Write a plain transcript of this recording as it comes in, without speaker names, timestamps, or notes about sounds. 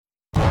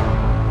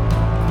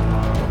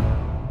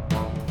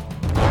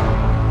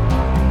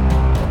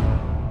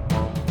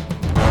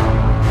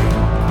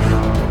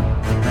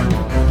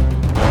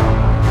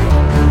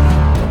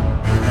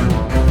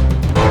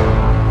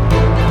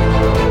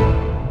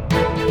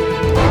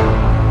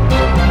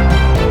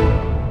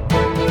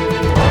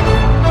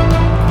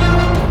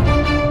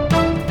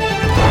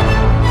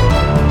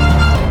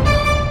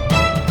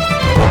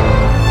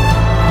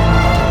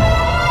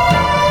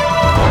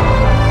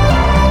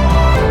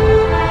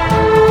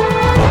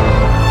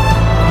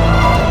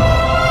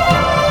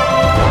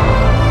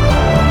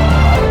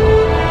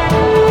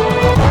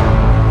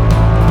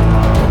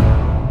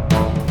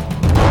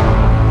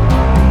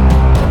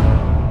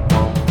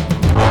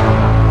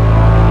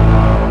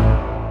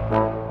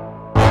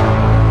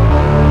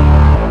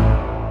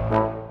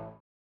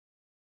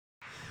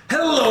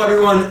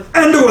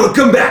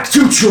Welcome back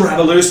to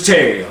Traveler's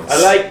Tales.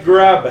 I like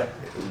grub.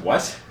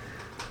 What?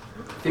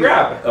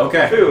 Grub.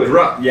 Okay. Food.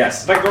 Grub.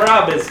 Yes. The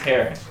grub is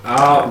here.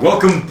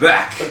 Welcome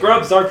back. The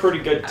grubs are pretty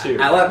good too.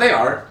 They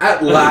are.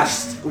 At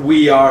last,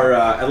 we are.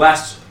 At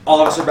last,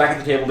 all of us are back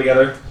at the table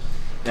together,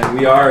 and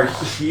we are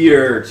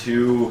here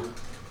to,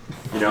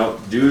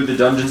 do the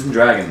Dungeons and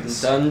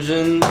Dragons.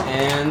 Dungeon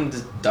and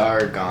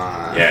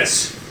Dargon.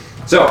 Yes.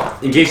 So,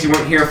 in case you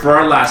weren't here for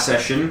our last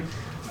session,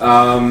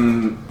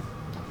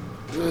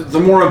 the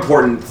more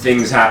important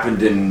things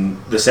happened in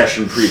the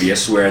session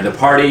previous, where the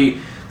party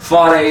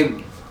fought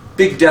a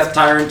big death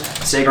tyrant.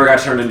 Sagar got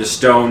turned into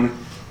stone,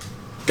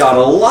 got a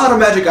lot of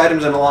magic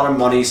items and a lot of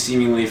money,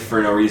 seemingly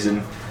for no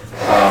reason.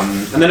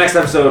 And the next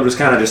episode was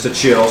kind of just a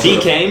chill.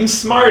 Became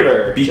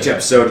smarter. Beach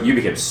episode. You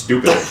became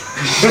stupid.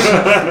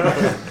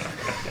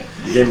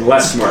 You became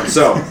less smart.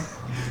 So.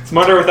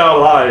 Smarter without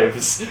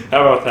lives.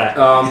 How about that?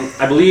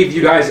 I believe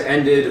you guys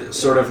ended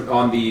sort of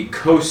on the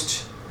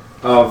coast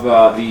of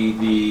the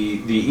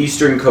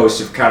eastern coast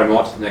of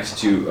Catamount, next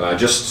to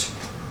just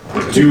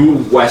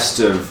due east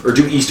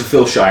of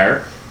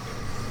Philshire.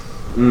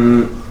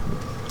 You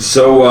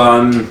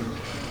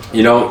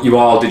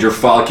all did your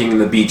frolicking in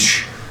the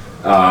beach.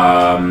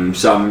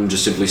 Some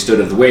just simply stood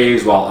at the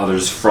waves, while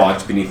others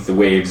frolicked beneath the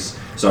waves.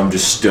 Some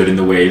just stood in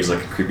the waves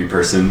like a creepy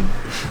person.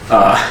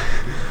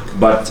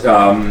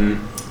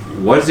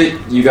 What is it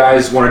you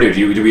guys want to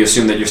do? Do we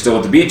assume that you're still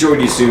at the beach, or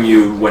do you assume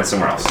you went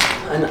somewhere else?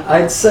 And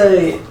I'd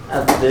say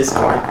at this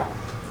point,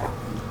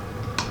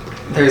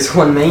 there's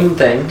one main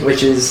thing,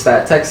 which is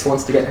that Tex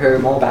wants to get her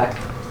mall back.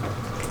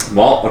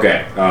 Well,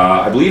 okay.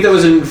 I believe that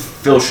was in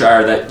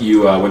Philshire that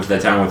you went to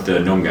that town with the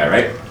gnome guy,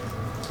 right?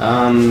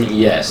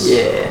 Yes.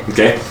 Yeah.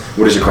 Okay.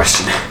 What is your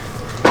question?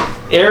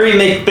 Airy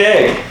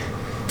McBig.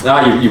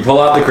 You pull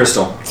out the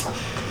crystal.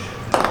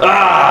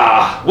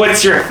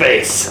 What's your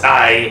face?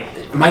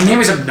 My name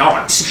is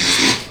Abnaught.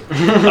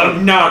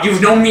 No. You've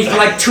known me for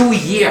like 2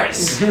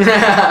 years.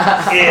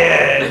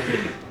 Yeah.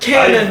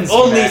 Cannon's I've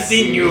only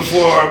messy. seen you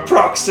for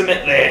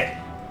approximately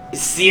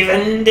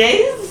 7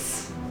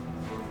 days?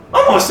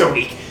 Almost a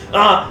week.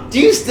 Do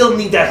you still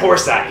need that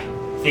horse eye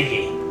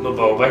thingy,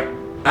 Maboba?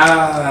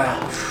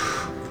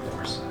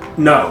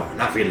 No,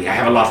 not really. I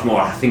have a lot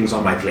more things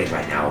on my plate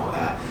right now.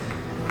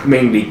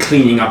 Mainly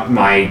cleaning up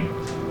my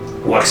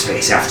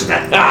workspace after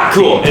that.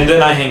 Cool. And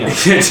then I hang up.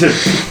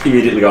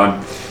 Immediately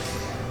gone.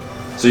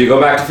 So you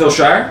go back to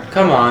Philshire?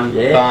 Come on,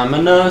 Yeah.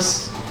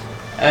 Vamonos.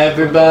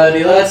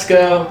 Everybody, let's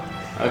go.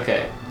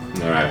 Okay.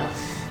 Alright.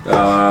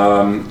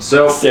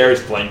 So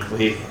Stares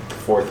blankly at the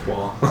fourth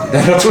wall.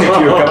 that'll take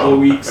you a couple of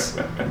weeks.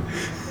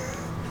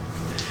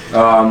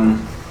 And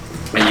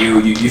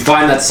you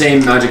find that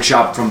same magic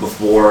shop from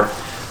before.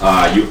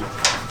 You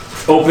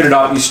open it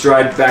up, you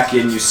stride back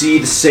in, you see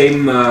the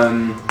same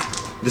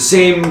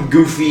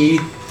goofy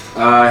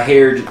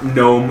haired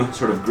gnome,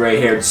 sort of grey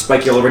haired,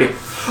 spiky already.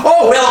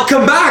 Oh,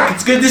 welcome back!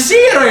 It's good to see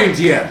you around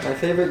here! My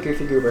favorite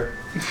Goofy Goober.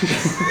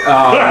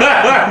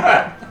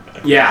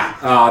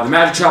 The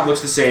magic shop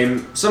looks the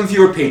same. Some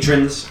fewer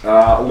patrons,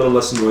 a little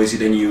less noisy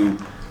than you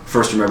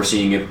first remember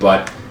seeing it,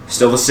 but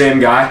still the same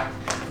guy.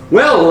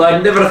 Well, I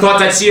never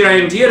thought I'd see you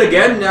around here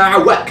again.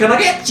 What can I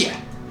get you?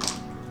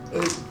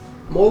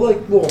 More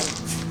like, well,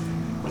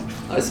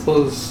 I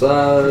suppose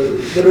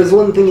there is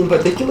one thing in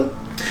particular.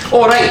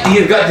 Alright,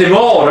 you've got them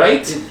all,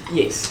 right?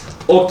 Yes.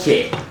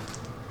 Okay.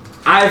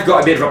 I've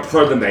got a bit of a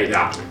problem about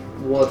that.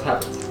 What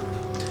happened?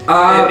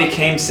 It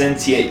became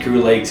sentient, grew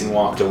legs, and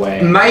walked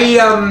away. My,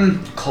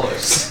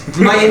 Close.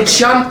 my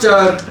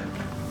enchanter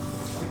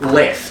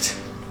left.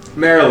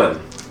 Marilyn.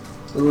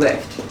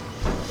 Left.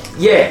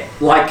 Yeah,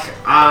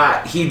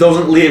 he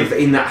doesn't live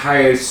in that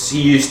house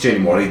he used to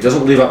anymore. He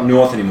doesn't live up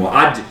north anymore.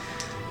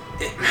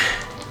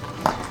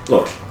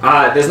 Look,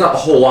 there's not a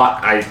whole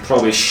lot I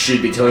probably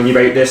should be telling you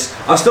about this.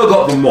 I've still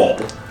got the maul,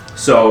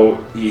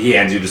 so he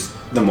hands you just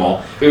the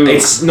maul. Ooh.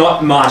 It's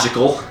not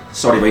magical.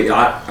 Sorry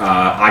about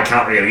that. I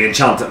can't really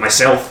enchant it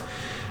myself.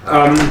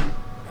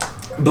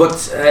 But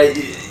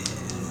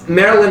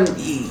Marilyn,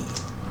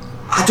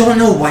 I don't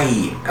know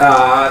why.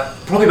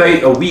 Probably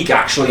about a week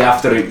actually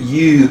after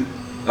you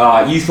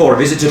Thor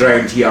visited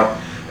around here.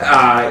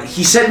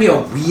 He sent me a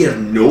weird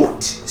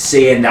note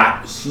saying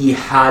that he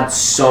had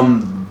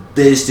some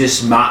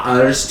business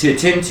matters to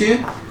attend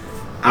to,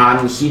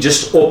 and he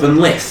just open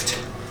left.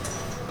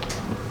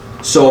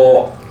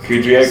 So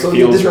Kudriak So feels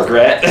you did not-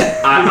 regret.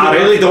 I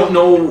really don't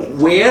know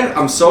where.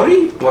 I'm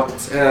sorry, but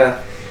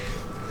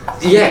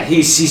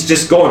he's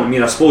just gone. I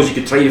mean, I suppose you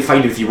could try to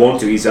find him if you want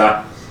to. He's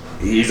a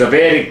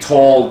very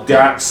tall,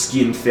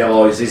 dark-skinned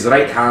fellow. His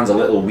right hand's a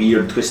little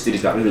weird, twisted.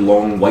 He's got really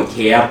long white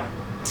hair.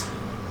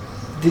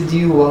 Did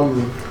you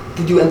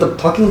end up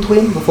talking to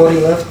him before he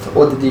left,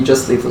 or did he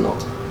just leave a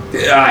note?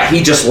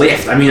 He just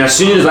left. I mean, as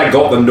soon as I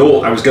got the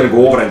note, I was going to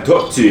go over and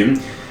talk to him,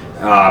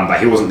 but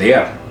he wasn't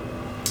there.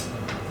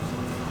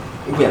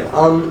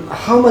 Well,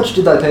 how much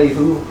did I pay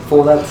you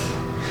for that?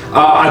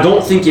 I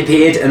don't think you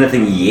paid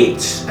anything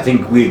yet. I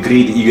think we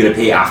agreed that you're going to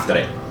pay after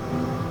it.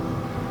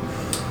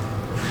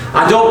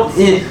 I don't...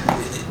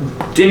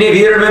 Do any of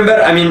you remember?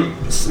 I mean,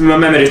 my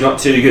memory's not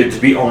too good, to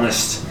be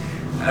honest.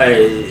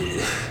 I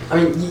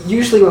mean,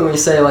 usually when we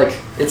say like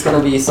it's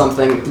gonna be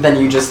something,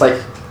 then you just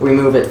like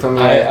remove it from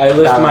your. I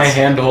lift my balance.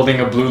 hand holding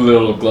a blue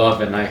little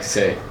glove and I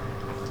say,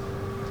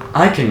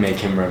 I can make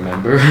him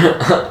remember.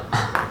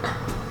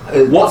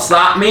 What's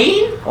that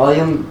mean? I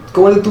am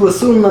going to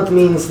assume that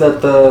means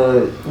that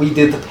we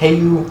did pay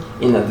you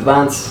in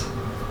advance.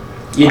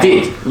 You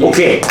did?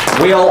 Okay,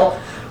 well,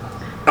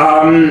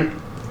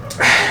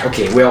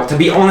 okay, well, to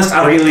be honest,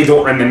 I really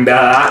don't remember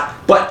that,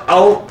 but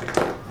I'll,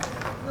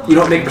 you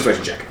know, make a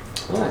persuasion check.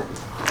 Alright.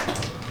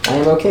 I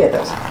am okay at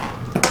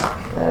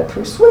that.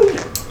 Persuasion.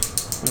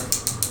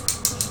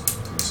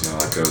 See how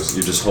that goes.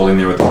 You're just holding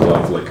there with the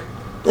glove, like.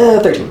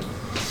 13.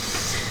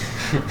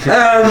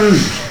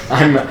 I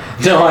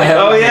have.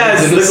 Oh, yeah,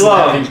 it's the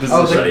glove.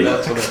 Sorry.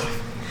 That's what it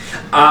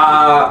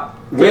I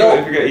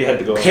Well, forgot you had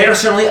to go.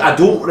 personally, I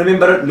don't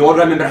remember it, nor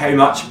remember how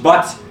much,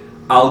 but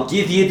I'll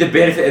give you the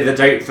benefit of the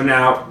doubt for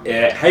now.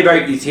 How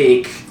about you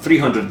take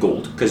 300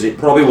 gold? Because it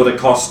probably would have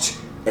cost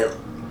at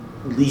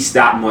least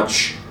that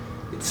much.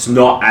 It's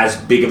not as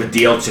big of a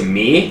deal to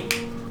me.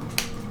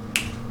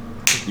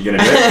 You gonna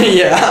do it?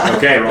 Yeah.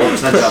 Okay, roll a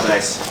percentile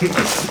dice.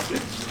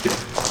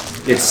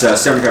 It's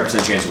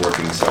 75% chance of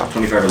working, so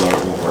 25 or lower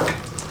it won't work.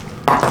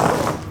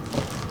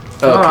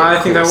 Okay, I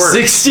think that works.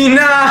 69!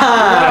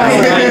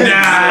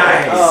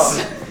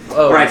 Nice!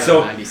 Oh, Right, no,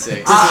 so-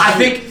 96. I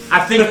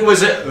think it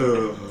was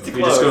a. He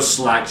just goes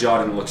slack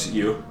jawed and looks at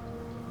you.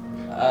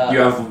 You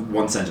have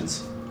one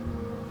sentence.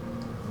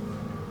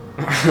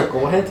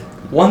 Go ahead.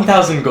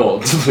 1,000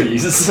 gold,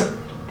 please. I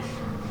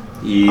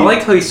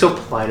like how he's so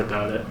polite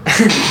about it.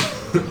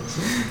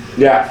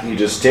 Yeah, he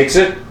just takes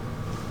it.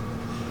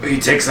 He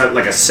takes that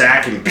like a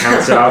sack and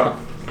counts it out.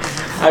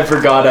 I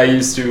forgot I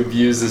used to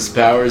abuse this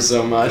power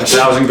so much.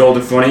 1,000 gold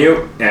in front of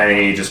you, and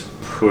he just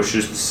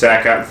pushes the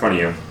sack out in front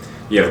of you.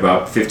 You have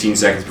about 15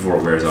 seconds before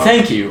it wears off.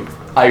 Thank you.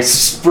 I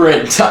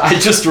sprint. I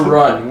just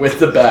run with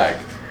the bag.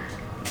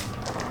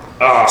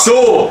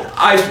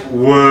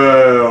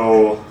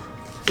 Well,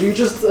 You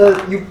just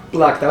you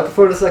blacked out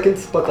for a second,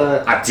 but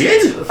I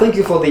did. thank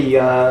you for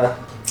the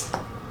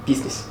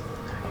business.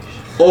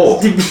 Oh,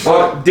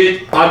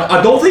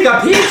 I don't think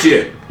I paid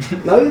you.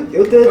 No,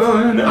 you did.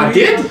 I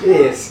did.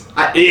 Yes.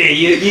 Yeah,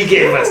 you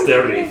gave us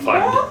the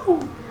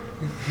refund.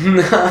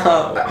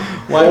 No.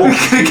 Why would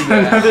you do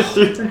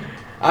that?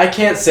 I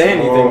can't say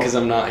anything because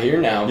I'm not here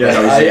now. Yeah,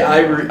 But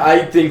that was-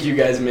 I think you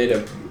guys made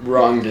a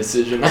wrong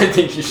decision. I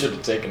think you should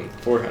have taken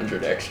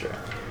 400 extra.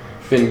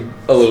 Been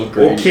a little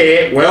greedy.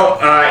 Okay, well,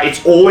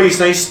 it's always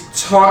nice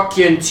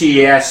talking to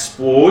you, I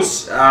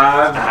suppose.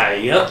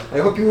 Yep. I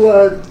hope you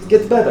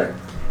get better.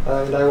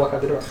 And I walk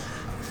out the door.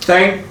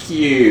 Thank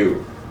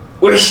you.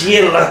 Wish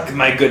ye luck,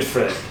 my good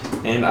friend.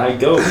 And I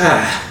go.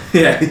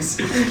 Yeah, he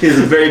has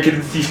a very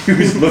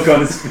confused look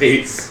on his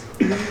face.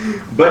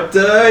 But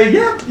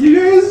yeah, you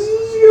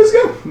guys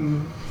go.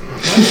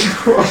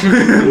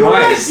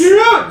 Nice.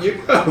 You're out. You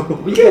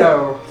go. We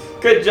go.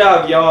 Good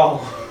job,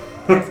 y'all.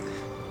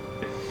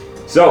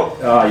 So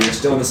you're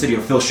still in the city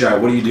of Filshire.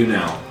 What do you do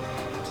now?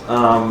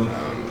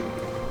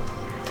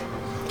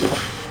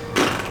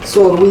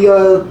 So we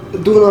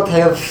do not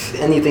have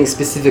anything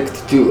specific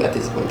to do at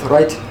this point,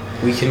 right?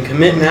 We can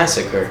commit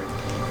massacre.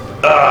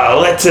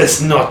 Let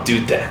us not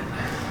do that.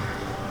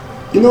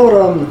 You know,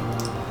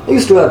 I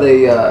used to have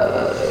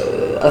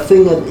a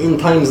thing in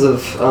times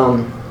of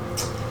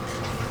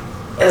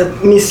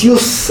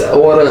misuse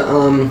or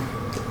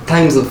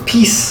times of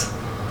peace.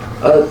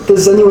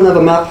 Does anyone have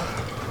a map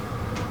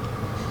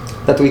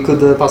that we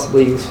could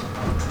possibly use?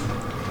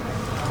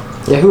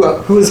 Yeah,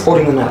 who is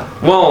holding the map?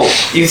 Well,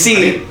 you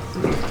see,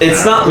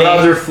 it's not me.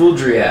 Brother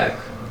Fuldriak.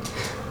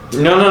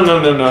 No.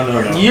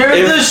 You're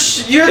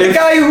If- the if-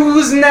 guy who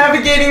was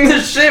navigating the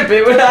ship.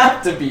 It would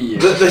have to be you.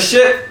 The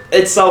ship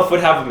itself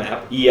would have a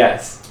map.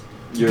 Yes.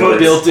 But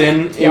built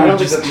in, it Yeah, I would don't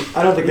just. think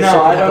the ship No,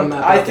 would I have a don't.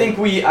 map I like think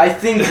that. I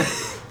think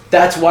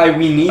that's why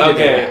we need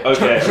Okay. it.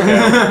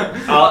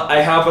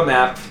 I have a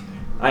map.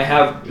 I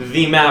have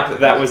the map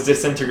that was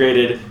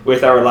disintegrated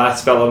with our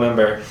last fellow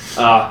member.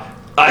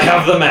 I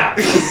have the map.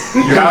 You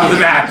have the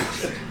map.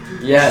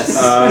 Yes.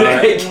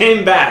 It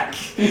came back.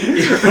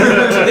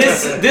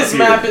 this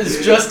map is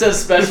just as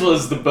special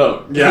as the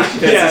boat. Yeah.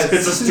 Yes.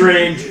 It's a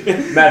strange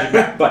magic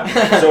map. But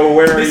so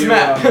where are This you?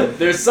 map,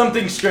 there's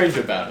something strange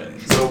about it.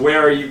 So where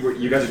are you?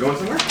 You guys are going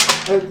somewhere?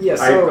 Yeah,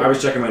 so I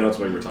was checking my notes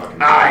while you were talking.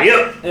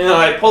 Yep. And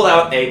I pull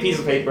out a piece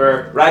of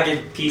paper,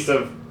 ragged piece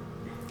of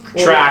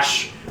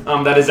trash.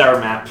 That is our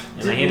map,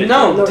 and I hand it.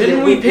 No, No, didn't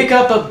yeah, we we- pick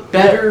up a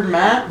better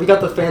map? we got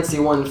the fancy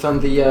one from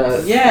the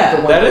Yeah,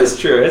 the one That is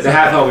true. Isn't The it?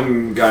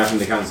 half-elven guy from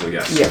the council,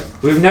 yes. Yeah.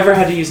 We've never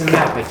had to use a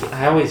map.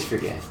 I always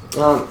forget.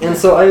 And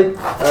so I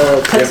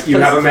Yep, you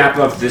have a map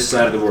of this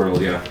side of the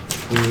world, yeah.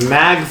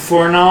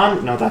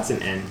 Magfornon? No, that's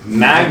an N.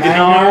 Magnon?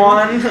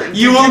 Magnon?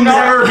 You will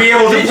never be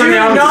able to Did you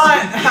pronounce not?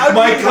 How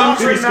my do you not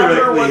countries remember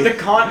correctly. what the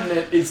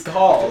continent is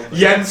called?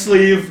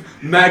 Yensleeve,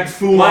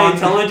 Magfulon. My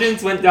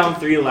intelligence went down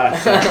 3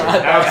 last time.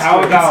 That's how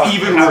true. about It's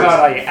even how worse. about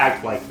I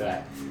act like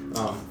that?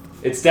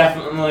 It's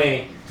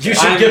definitely You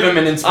should give him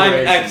an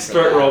inspiration. I'm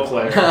expert role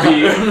player.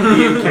 Be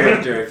in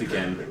character if you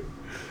can.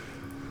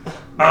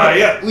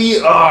 Yeah, we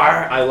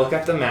are. I look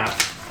at the map.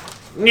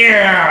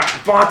 Near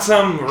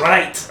bottom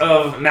right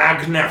of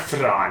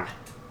Magnathron.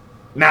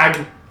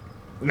 Mag.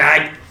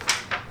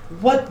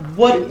 What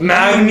do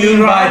you mean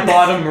by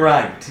bottom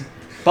right?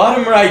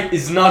 Bottom right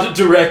is not a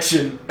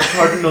direction, a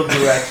cardinal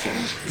direction.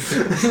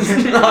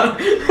 It's not.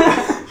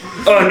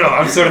 Oh no,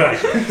 I'm sorry.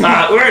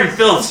 We're in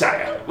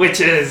Philshire, which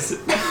is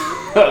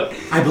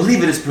I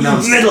believe it is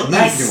pronounced middle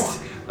Magnuon.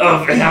 east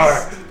of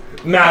our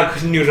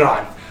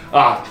Magnuron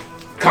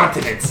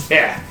continents.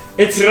 Yeah,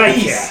 it's right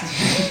here.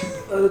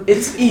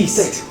 It's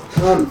east.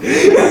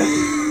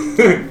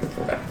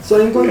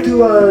 So I'm going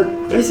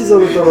to. This is a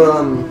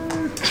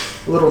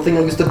little thing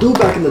I used to do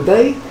back in the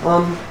day.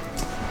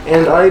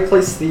 And I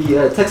place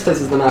the Tex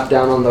places the map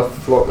down on the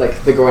floor,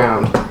 like the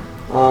ground,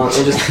 and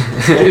just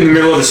In the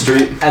middle of the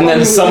street. And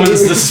then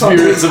summons the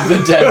spirits of the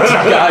dead to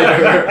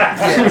guide her.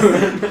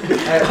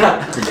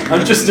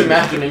 I'm just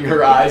imagining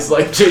her eyes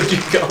like changing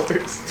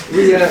colors,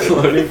 we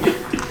floating,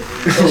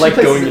 she like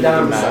places going it into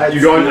down the map. beside- You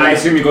go in, I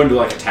assume you go into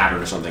like a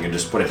tavern or something and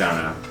just put it down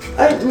in a...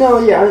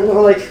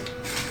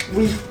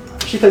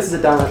 She places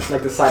it down at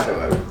like the side of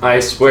the road. I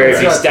swear,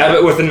 if you Yeah. stab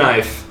it with a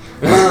knife.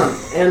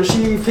 And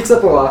she picks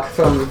up a rock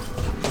from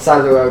the side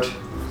of the road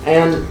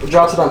and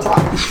drops it on top.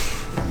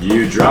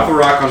 You drop a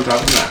rock on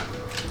top of that.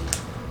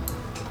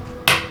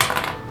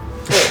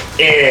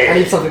 I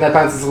need something that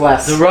bounces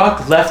less. The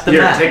rock left the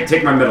Here, map.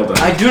 take my middle die.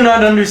 I do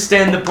not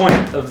understand the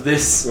point of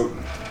this.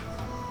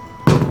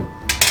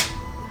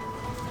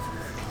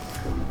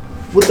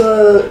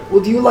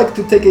 Would you like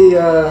to take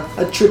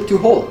a trip to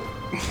Hull?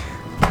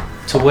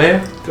 To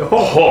where?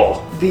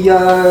 Oh,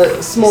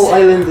 The small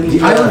island in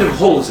The island of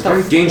Hull is a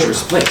very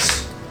dangerous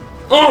place.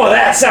 oh,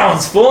 that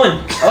sounds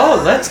fun.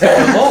 Oh, let's go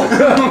to Hull.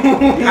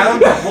 The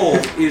island of Hull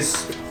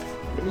is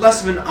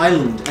less of an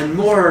island and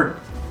more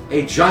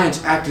a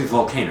giant active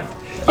volcano.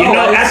 You know,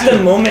 I at see.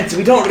 the moment,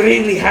 we don't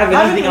really have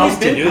anything else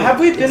to do. Have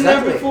we been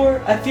Exactly. there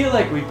before? I feel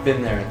like we've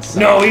been there. In some.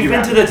 No, we've You been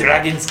have. to the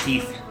Dragon's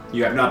Teeth.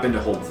 You have not been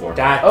to Hull before.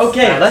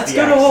 Okay, let's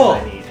go to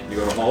Hull. You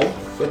go to Hull?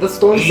 But the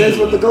storm says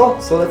where to go,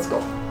 so let's go.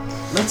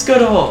 Let's go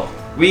to Hull.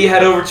 We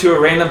head over to a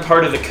random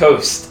part of the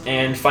coast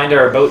and find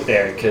our boat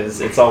there,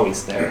 because it's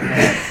always there.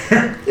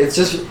 It's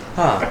just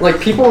Huh. like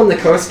people on the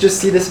coast just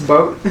see this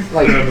boat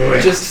like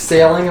just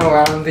sailing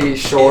around the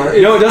shore.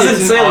 No, it doesn't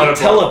It's say an it audible.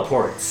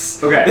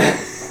 teleports. Okay.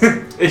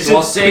 It So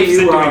I'll say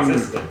creeps you, into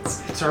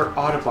existence. It's our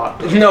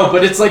Autobot. No,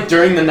 but it's like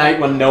during the night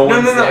when no No,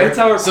 one's no, no, there. it's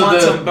our So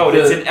quantum boat.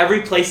 It's the- in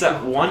every place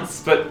at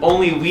once, but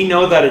only we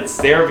know that it's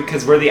there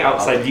because we're the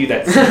outside view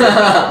that's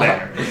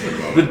there.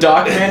 The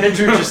dock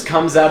manager just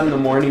comes out in the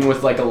morning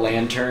with like a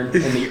lantern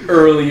in the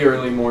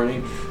early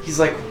morning. He's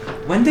like,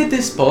 when did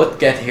this boat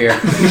get here?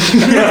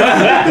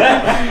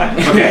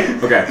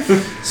 Okay.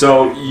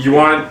 So you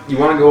want to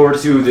go over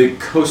to the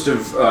coast of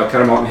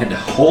Catamount and head to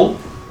Hull?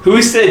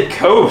 Who said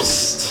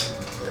coast?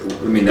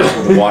 I mean, that's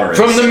where the water is.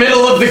 From the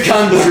middle of the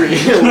country,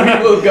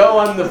 we will go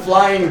on the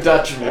Flying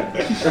Dutchman.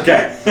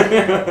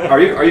 Okay. Are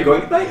you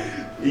going tonight?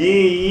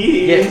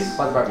 Yes.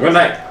 Good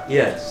night.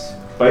 Yes.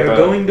 Bye, We're bye.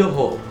 going to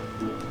Hull.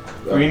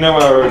 We know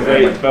our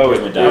great boat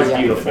my is dad.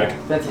 beautiful.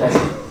 That's nice.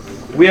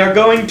 We are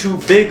going to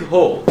Big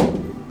Hole.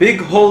 Big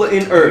hole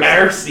in Earth.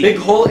 Mercy. Big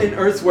hole in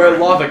Earth where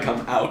lava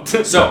come out.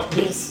 So,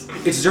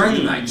 it's during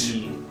the night.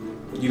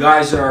 You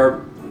guys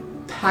are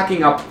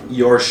packing up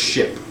your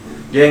ship,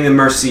 getting the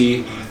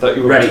Mercy Thought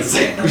you were ready. gonna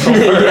say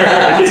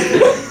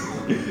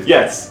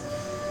Yes.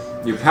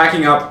 You're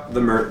packing up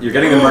you're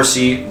getting the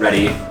Mercy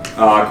ready.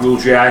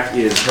 Ghouljack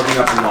is hooking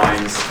up the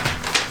lines.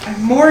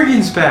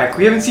 Morgan's back.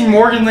 We haven't seen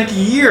Morgan in like a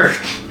year.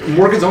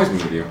 Morgan's always been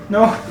with you.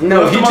 No.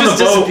 No, he Come on just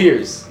the boat.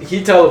 disappears.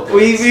 He teleports.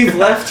 We've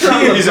left her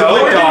on the He's a boat.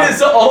 blink dog. Morgan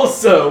is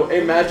also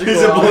a magical.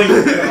 He's a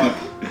blink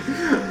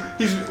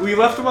dog. We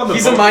left him on the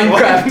He's a boat.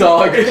 Minecraft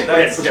dog.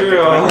 That's Okay, true.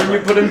 okay. When you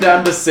put him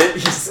down to sit,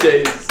 he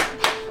stays.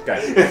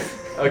 Okay.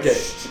 Okay.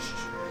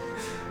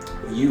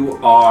 You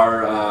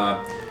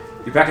are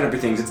you're packing up your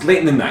things. It's late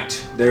in the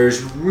night.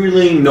 There's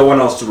really no one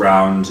else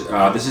around.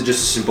 This is just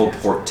a simple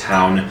port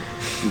town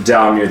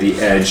down near the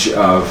edge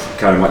of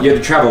Catamount. You have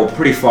to travel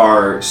pretty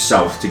far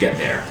south to get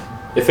there.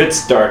 If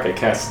it's dark, I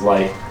cast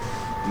light.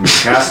 You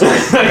cast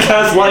light. I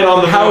cast light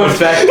on the How boat.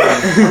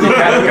 effective? You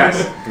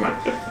cast, come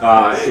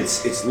on.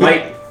 It's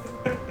light.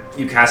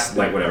 You cast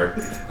light, whatever.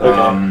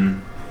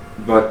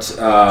 But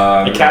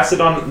I cast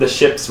it on the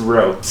ship's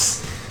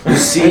ropes. you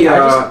see.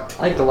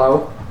 I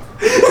glow.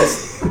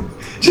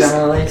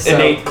 Generally, so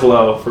Innate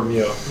glow from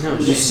you. No,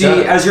 You see,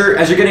 as you're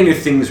getting your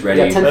things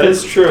ready. Yeah, 10 That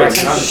is true. Guys,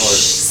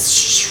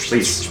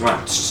 please, come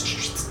on.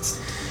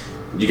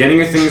 You're getting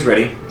your things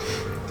ready.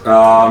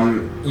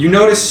 You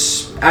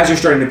notice as you're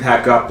starting to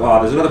pack up,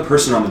 there's another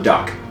person on the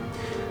dock.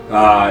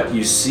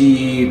 You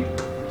see,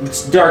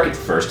 it's dark at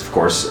first, of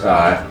course,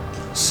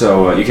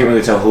 so you can't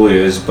really tell who it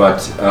is, but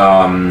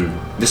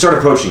they start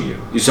approaching you.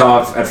 You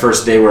saw at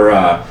first they were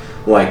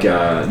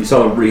you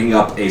saw them bringing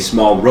up a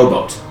small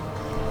rowboat.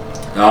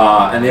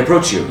 And they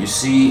approach you. You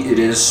see it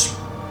is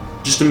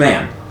just a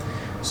man.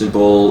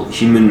 Simple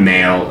human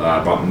male,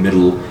 about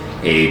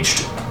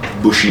middle-aged,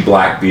 bushy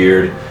black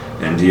beard,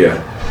 and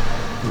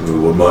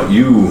what might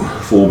you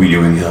four be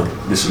doing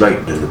this late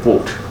in the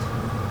port?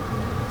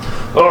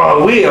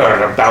 Oh, we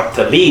are about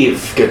to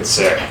leave, good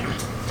sir.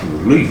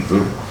 Leave?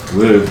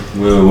 Where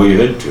will you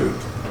head to?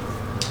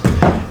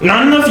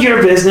 None of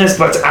your business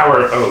but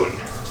our own.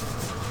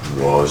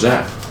 What's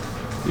that?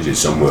 Is it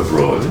somewhere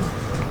private?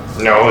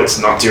 No, it's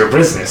not your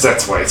business.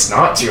 That's why it's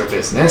not your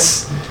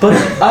business. But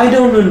I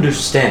don't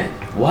understand.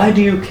 Why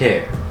do you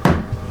care?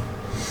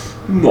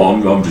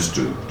 I'm just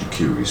a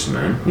curious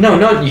man. No,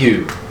 not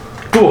you.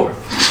 Dwarf.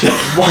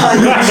 Why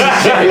do you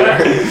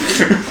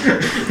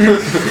care?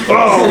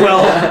 Oh,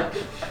 well,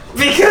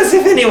 because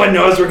if anyone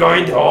knows we're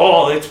going to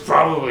Hall, it's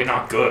probably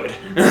not good.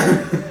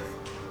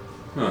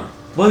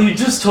 Well, you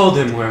just told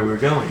him where we're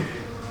going.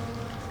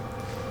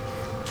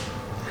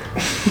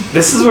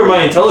 This is where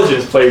my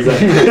intelligence plays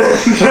in.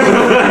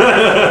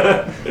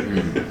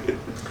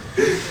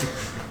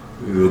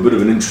 You're a bit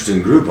of an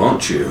interesting group,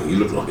 aren't you? You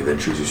look like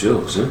adventurers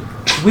yourselves, huh?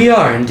 We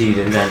are indeed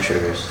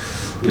adventurers.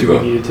 Do we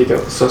need to take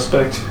out the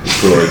suspect?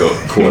 Probably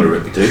got quite a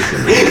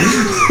reputation.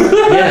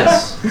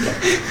 Yes.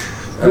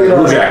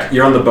 Jack,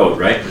 you're on the boat,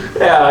 right?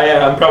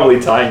 Yeah, I'm probably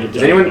tying it.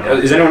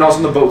 Is anyone else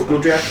on the boat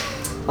with Jack?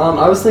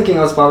 I was thinking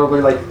I was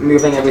probably like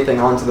moving everything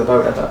onto the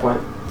boat at that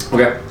point.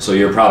 Okay, so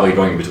you're probably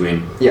going in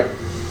between. Yeah.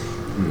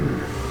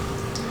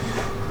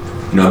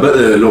 You know, I bet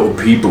there are a lot of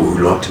people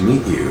who'd like to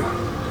meet you.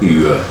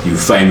 You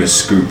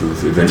famous group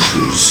of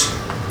adventurers.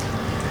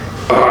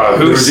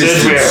 Who The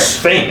said we're resistance.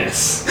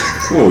 famous?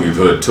 Well, you've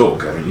heard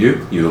talk, haven't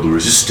you? You're the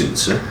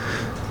resistance, huh?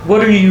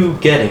 What are you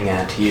getting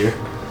at here?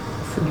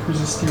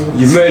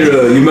 You've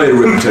made a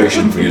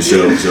reputation for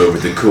yourselves over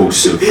the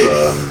course of,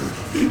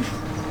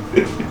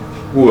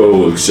 well,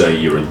 we'll say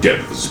your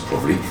endeavors,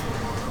 probably.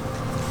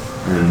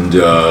 And,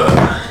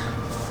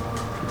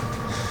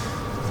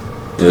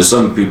 there's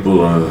some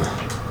people,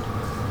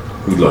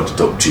 who'd like to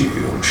talk to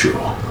you, I'm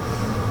sure.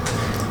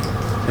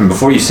 And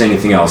before you say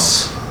anything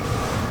else,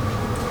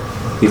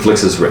 he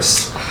flicks his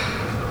wrists.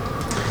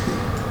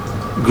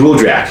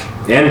 Gluljak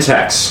and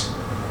Tex,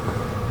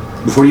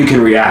 before you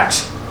can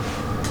react,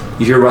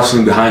 you hear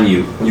rustling behind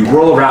you. You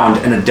roll around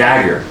and a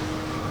dagger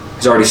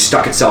has already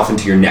stuck itself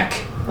into your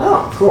neck.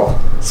 Oh, cool.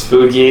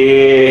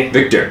 Spooky.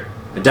 Victor,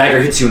 a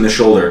dagger hits you in the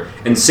shoulder,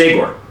 and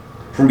Sagor,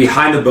 from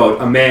behind the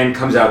boat, a man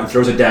comes out and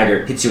throws a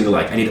dagger, hits you in the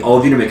leg. I need all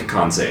of you to make a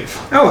con save.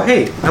 Oh,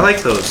 hey, I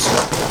like those.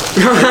 Is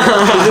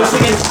this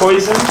against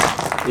poison?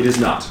 It is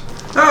not.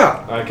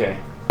 Oh, Okay.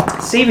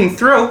 saving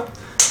throw.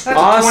 That's a 24.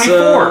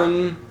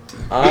 Awesome.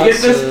 We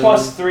get this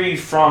 +3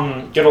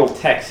 from good old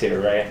Tex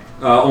here, right?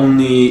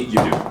 Only you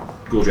do.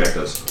 Gluljak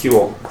does.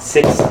 Cool.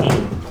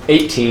 16.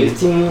 18.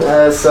 15,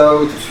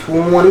 so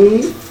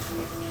 20...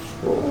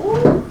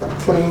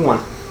 21.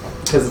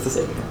 Because it's a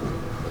saving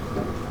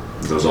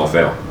throw. Those all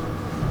fail.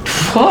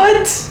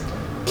 What?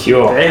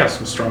 Cool. They have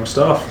some strong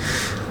stuff.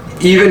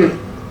 Even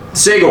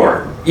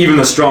Sagor, even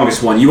the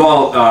strongest one, you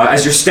all,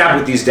 as you're stabbed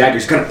with these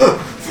daggers, kind of,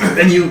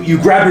 and you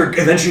grab your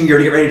adventuring gear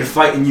to get ready to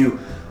fight, and you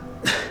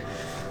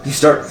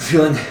start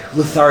feeling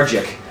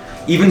lethargic.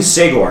 Even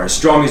Sagor, as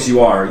strong as you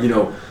are,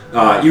 you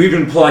you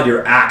even pull out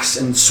your axe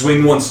and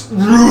swing once,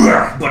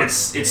 but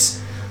it's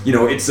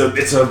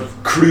a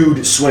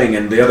crude swing,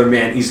 and the other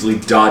man easily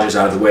dodges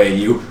out of the way.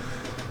 You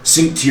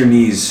sink to your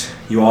knees.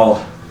 You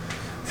all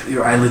feel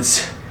your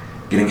eyelids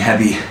getting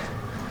heavy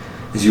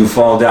as you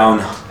fall down.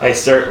 I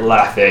start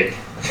laughing.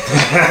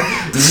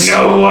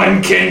 No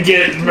one can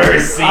get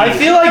mercy. I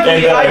feel like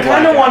And then I kind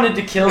black of out. wanted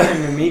to kill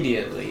him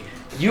immediately.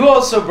 You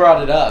also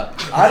brought it up.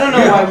 I don't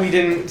know why we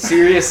didn't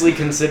seriously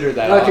consider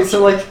that. Okay, option.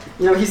 so like,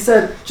 he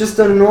said just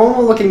a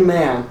normal looking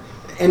man.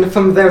 And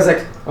from there, it's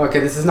like, okay,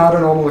 this is not a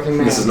normal looking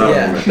man. This is not.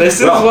 Yeah. This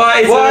is Well,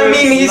 why. Well, I it's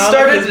mean, he none of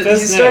started.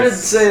 his He started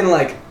business. saying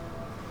like,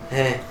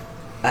 "Hey,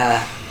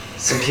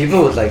 some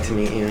people would like to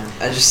meet you.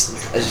 I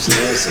just know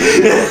some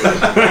people."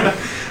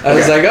 I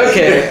was like,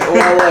 "Okay,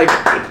 well, like,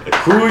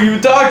 who are you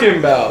talking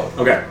about?"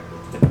 Okay.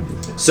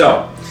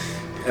 So,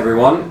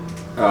 everyone,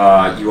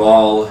 you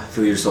all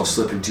feel yourself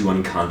slip into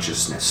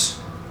unconsciousness.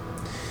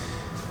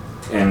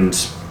 And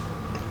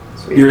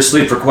you're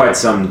asleep for quite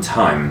some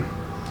time.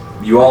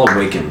 You all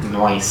awaken.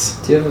 Nice.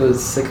 Do you have a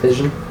sick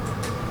vision?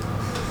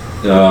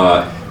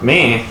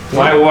 Me?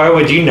 Why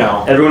would you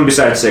know? Everyone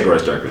besides Sagor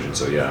has dark vision,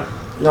 so yeah.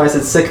 No, I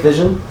said sick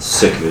vision.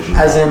 Sick vision.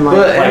 As in, like,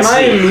 But am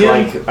I sleep, immune?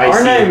 like, I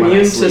Aren't I see it when I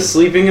immune to sleep.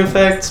 sleeping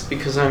effects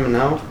because I'm an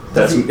elf?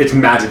 It's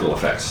magical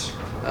effects.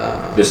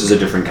 This is a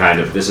different kind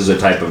of. This is a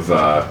type of.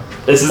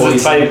 This is a Poison.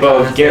 type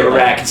of get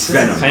wrecked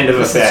Venom. kind of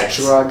this effect.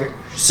 is drug.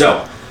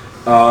 So,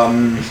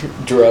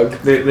 Drug.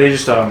 They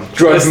just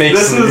Drug makes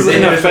This them is do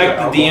in it. effect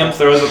the DM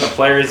throws at the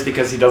players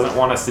because he doesn't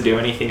want us to do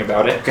anything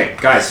about it. okay,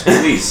 guys,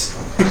 please.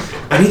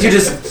 I need you to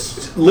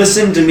just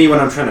listen to me when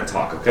I'm trying to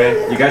talk,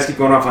 okay? You guys keep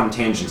going off on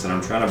tangents, and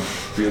I'm trying to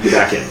reel you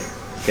back in.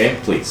 Okay,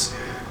 please.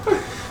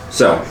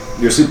 So,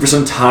 you're asleep for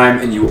some time,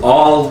 and you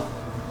all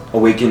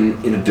awaken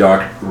in a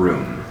dark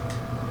room.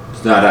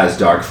 It's not as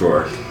dark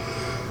for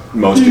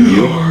most of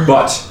you,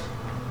 but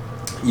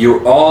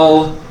you're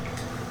all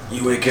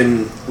You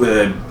awaken with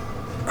a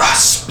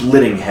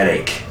splitting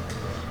headache.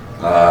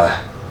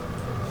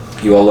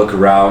 You all look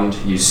around.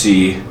 You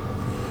see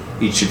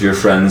each of your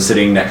friends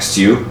sitting next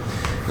to you.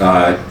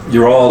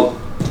 You're all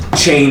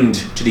chained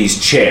to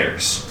these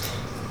chairs.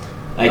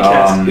 I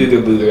cast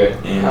Ooga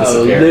Booga and How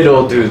disappear.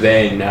 little do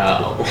they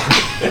know.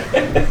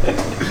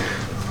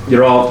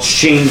 You're all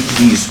chained to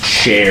these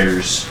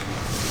chairs.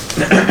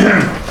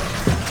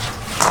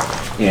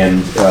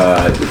 And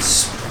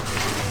it's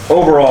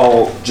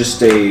overall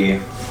just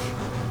a,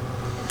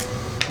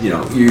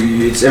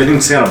 it's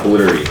everything's kind of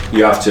blurry.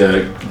 You have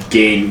to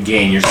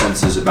gain your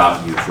senses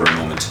about you for a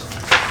moment.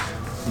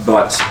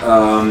 But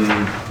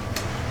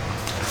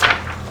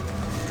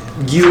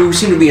you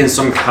seem to be in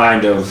some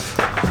kind of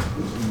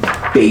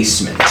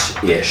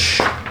basement-ish.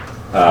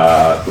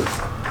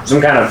 Some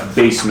kind of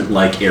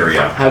basement-like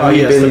area. Have Oh, we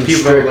yes, the been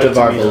people stripped that of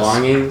our like to meet us.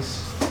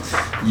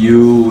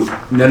 belongings?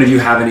 None of you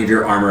have any of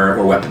your armor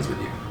or weapons with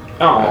you.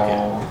 Oh,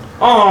 okay.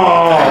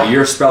 Oh!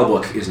 Your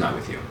spellbook is not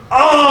with you.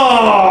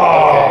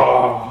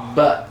 Oh!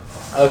 But,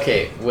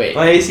 okay, wait.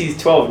 My AC is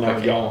 12 now,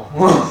 Okay. y'all.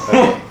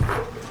 Okay.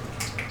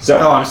 So,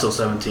 Oh, I'm still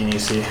 17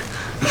 AC.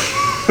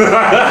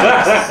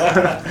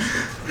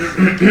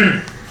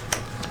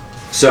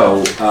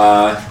 so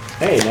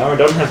Hey, now we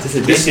don't have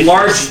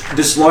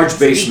this large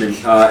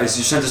basement. As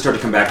your senses start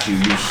to come back to you,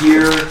 you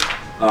hear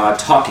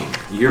talking.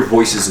 You hear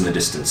voices in the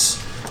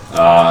distance.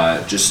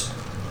 Just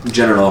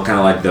general, kind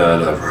of like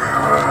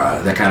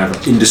that kind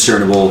of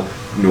indiscernible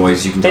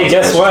noise. You can. Hey,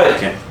 tell guess it's- what?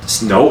 Okay.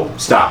 No,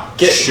 stop.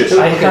 Get- Shh.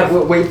 I have-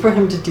 Wait for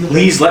him to do.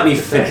 Please let me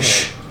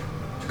finish.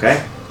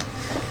 Okay?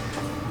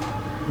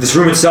 This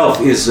room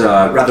itself is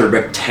rather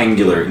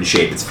rectangular in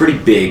shape. It's pretty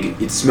big.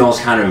 It smells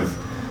kind of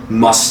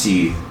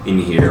musty in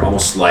here,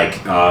 almost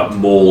like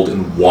mold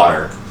and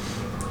water.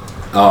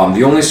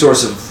 The only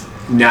source of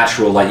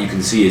natural light you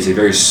can see is a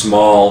very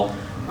small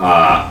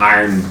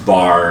iron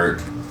bar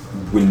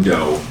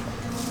window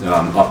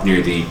up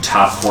near the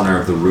top corner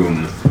of the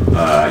room.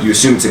 You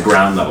assume it's a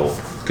ground level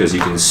because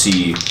you can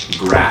see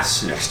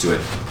grass next to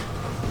it.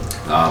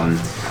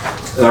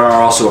 There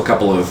are also a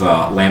couple of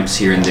lamps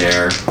here and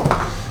there.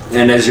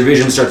 And as your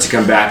vision starts to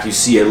come back, you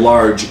see a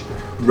large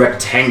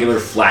rectangular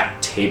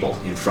flat table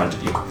in front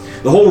of you.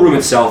 The whole room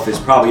itself is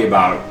probably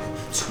about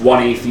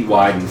 20 feet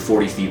wide and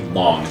 40 feet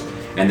long,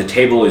 and the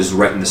table is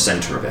right in the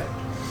center of it.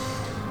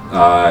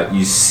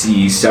 You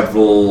see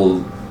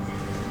several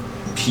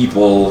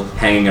people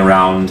hanging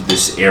around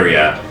this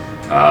area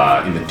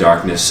in the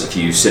darkness, a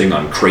few sitting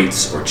on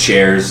crates or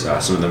chairs.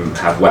 Some of them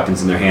have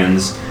weapons in their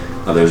hands.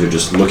 Others are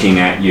just looking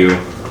at you.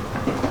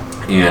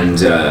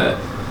 And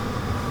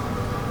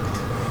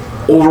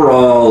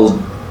overall,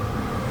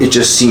 it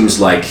just seems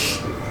like,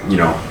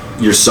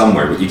 you're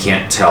somewhere, but you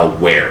can't tell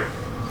where.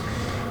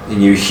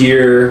 And you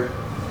hear,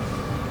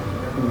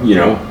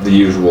 the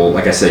usual,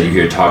 like I said, you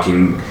hear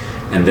talking,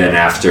 and then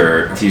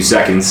after a few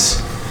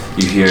seconds,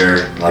 you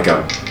hear like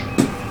a,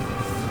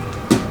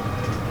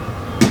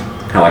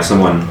 kind of like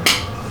someone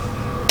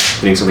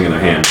hitting something in their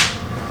hand.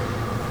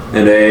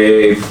 And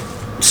a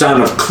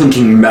sound of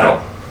clinking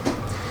metal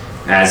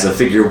as a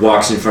figure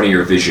walks in front of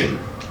your vision.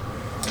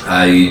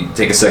 You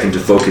take a second to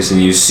focus,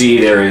 and you see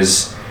there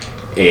is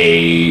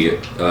a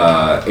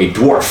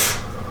dwarf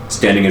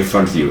standing in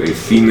front of you. A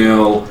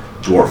female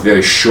dwarf,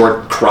 very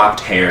short, cropped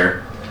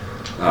hair,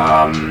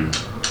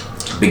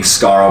 big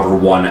scar over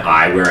one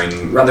eye,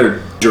 wearing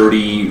rather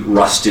dirty,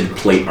 rusted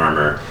plate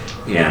armor,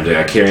 and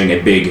carrying a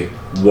big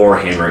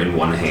warhammer in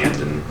one hand.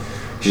 And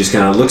she just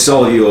kind of looks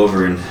all of you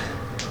over and,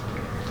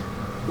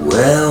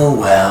 well.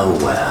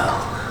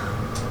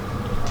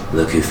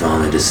 Look who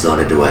finally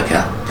decided to wake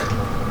up.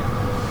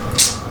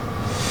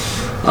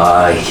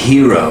 Our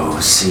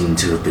heroes seem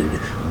to have been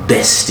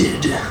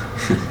bested.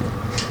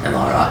 Am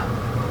I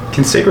right?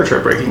 Can Sacred try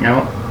breaking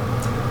out?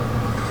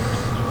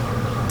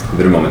 Give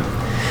it a moment.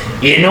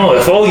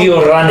 If all you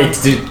wanted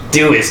to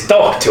do is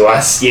talk to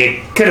us,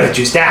 you could have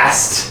just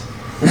asked.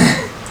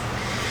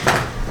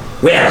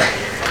 Well,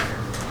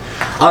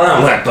 I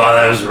don't work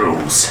by those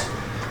rules.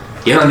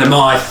 You're under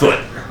my foot.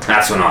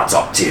 That's when I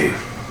talk to you.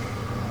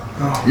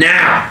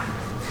 Now,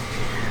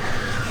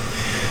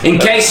 in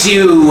case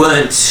you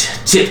weren't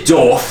tipped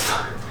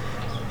off,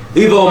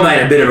 you've all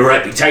made a bit of a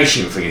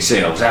reputation for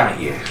yourselves, haven't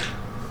you?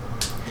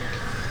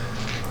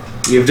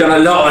 You've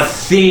done a lot of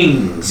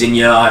things in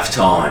your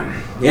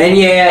lifetime. And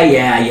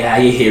yeah,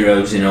 you're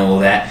heroes and all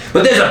that.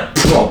 But there's a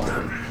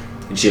problem.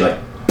 And she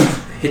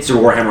hits her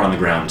warhammer on the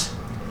ground.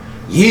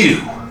 You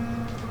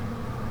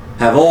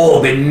have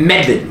all been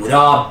meddling with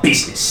our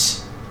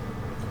business.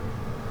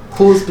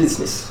 Whose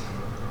business?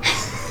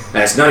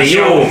 That's none of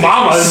your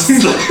mamas.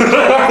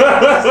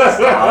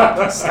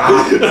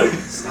 Stop.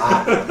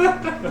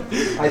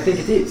 I think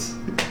it is.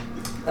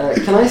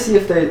 Can I see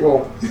if they...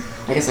 Well,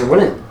 I guess I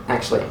wouldn't,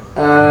 actually.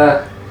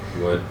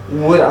 What?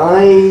 Would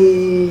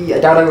I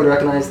doubt I would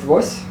recognize the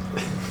voice.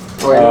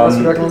 Or anyone else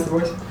would recognize the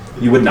voice?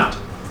 You would not.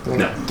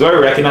 No. Do I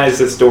recognize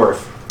this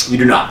dwarf? You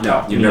do not.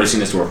 No. You've never seen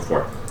this dwarf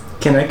before.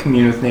 Can I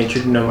commune with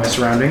nature to know my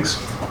surroundings?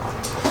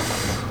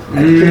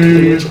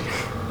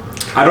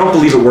 I don't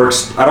believe it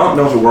works. I don't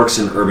know if it works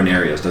in urban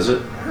areas, does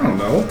it? I don't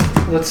know.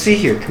 Let's see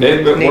here.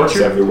 It works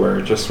Nature? everywhere.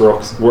 It just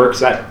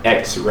works at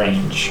X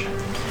range.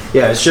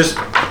 Yeah, it's just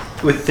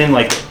within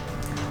like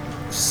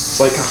It's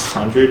like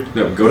 100.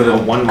 No, go to the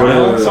 1 go to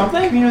mile or the-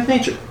 something. Communing with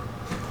nature.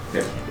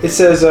 Yeah. It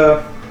says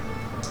the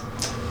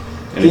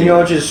Anything-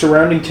 knowledge is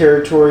surrounding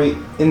territory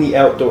in the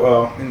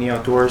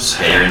outdoors.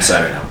 Yeah, you're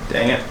inside right now.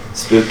 Dang it.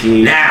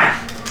 Spooky. Now,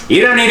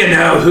 you don't need to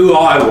know who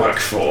I work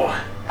for.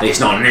 At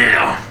least not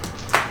now.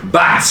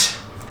 But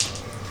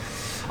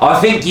I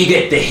think you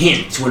get the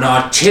hint when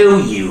I tell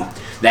you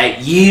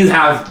that you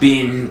have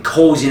been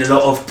causing a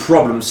lot of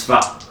problems for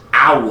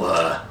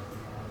our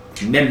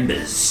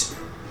members.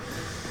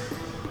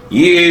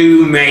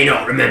 You may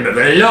not remember,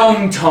 but a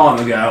long time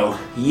ago,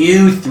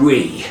 you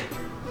three.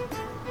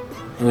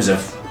 There was a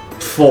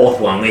fourth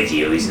one with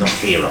you. He's not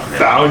here right now.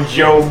 Found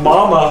your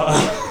mama.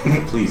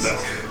 Please.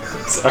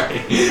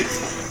 Sorry.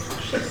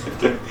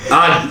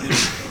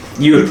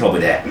 You were probably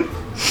there.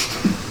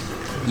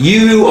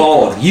 You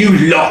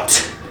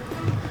lot.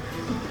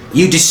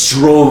 You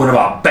destroyed one of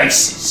our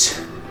bases.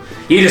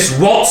 You just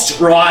waltzed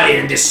right in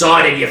and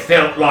decided you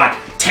felt like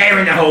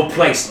tearing the whole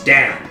place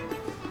down.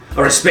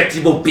 A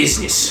respectable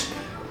business.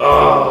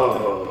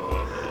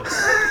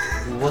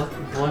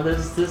 What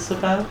is this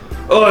about?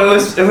 Oh,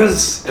 it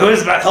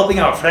was about helping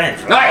out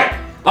friends. Right? Hey!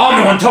 I'm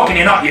the one talking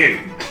here, not you.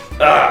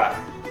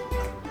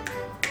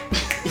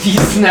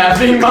 He's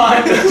snapping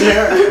behind the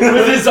chair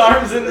with his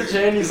arms in the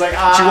chair and he's like,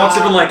 ah. She walks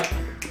up and like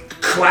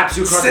claps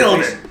you across Sylvan.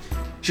 the face.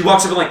 She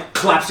walks up and like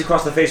claps you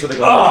across the face with a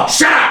glove. Oh.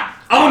 Shut up!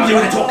 I'm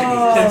doing the talking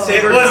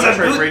here. It was about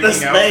the breaking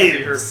out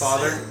slaves. her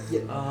father.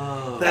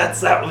 Oh.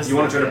 That was. You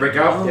want to try to break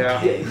out?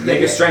 Yeah.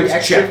 Make a strength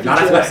check,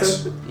 not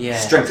athletics. Yeah.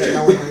 Strength check.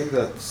 Now we can make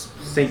the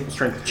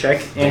strength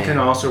check and can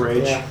also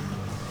rage. Yeah.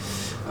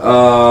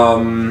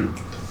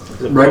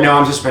 Right now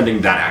I'm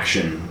suspending that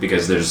action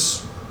because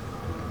there's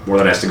more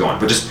that has to go on.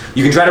 But just,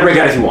 you can try to break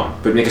out if you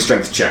want, but make a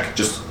strength check.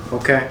 Just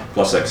Okay.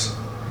 +6.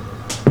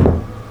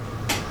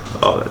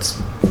 Oh,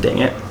 that's dang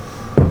it.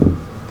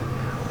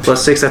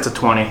 +6, that's a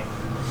 20.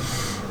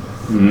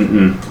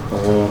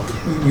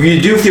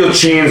 You do feel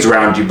chains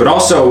around you, but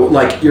also,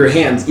 like, your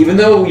hands, even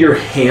though your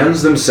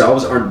hands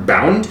themselves aren't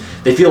bound,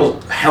 they feel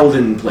held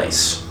in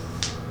place.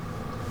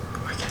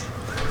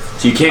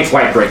 So you can't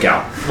quite break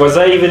out. Was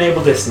I even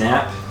able to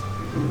snap?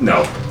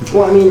 No.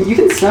 Well, I mean, you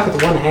can snap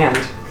with one hand.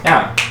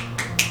 Yeah.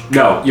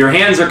 No, your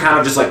hands are kind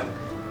of just like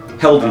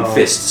held in Oh.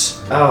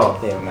 fists. Oh,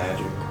 they have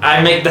magic.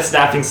 I make the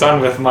snapping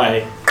sound with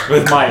my.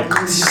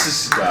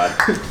 God.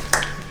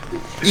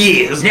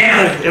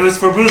 Yeah, it was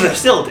for Brother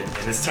Silden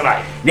and it's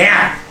tonight.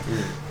 Now,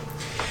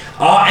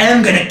 I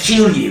am gonna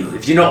kill you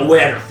if you're not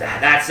aware of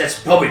that. That's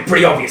probably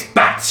pretty obvious,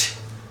 but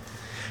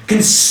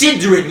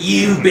considering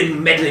you've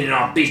been meddling in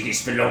our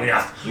business for long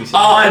enough,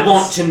 I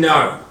want to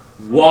know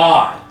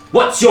why.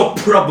 What's your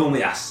problem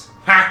with us?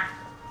 Huh?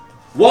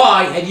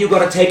 Why have you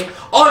got to take...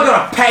 I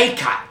got a pay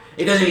cut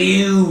because of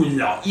you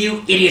lot.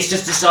 You idiots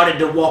just decided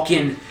to walk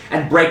in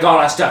and break all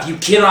our stuff. You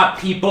kill our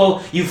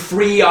people, you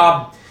free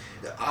our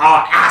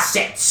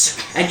assets,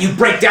 and you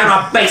break down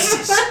our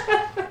bases.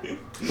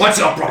 What's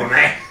your problem,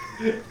 eh?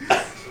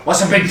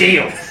 What's the big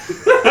deal?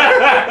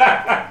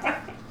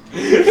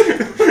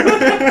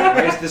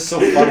 Why is this so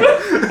funny?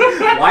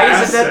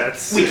 Why is it that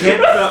we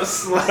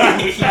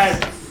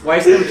can't... Why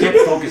is it that we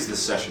can't focus this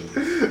session?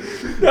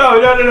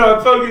 No,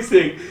 I'm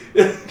focusing.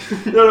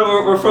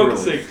 No, we're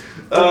focusing.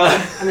 I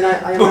mean,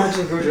 I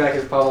imagine Gudrak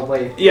is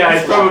probably... Yeah,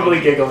 he's probably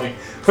giggling.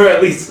 Or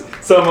at least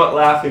somewhat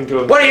laughing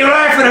to him. What are you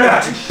laughing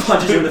about? She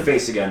punches you in the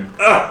face again.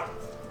 Are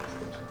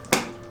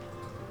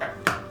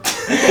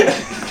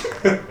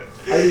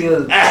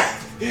you...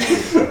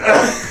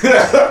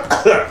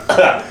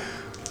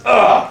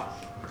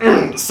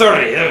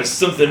 Sorry, there was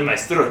something in my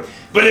throat.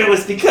 But it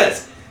was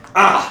because,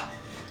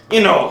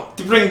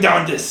 to bring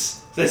down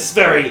this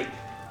very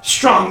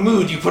strong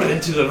mood you put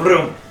into the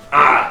room.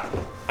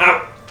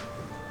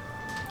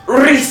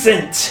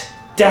 Recent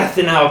death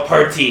in our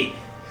party.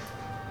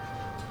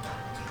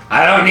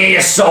 I don't need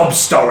a sob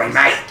story,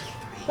 mate.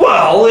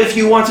 Well, if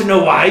you want to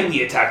know why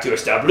we attacked your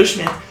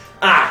establishment,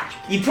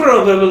 you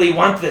probably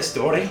want this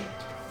story.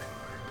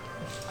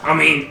 I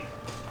mean,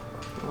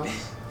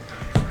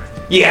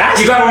 Yeah.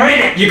 you got a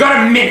minute. You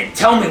got a minute.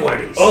 Tell me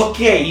what it is.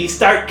 Okay, you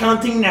start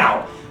counting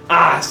now.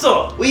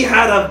 So we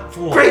had a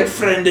great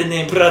friend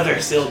named Brother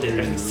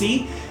Silden,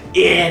 see?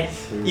 And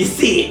you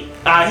see,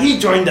 he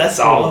joined us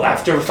all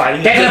after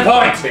fighting. Get to the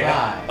point.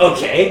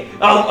 Okay,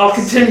 I'll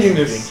continue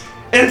moving.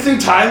 And through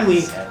time,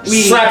 we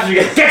Slap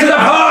you again. Get to the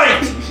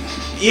point.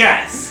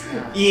 yes,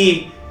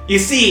 you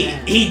see,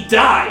 he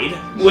died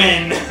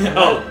when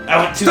I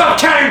went to Stop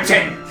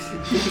counting.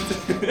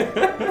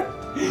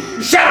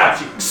 Shut up.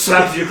 She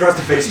slaps you across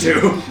the face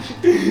too.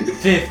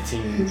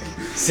 15.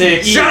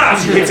 6. Shut up.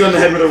 She hits you on the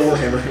head with a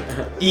warhammer.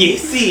 You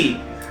see,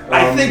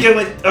 I think I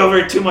went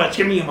over too much.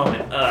 Give me a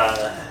moment.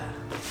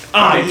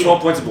 Make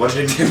 12 points of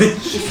bludgeoning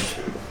damage.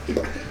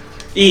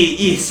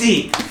 You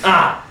see,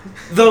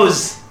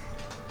 those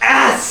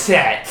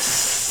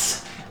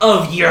assets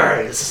of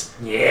yours.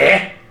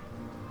 Yeah.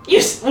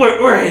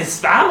 We're his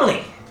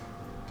family.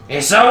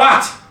 And so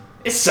what?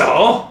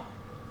 So,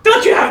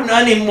 don't you have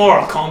any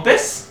moral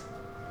compass?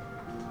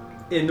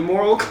 In the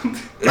moral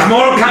compass. The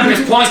moral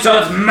compass points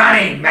towards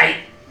money, mate.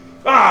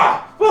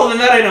 Ah, well then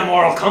that ain't a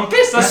moral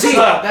compass. That's See,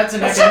 that's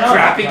an a economic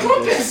crappy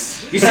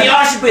compass. compass. You see,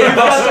 I should be the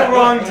boss. That's the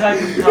wrong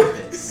type of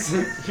compass.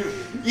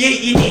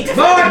 You need to.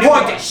 More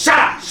important,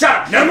 shut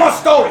up. No more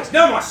stories.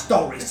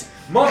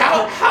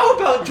 How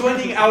about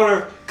joining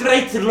our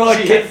great Lord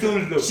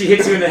Cthulhu? She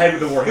hits you in the head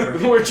with the warhammer.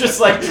 We're just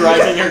like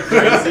driving her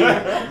crazy.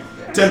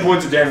 10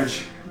 points of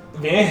damage.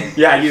 Man.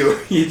 Yeah, you.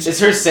 Is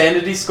her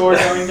sanity score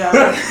going down?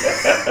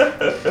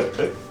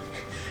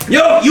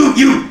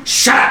 You,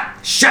 shut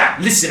up,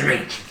 listen to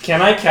me.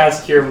 Can I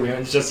cast Cure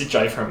Wounds just to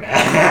drive her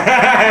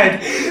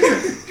mad?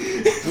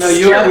 No,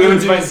 you Cure have to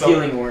Wounds do myself.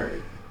 healing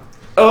word.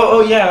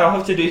 Oh yeah, I'll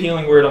have to do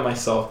healing word on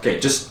myself. Okay,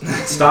 just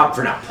stop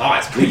for now.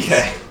 Pause, please.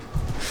 Okay.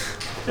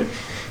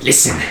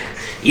 Listen,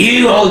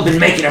 you all been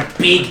making a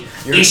big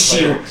You're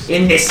issue players.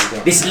 in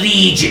this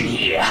legion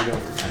here.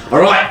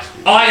 Alright,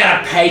 I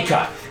got a pay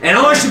cut, and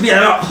I should be a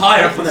lot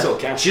higher up on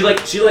that. She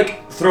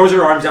throws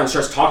her arms down and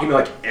starts talking to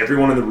like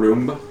everyone in the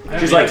room.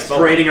 She's like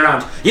parading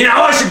around. You know,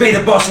 I should be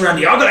the boss around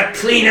here. I'm gonna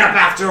clean up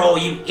after all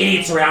you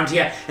idiots around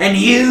here, and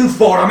you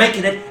four are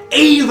making it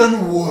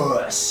even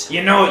worse.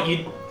 You know,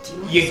 you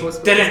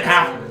didn't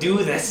have to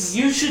do this.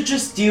 You should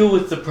just deal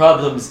with the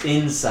problems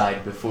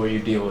inside before you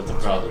deal with the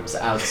problems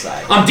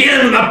outside. I'm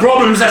dealing with my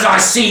problems as I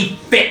see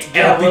fit,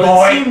 Elfie well,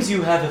 boy. it seems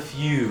you have a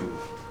few.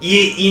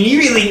 You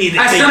really need to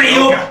That's take none of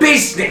yoga. your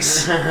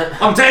business.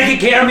 I'm taking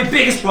care of my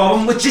biggest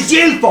problem, which is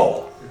you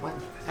four.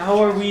 How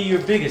are we your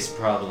biggest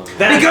problem?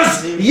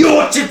 Because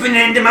you're chipping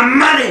into my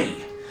money.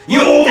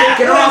 You're all That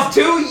making off. was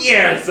 2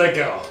 years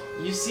ago.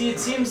 You see, it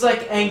seems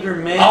like anger I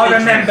management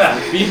remember.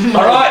 would be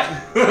my- Alright?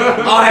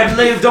 I have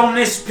lived on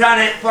this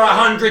planet for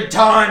 100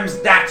 times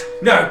that.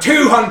 No,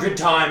 200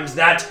 times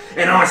that,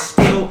 and I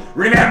still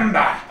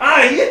remember.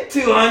 Ah, you're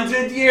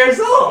 200 years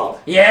old.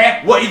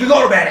 Yeah? What have you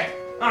got about it?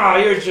 Ah,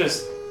 you're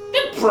just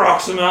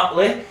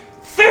approximately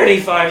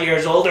 35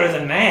 years older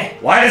than me.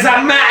 Why does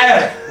that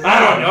matter? I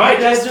don't know, I You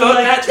guys just are thought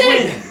like that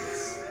did.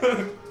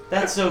 twins.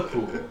 That's so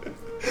cool.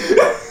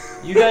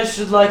 You guys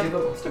should like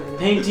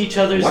paint each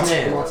other's What?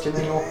 nails. Monster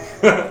manual.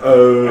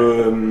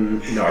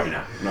 No, I do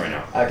not. Not right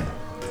now. Okay.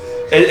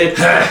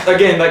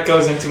 Again, that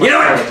goes into my You know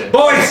what? origin.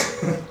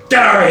 Boys!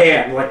 Get over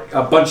here! Like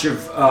a bunch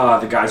of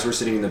the guys who are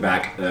sitting in the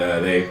back,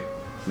 they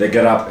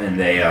get up and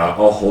they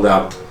all hold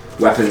out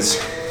weapons.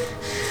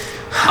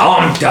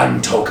 I'm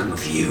done talking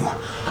with you.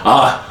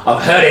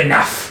 I've heard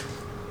enough.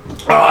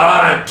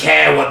 I don't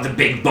care what the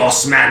big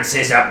boss man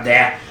says up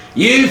there.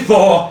 You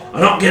four are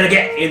not gonna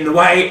get in the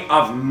way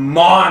of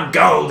my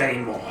gold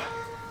anymore.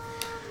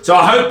 So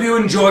I hope you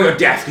enjoy your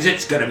death, because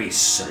it's gonna be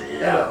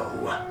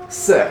slow.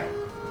 Sir,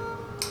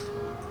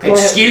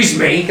 Excuse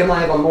me? can I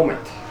have a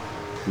moment?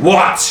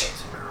 What?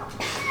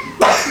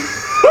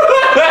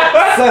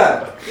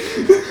 Sir,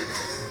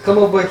 come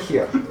over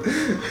here. I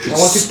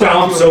want to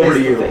Stomps talk over to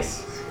face you. face.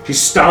 She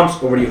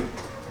stomps over to you.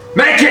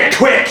 Make it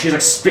quick! She's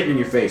like spitting in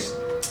your face.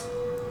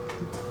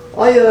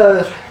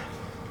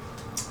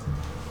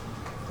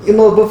 You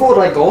know, before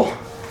I go,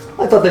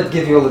 I thought I'd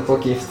give you a little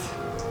gift.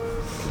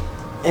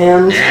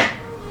 And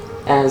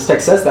as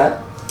Tex says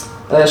that,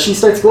 she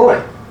starts glowing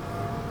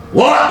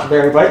What?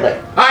 very brightly.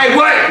 Hey,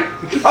 wait!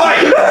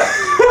 Oi!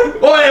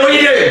 Oi, what are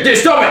you doing? Dude,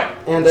 stop it!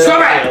 And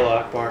Stop it!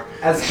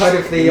 as part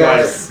of the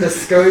the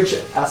Scourge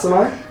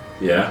ASMR,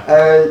 Yeah.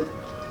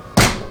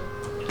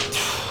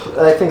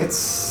 I think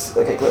it's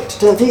okay. Correct.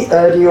 10 feet.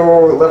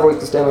 Your level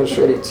equals damage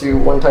rated to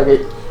one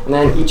target, and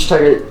then each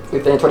target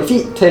within 20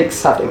 feet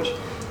takes half damage.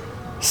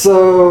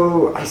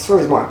 So I swear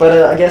it's more, but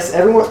I guess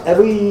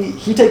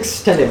he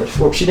takes 10 damage.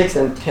 Well, she takes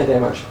 10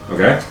 damage,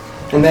 Okay.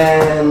 and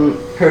then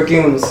her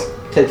goons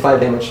take 5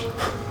 damage.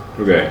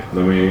 Okay,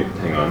 let me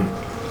hang on.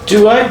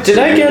 Did I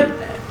get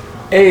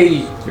a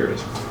Here it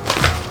is.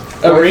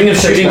 ring of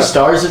Search shooting that.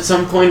 stars at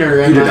some point, or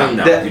You am did I? not.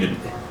 No, that- you didn't.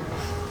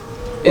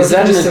 Is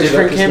that in a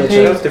different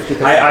campaign? I've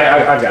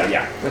got it.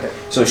 Yeah. Okay.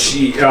 So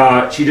she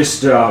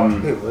just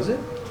Wait, was it?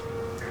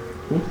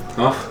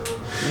 off.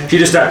 She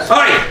just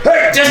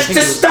hey,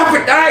 just stop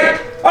it, hey,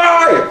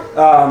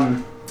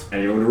 and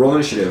you're going to roll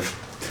initiative.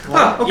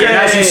 Okay.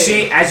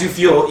 And as you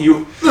feel,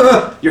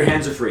 your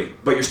hands are free,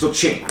 but you're still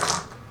chained.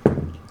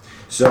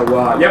 So,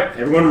 yep,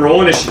 everyone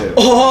roll initiative.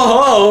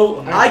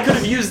 Oh, I could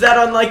have used that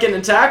on like an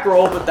attack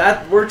roll, but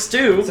that works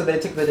too. So they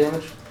took the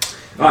damage.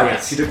 Oh,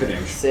 yes, he took the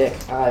damage. Sick.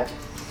 Alright.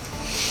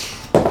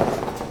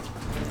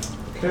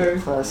 Okay.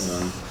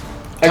 Plus.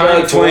 I got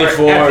like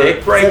 24.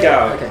 Epic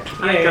breakout. Okay.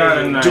 I got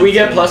a 19. Do we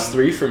get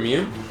 +3 from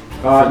you?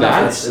 No,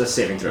 that's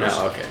saving throws.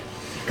 No, okay.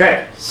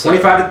 Okay,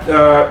 25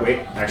 to, wait,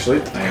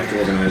 actually, I have to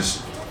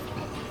organize.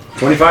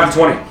 25 to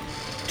 20.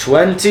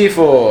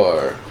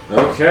 24.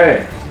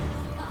 Okay.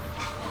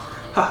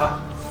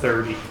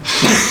 30.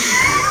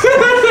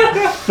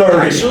 30.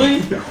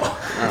 Actually,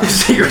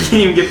 So you can't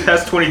even get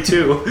past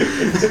 22.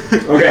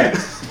 Okay,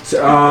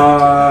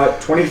 so,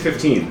 20 to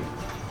 15.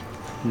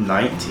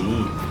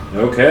 19.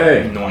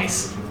 Okay.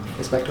 Nice.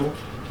 Respectable.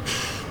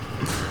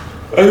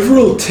 I've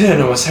rolled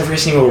 10 almost every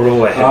single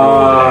roll I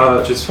had,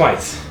 which is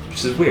twice,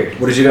 which is weird.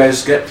 What did you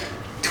guys get?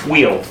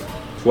 12.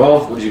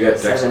 12. What did you get,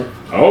 Dex? 7.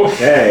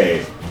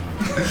 Okay.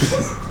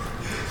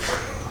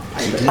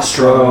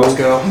 Strong. Let's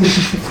go.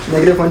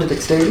 -1 to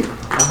dexterity.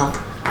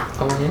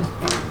 Oh yeah.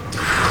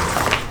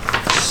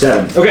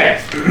 7. Okay.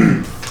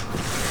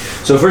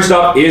 So first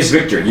up is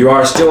Victor. You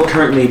are still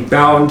currently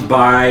bound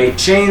by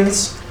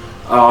chains.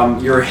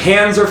 Your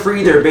hands are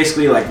free. They're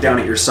basically like down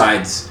at your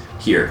sides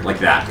here, like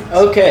that.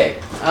 Okay.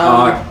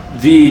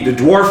 The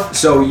dwarf.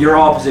 So you're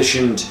all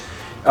positioned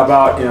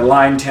about in a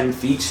line 10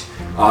 feet.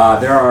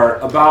 There are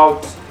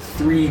about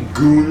 3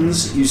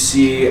 goons you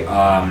see,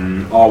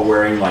 all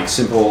wearing like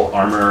simple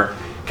armor,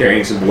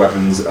 carrying simple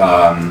weapons.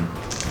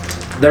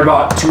 There are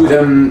about 2 of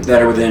them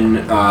that are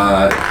within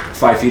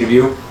 5 feet of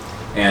you,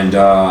 and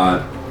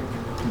a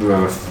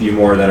few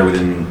more that are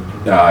within.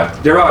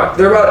 There are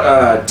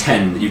about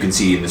 10 that you can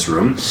see in this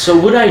room. So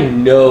would I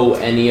know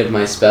any of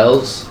my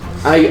spells?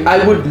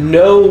 I would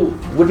know.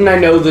 Wouldn't I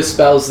know the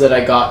spells that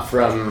I got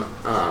from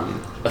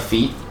a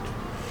feat?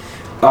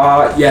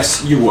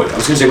 Yes, you would. I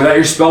was gonna say, without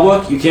your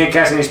spellbook, you can't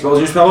cast any spells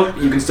in your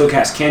spellbook. You can still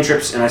cast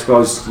cantrips, and I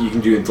suppose you can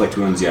do inflict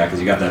wounds, yeah, because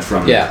you got that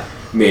from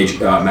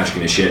magic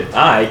and shit.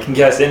 I can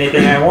cast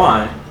anything I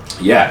want.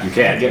 Yeah, you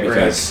can, Get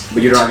because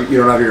but you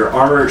don't have your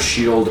armor,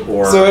 shield,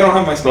 or So I don't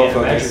have my spell Man,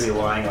 I'm focus. actually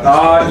relying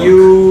on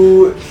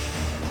you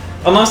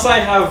Unless I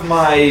have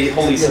my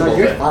holy symbol.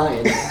 You're then.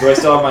 fine. Do I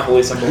still have my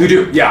holy symbol? you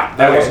do, yeah.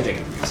 That Okay. wasn't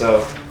taken.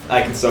 So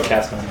I can still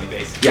cast my only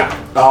base. Yeah.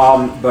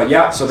 But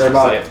yeah, so they're So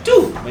I about have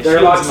 2. My there are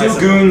shield's about my 2 symbol.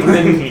 goons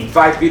within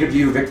 5 feet of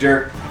you,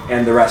 Victor,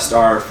 and the rest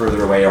are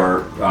further away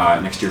or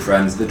next to your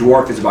friends. The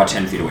dwarf is about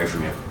 10 feet away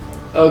from you.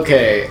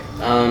 Okay.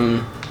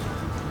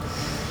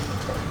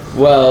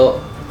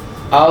 Well,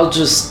 I'll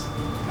just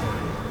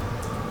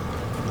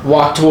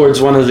walk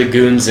towards one of the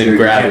goons and You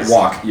grab can't his.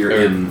 walk. You're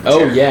in. Oh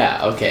chair. yeah.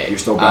 Okay. You're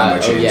still bound by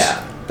Oh chains.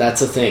 yeah.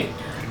 That's a thing.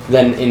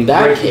 Then in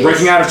that case.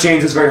 Breaking out of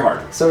chains is very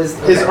hard. So is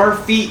Is our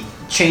feet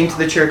chained to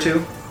the chair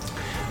too?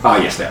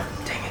 Yes, they are.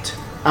 Dang it.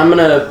 I'm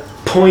gonna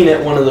point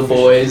at one of the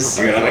boys.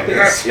 You're gonna like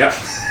this. Yep.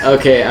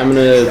 Okay, I'm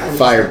gonna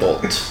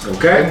firebolt.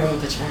 Okay.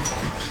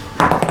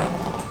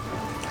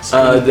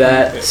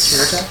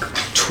 That's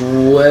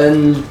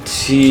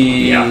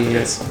 20. Yeah.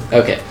 Yes.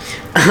 Okay.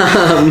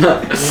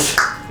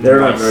 They're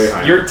not very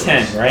high. You're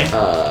 10, right?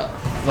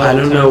 I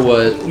don't know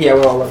what yeah,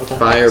 we're all level 10.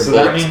 firebolt. So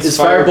that means is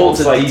firebolt's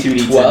firebolt a like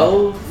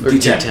D12 or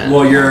D10.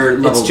 Well, you're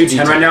level It's 10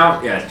 2d10. right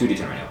now. Yeah, it's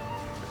 2d10 right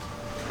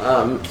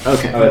now.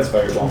 Okay. Oh, that's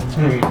fireball.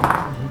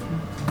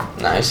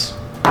 Nice.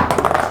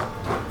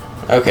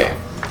 Okay.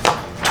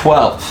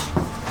 12.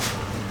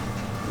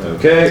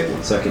 Okay.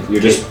 1 second.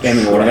 You're just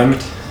aiming at one of them.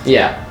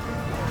 Yeah.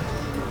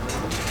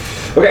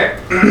 Okay.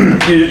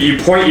 you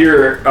point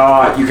your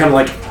you kind of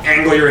like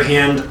angle your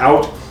hand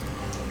out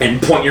and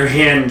point your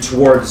hand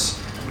towards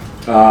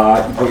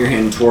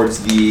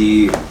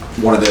the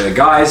one of the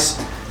guys.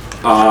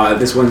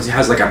 This one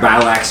has like a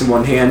battle axe in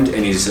one hand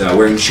and he's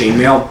wearing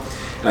chainmail.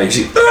 You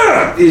see,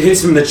 it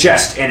hits him in the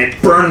chest and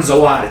it burns a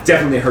lot. It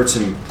definitely hurts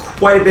him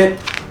quite a bit,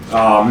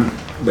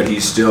 but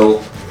he's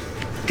still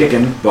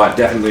kicking. But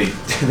definitely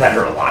that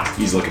hurt a lot.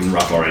 He's looking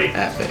rough already.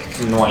 Epic.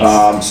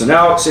 Nice. So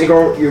now,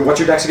 Sagor, what's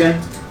your dex again?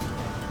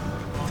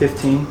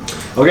 15.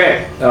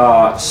 Okay,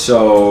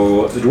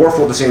 so the dwarf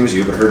rolled the same as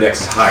you, but her dex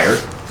is higher.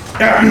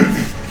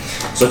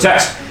 So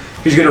Tess,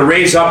 she's gonna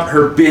raise up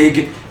her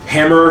big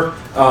hammer,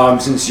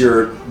 since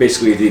you're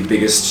basically the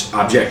biggest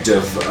object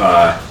of,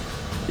 and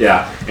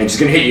she's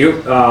gonna hit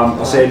you.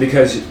 I'll say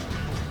because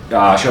she'll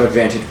have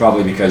advantage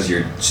probably because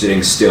you're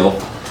sitting still,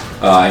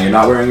 and you're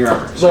not wearing your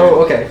armor. So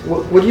okay,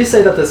 would you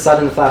say that the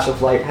sudden flash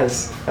of light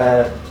has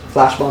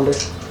flash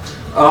bonded?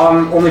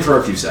 Only for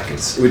a few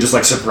seconds. It would just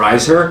like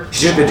surprise her.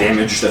 She took the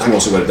damage. That's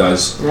mostly what it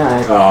does.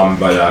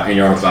 Yeah. And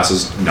your armor class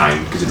is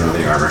 9 because you don't have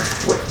any armor.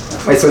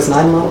 Wait, so it's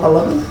 9,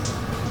 11?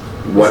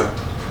 What?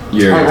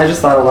 Your I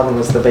just thought 11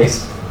 was the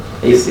base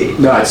AC.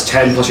 no, it's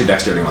 10 plus your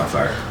dexterity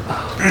modifier.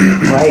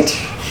 Right.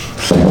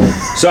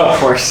 So Of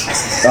course.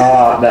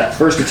 that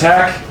first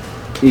attack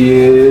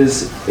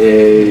is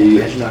a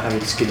Imagine not having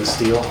skin of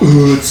steel.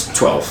 it's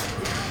 12.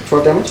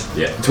 12 damage?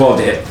 Yeah, 12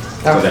 to hit.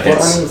 So that well,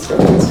 hits. I mean, it's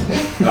 12 hits.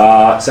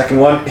 Second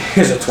one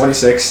is a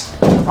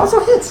 26. Also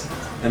hits.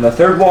 And the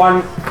third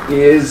one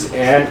is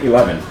an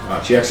 11.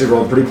 She actually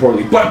rolled pretty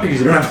poorly, but because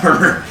you don't have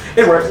armor,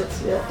 it worked.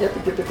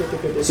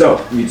 Yep. So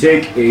you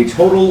take a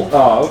total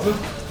of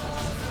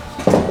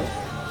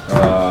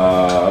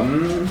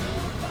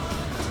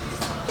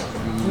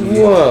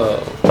Whoa.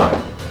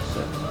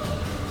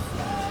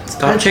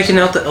 Stop checking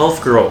out the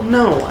elf girl.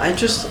 No, I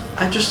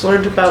just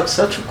learned about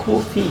such a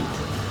cool feat.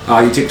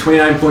 you take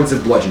 29 points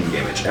of bludgeoning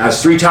damage.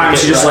 As 3 times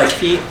she just like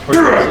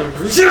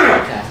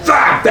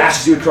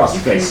bashes you across the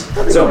face.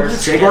 So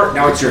Sagor,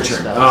 now it's your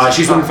turn.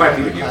 She's within 5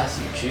 feet of you.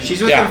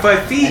 She's within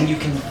 5 feet. And you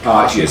can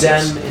She is.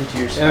 them into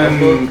your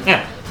spellbook.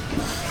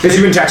 Because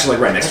you can attach like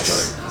right next to each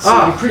other.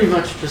 So you pretty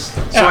much just.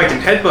 So I can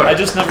headbutt. I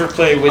just never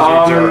play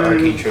wizards or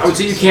arcane I would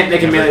say you can't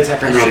make a melee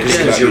attack right now Appreciate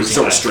because it. you're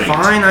so restrained.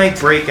 Fine, I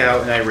break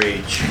out and I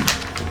rage.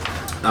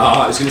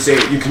 I was gonna say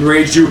you can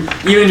rage to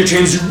even in your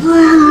chains.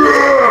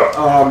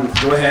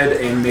 Go ahead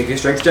and make a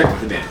strength check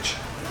with advantage.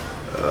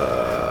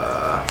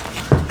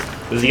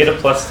 Does he get a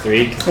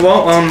 +3?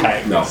 Well,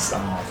 No, it's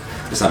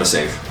not a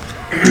save.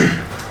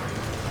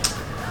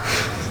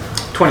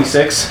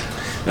 26.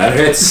 That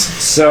hits.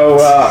 So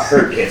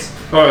or hits.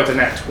 Oh, it's a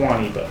net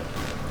 20, but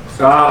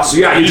So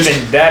yeah, you even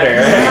just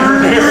better.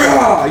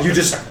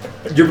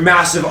 your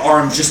massive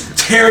arms just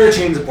tear the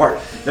chains apart.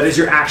 That is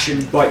your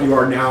action, but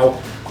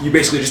you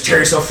basically just tear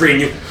yourself free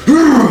and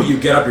you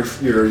get up.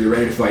 You're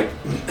ready to fight.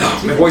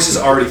 My voice is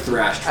already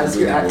thrashed. As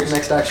from your doing that voice.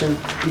 next action,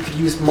 you could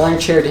use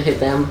Mind Chair to hit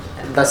them,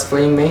 thus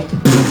freeing me.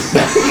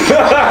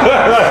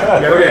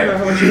 Okay.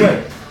 How much you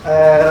weigh?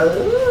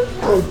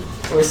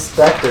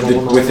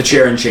 Respectable. With the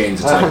chair and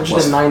chains, it's like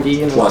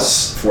 190 and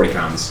plus 40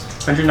 pounds.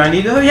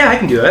 190? Oh, yeah, I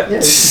can do it. Yeah,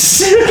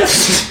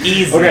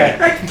 Easy. Okay.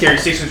 I can carry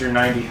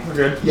 690. We're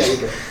good. yeah, you're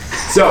good.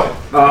 So,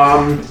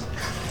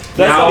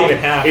 That's now not even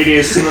half. it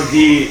is some of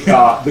the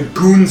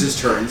goons'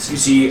 turns. You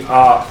see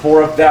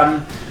 4 of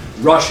them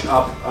rush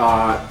up.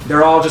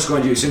 They're all just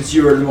going to, since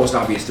you are the most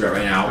obvious threat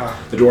right now,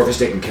 the dwarf is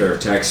taking care of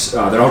Tex.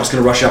 They're all just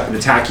going to rush up and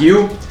attack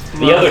you.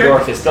 The other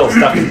dwarf is still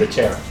stuck in the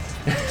chair.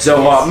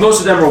 So most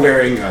of them are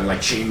wearing like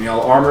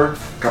chainmail armor.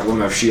 A couple of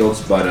them have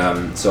shields, but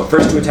so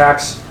first 2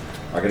 attacks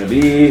are going to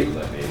be.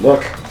 Let me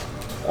look.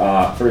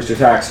 First 2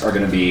 attacks are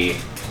going to be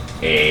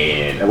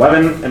an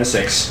 11 and a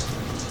 6.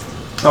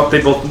 Oh,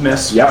 they both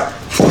miss. Yep.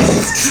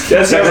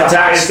 Second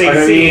attacks are going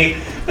to be.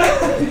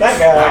 That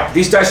guy.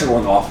 These dice are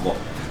rolling awful.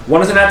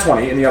 One is a nat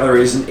 20 and the other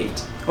is an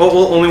 8. Oh,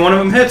 well, only one of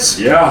them hits.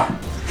 Yeah.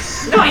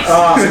 Nice.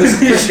 So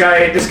this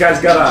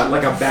guy's got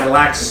a battle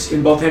axe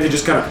in both hands. He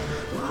just kind of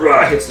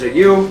hits it at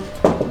you.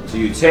 So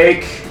you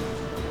take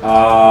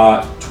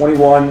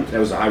 21. That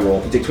was a high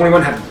roll. You take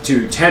 21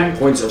 to 10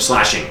 points of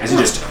slashing as he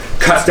just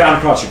cuts down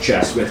across your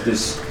chest with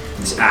this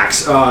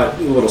axe. A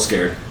little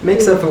scared.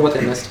 Makes up for what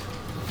they missed.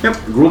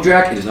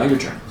 Grueljack, it is now your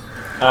turn.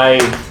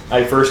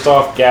 I first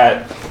off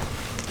got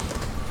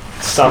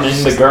summon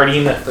the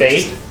Guardian of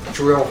Fate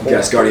Drill hole.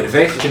 Yes, Guardian of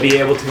Faith. to be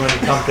able to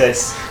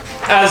encompass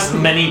as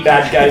many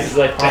bad guys as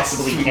I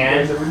possibly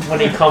can. When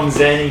he comes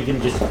in, he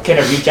can just kind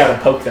of reach out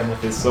and poke them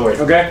with his sword.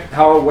 Okay.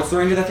 What's the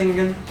range of that thing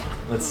again?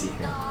 Let's see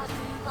here.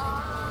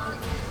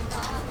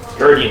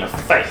 Guardian of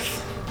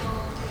Faith.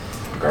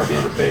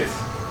 Guardian of Faith.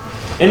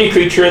 Any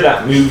creature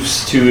that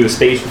moves to the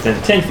space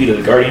within 10 feet of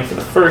the Guardian for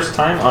the first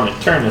time on a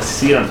turn must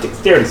succeed on a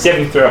dexterity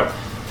saving throw.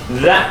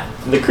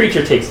 The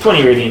creature takes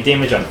 20 radiant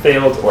damage on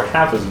failed or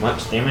half as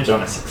much damage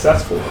on a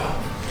successful.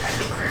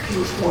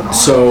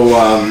 So,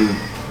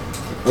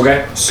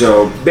 okay.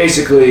 So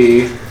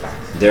basically,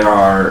 there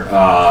are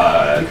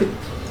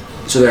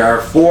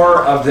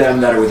 4 of them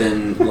that are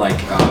within like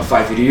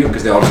 5 feet of you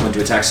because they all just went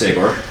to attack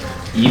Sagor.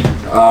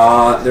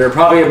 There are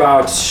probably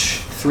about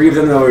 3 of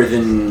them that are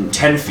within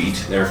 10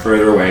 feet. They're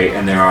further away,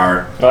 and there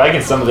are Well, I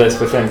can summon this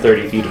within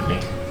 30 feet of me.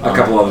 a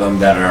couple of them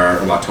that are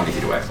about 20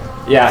 feet away.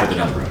 Yeah. Further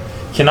down the road.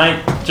 Can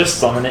I just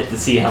summon it to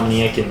see how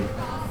many I can?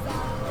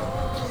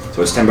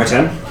 So it's 10 by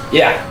 10.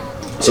 Yeah.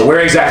 So where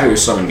exactly are you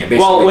summoning it? Basically,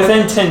 Well,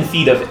 within 10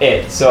 feet of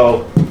it,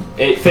 so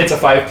it fits a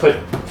 5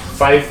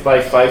 by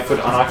 5 foot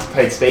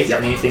unoccupied space,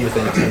 and anything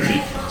within 10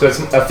 feet. So it's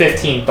a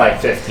 15 by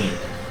 15.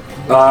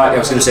 I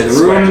was going to say the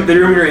room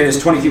you're in is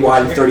 20 feet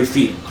wide and 30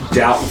 feet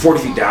down, 40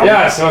 feet down.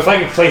 Yeah, so if I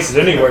can place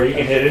it anywhere, you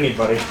can hit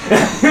anybody.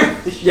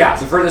 Yeah,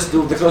 the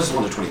closest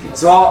ones are 20 feet.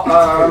 So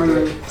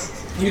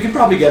you can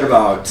probably get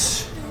about.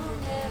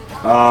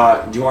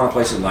 Do you want to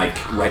place it like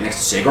right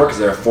next to Sagor? Because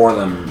there are 4 of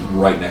them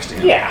right next to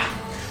him. Yeah.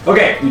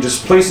 Okay, you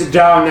just place it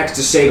down next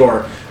to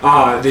Sagor.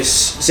 This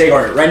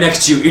Sagor right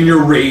next to you in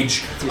your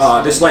rage.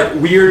 This like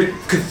weird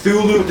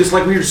Cthulhu, this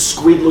like weird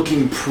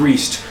squid-looking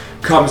priest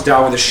comes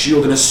down with a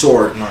shield and a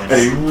sword, and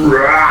he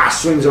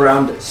swings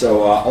around.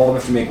 So all of them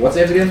have to make what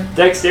saves again?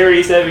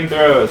 Dexterity saving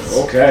throws.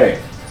 Okay.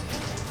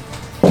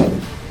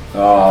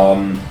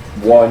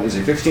 1 is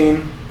a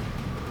 15.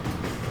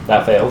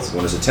 That fails.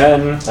 1 is a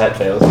 10. That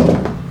fails.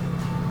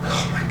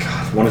 Oh my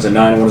god. 1 is a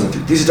 9 and 1 is a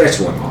 3. These dice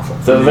are rolling awful.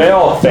 So they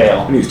all I'm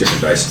fail. gonna use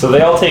different dice. So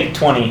they all take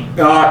 20.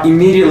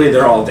 Immediately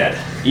they're all dead.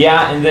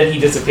 Yeah, and then he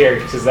disappeared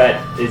because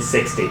that is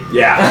 60.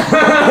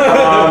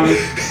 Yeah.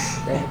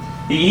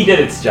 He did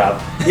its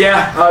job.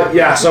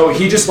 Yeah, so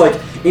he just like,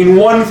 in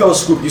one fell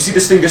swoop, you see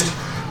this thing just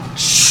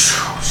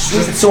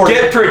swings its sword.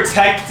 Get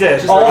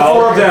protected. All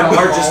 4 of them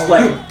are just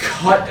like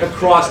cut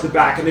across the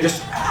back, and they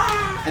just,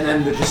 and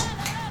then they're just,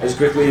 as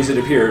quickly as it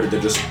appeared,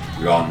 they're just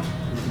gone.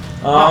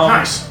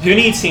 Nice. Who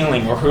needs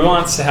healing, or who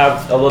wants to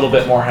have a little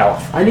bit more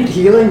health? I need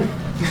healing.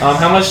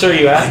 How much are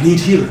you I at? need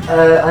healing.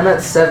 I'm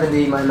at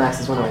 70. My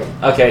max is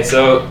 108. Okay,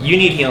 so you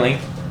need healing.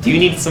 Do you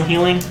need some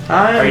healing?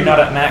 Are you not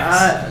at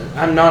max?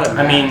 I'm not at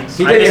I mean,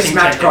 He did get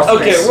smacked across the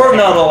okay, face. we're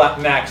not all at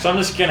max, so I'm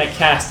just gonna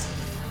cast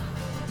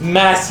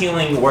mass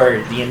healing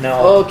word, you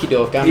know? Okie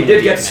doke. He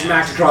did get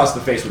smacked across the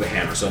face with a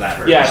hammer, so that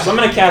hurt. Yeah, so I'm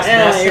gonna cast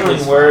mass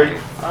healing word.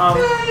 At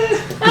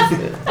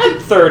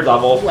 3rd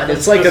level.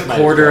 It's like a That's my-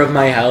 quarter of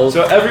my health.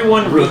 So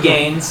everyone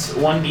regains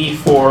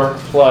 1d4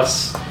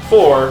 plus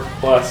 4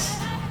 plus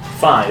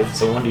 5,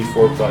 so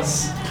 1d4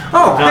 plus.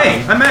 Oh, No.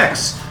 hey, I'm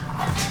X.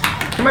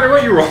 No matter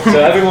what you roll. So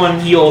everyone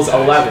heals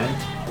 11.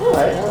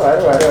 Alright.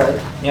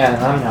 Yeah,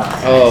 and I'm not.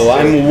 Oh,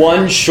 I'm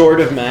 1 short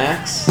of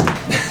max.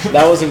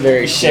 That wasn't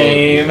very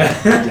Shame.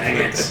 Dang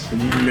it.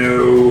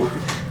 No.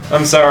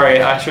 I'm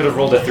sorry, I should have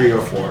rolled a 3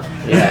 or 4.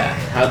 Yeah,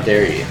 how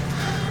dare you?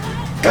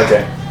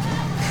 Okay.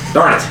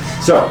 Darn it.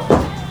 So,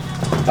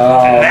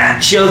 That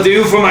shall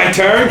do for my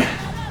turn.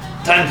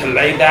 Time to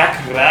lay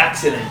back,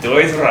 relax, and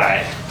enjoy the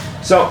ride.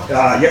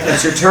 yep,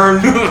 that's your turn.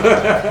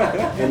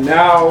 And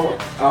now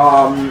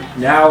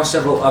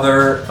several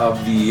other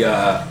of the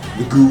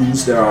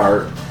goons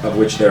of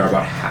which there are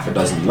about half a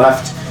dozen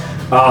left.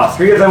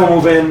 3 of them will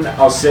move in.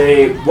 I'll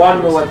say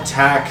one will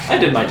attack. I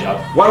did my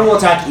job. One will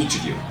attack each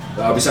of you,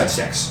 besides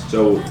Six.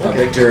 So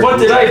Victor. What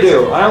did I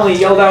do? I only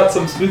yelled out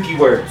some spooky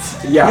words.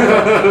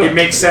 Yeah, it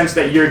makes sense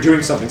that you're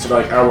doing something. So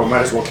they're like, oh, well,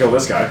 might as well kill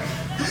this guy.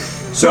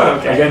 So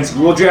Okay. against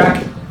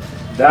Ghouljack,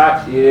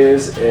 that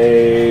is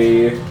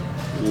a.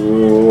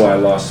 Ooh, I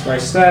lost my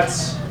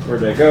stats. Where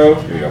did I go?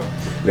 Here we go.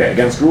 Okay,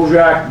 against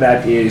Ghouljack,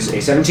 that is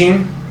a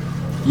 17.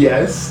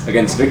 Yes.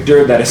 Against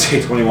Victor, that is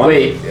a 21.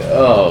 Wait.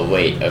 Oh,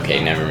 wait.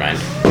 Okay, never mind.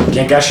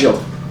 Can't cast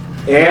shield.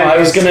 And No, I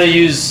was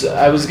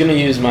gonna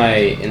use my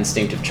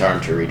instinctive charm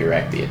to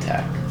redirect the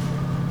attack.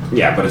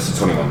 Yeah, but it's a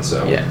 21,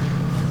 so. Yeah.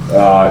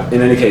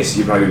 In any case,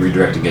 you'd probably be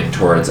redirecting it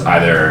towards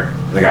either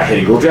the guy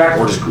hitting Ghouljack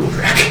or just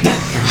Ghouljack.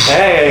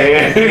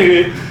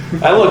 Hey!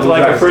 I looked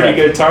like a pretty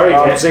good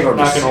target. Single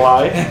Not miss. gonna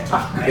lie.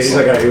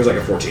 He was like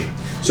a 14.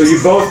 So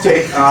you both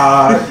take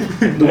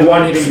the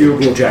one hitting you,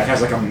 Ghouljack,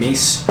 has like a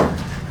mace.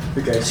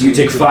 Okay. So you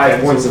take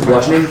 5 points of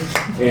bludgeoning,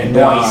 and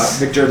Nice.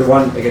 Victor, the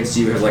one against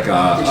you, has like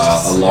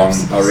a long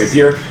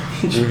rapier.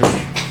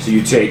 So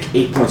you take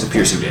 8 points of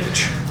piercing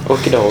damage.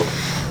 Okie doke.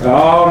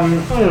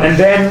 And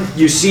then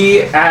you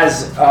see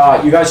as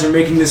you guys are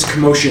making this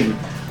commotion,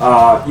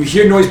 you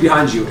hear noise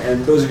behind you,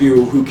 and those of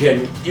you who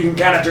can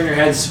kind of turn your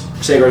heads,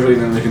 say gradually,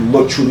 and then they can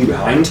look truly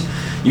behind.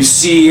 You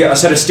see a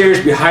set of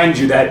stairs behind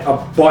you that a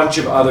bunch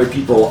of other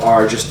people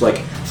are just like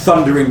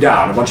thundering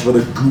down, a bunch of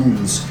other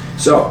goons.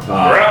 So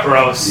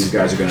Ruh-roh. these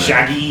guys are gonna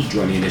Shaggy.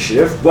 join the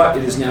initiative, but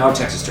it is now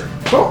Texas' turn.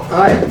 Cool.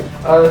 Alright.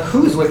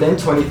 Who's within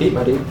 20 feet,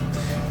 my dude?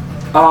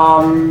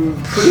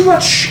 Pretty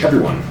much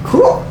everyone.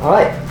 Cool.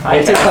 Alright.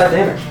 I take 5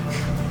 damage.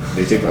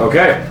 They take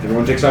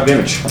everyone takes 5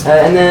 damage.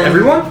 And then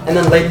Everyone? And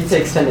then Lady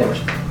takes 10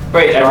 damage.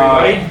 Wait,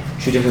 everybody?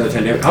 She takes another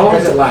 10 damage. How long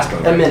does it last? By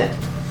the way? A minute.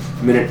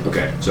 A minute.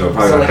 Okay, so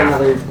probably So about like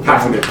half, another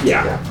half a minute.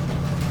 Yeah.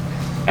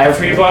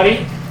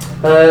 Everybody?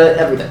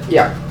 Every day.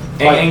 Yeah.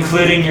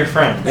 Including your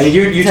friend. And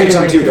you take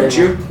some too, don't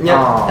you? Yeah.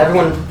 Aw.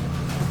 Everyone.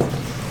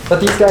 But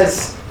these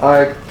guys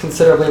are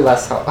considerably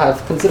less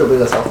have considerably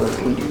less health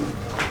than we do.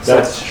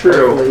 That's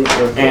true. hopefully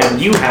they're-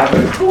 And you have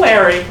a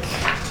cleric.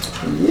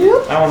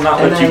 Yep. I will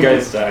not And let you then,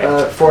 guys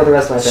die. For the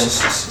rest of my turn.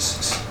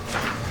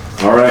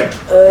 All right.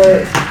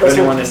 If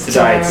anyone is to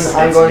die, it's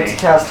I'm going me. to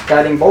cast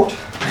Guiding Bolt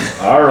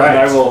All right. And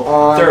I will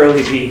on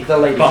thoroughly be the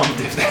lady. bummed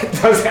if that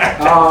does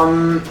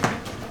happen.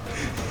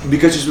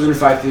 Because it's within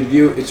 5 feet of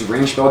you, it's a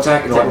ranged spell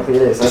attack. It'll have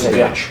Technically it is, okay,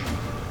 yeah.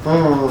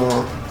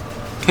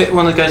 disadvantage. Hit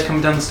one of the guys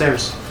coming down the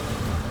stairs.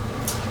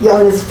 Yeah,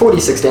 I mean, it's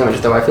 46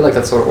 damage though. I feel like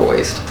that's sort of a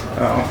waste.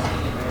 Oh.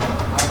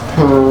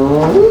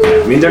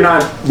 I mean, they're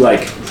not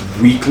like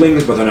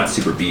weaklings, but they're not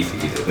super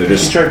beefy either. They're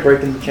Just just. try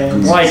breaking the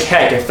chains. Like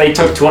heck, if they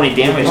took 20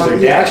 damage, they're Yeah,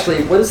 dead.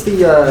 actually, what is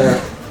the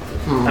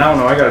I don't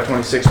know. I got a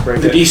 26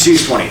 break. The DC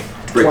is 20.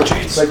 Break the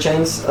chains. Break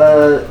chains?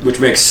 Which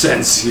makes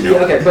sense, you know.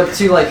 Yeah, okay, but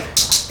to like,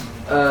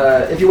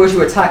 if you were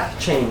to attack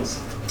chains,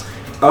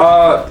 Can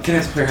I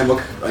have the player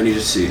handbook? I need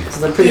to see.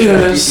 because I'm pretty sure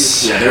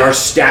Yes. Yeah, there are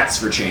stats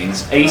for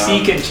chains.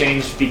 AC can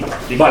change because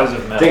But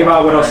of metal. think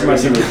about what else you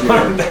might do.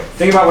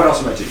 Think about what else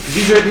you might do.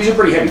 'Cause these are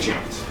pretty heavy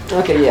chains.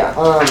 Okay,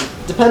 yeah.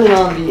 Depending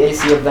on the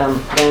AC of them,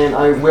 then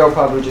I will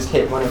probably just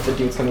hit one of the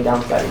dudes coming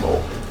down the Guiding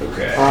Bolt.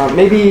 Okay.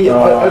 Maybe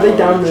are they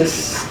down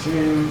this?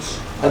 Chains.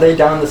 Are they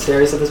down the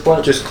stairs at this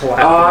point? Just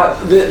collapse.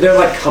 They're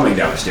like coming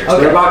down the stairs.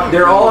 Okay.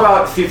 They're all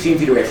about 15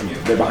 feet away from you.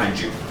 They're behind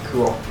you.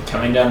 Cool.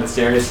 Coming down the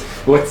stairs.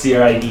 What's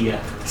your idea?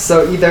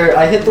 So either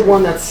I hit the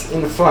one that's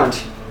in the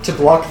front to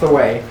block the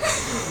way,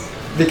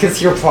 because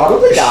he'll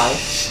probably die,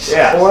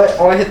 Yeah.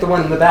 or I hit the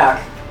one in the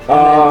back and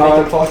then make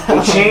him fall down.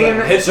 The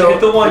chain, Hit- so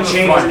hit the one in the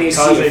chain front, has an AC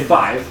causing- of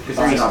 5 because it's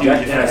an Alright,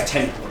 object, do and it has that.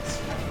 10 points.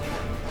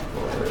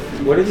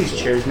 What are these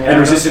chairs made And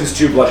out of? resistance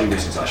to bludgeoning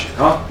distance slashing.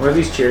 Huh? What are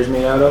these chairs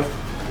made out of?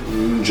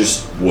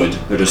 Just wood.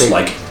 They're just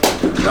like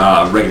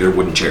regular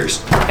wooden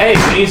chairs. Hey,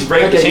 if you need to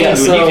break the Okay, yeah,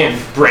 chains, so- you can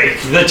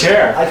break the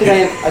chair. I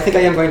think I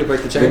am going to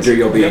break the chains. Victor,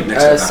 you'll be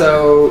next time.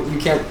 So you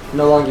can't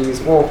no longer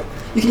use. Well,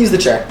 you can use the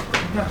chair.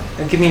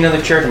 And give me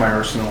another chair to my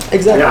arsenal.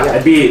 Exactly. Yeah, Yeah.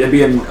 it'd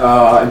be an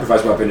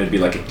improvised weapon. It'd be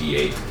like a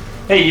D8.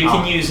 Hey, you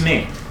can use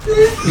me.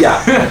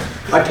 Yeah,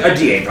 a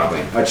D8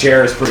 probably. A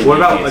chair is pretty. What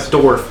about a easy.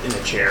 dwarf in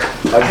a chair?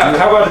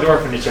 How about a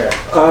dwarf in a chair?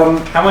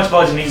 How much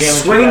bludgeoning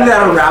damage? would Swinging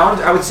that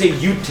around, I would say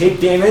you'd take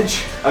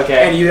damage,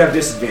 Okay. and you'd have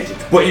disadvantage,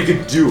 but you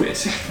could do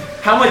it.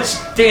 How much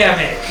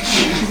damage?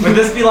 Would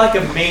this be like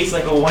a mace,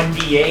 like a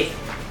 1d8?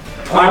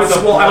 points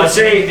of I would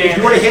say bludgeoning if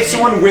you were to hit damage.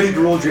 someone with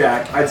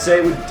Gruldrak, I'd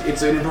say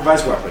it's an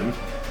improvised weapon.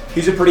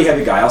 He's a pretty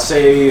heavy guy. I'll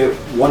say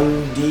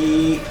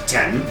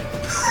 1d10.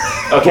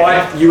 Okay.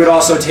 But you would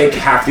also take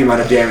half the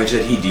amount of damage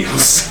that he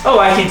deals. Oh,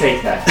 I can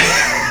take that.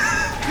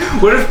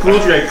 What if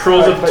Gluldrak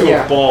curls up but to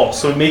yeah. a ball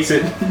so it makes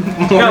it No,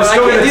 more I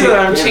still can't gonna do take- that.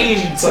 I'm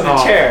chained to the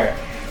Oh. chair.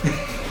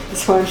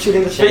 That's why I'm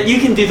shooting the But shit. you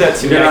can do that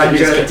too. You're I gonna- can you're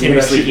just gonna-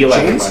 continuously you're heal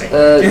gonna shoot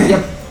everybody.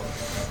 Yep.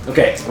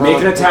 Okay, make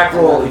an attack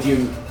roll if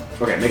you.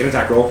 Okay, make an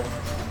attack roll.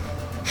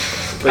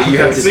 But you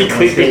have to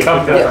Basically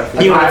become the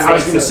Yeah. human I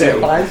was gonna face. say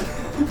 5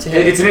 to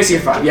hit. it's an AC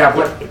of 5. Yeah,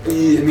 but I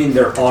mean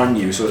they're on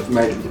you, so it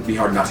might be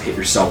hard not to hit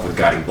yourself with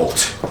guiding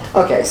bolt.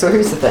 Okay, so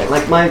here's the thing.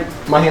 Like my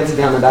hands are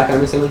behind my back.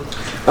 I'm assuming.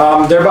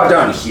 They're about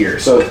down here.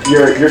 So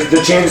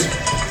the chains.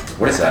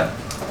 What is that?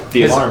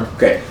 The alarm.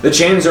 Okay, the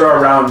chains are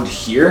around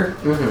here,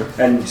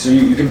 and so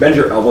you can bend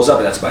your elbows up,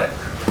 and that's about it.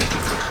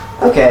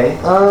 Okay.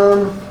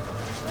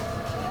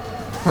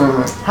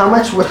 How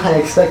much would I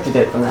expect to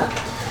get from that?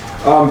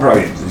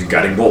 Probably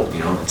guiding bolt.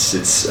 You know, it's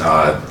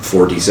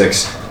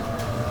 4d6.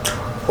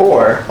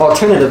 Or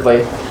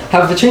alternatively,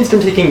 have the chains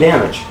been taking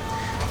damage?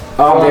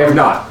 They have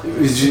not.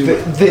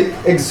 The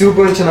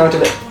exuberant amount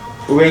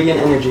of radiant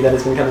energy that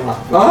has been coming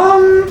off.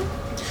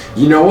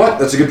 You know what?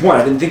 That's a good point.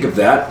 I didn't think of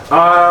that.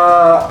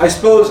 I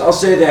suppose I'll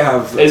say they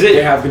have. Is it-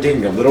 They have been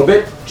taking a little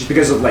bit, just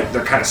because of like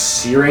they're kind of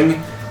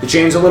searing the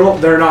chains a little.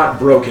 They're not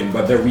broken,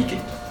 but they're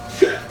weakened.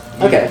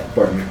 Okay.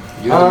 Pardon me.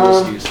 You're the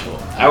most useful.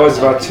 I was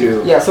about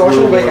to. Yeah, so I should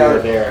rule break over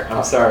out. there.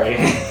 I'm sorry.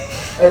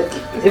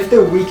 If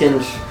they're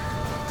weakened,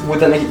 would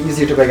that make it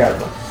easier to break out of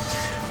them?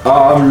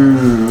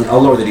 I'll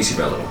lower the DC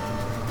by a little.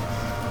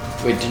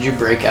 Wait, did you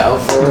break out?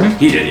 Or?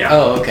 He did, yeah.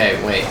 Oh, okay.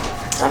 Wait.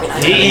 I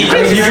mean,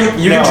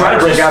 you can try to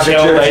break out,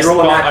 Victor. If you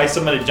roll on I that,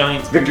 summoned a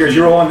giant. Victor, if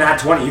you roll on that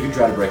 20, you can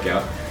try to break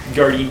out.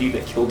 guardian dude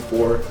that killed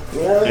 4.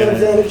 Yeah, I got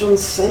advantage on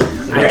same.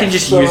 I can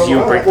just use you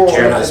and break the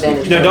chair.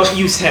 No, don't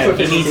use him.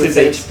 He needs his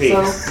HP.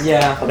 So,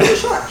 Yeah. I'll do a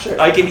shot, sure.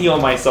 I can heal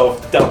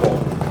myself double.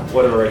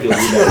 Whatever I heal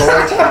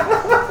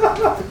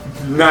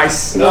you.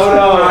 Nice.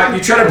 No.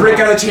 You try to break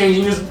out of the chains,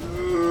 you just.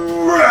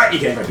 You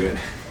can't quite do it.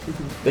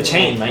 The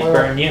chain might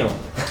burn you.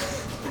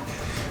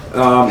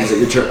 Is it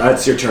your turn?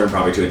 That's your turn,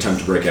 probably, to attempt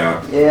to break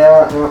out.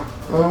 Yeah,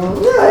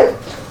 alright.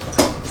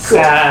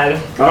 Sad.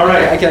 All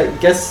I right, can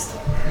guess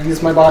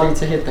use my body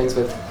to hit things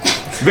with.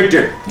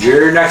 Victor,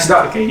 you're next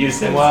up. Okay, use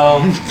him.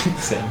 Well,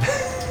 Same.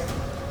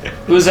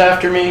 who's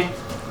after me?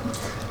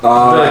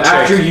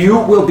 After you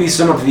will be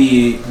some of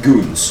the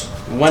goons.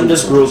 When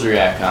does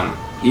Gruldrak come?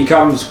 He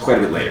comes quite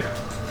a bit later.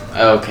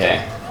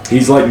 Okay.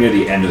 He's like near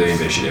the end of the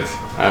initiative.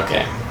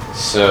 Okay.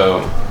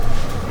 So.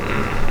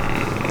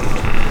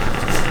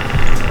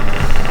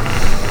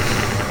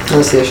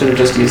 Honestly, I should have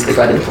just used the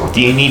guiding bolt.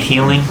 Do you need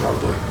healing?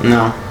 Probably.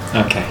 No.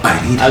 Okay.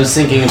 I was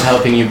thinking of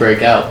helping you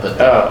break out, but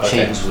the Oh,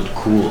 okay. chains would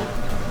cool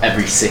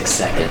every 6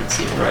 seconds.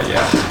 You know? Right,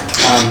 yeah.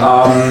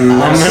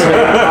 I'll say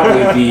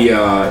probably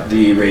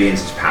the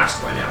radiance is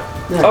passed by now.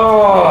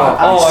 Oh,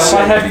 I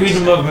might have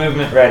freedom of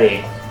movement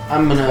ready.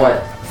 I'm gonna.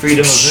 What?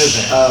 Freedom of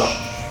movement.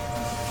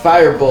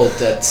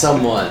 Firebolt at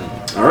someone.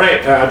 All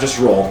right, just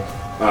roll.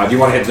 Do you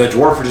want to hit the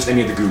dwarf or just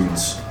any of the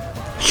goons?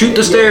 Shoot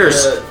the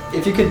stairs.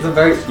 If you could, the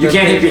very. You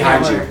can't hit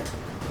behind you.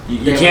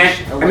 You Yeah,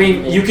 can't. I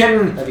mean, you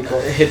can. That'd be cool.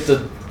 Hit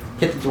the.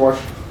 Hit the dwarf.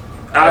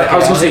 I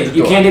was gonna I'll say hit the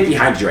you door. can't hit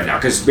behind you right now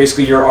because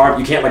basically your arm.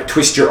 You can't like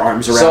twist your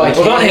arms around. So I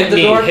Well, don't Can't hit hit the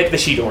me. door? Hit the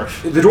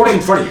she-dwarf. The door is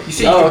in front of you. You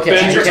see, Oh, you okay.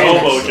 bend your Okay.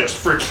 elbow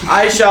just freaking.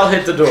 I shall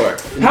hit the door.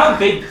 How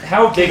big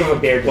of a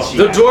bear does she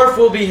The have? dwarf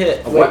will be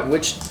hit. What?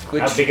 Which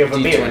How big of a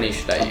D20 beard?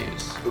 should I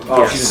use?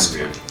 Oh, Yes. she's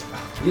weird.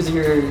 Use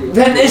your.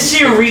 Then is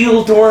she a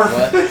real dwarf?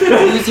 What?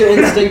 Use your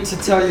instinct to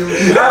tell you.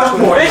 You have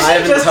a point. Is I she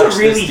haven't just touched a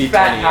really this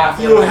fat D20 half?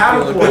 You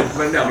have a point,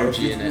 but no.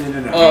 Energy in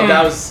it. No. Oh,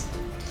 that was.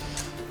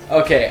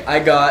 Okay, I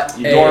got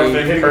You a Dwarf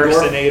hit a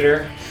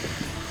impersonator.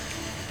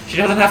 She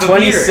doesn't have a beard.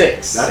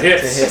 26. That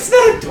hits. It's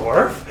not a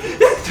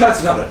dwarf.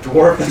 That's not a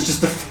dwarf. That's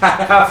just a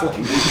fat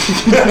halfling.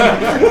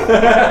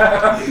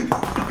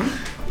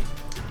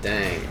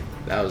 Dang,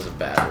 that was a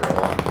bad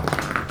roll.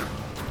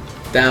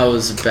 That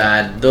was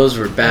bad. Those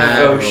were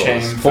bad Oh, rolls.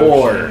 shame.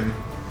 4.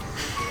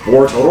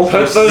 4 total.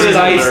 Put those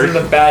dice in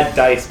the bad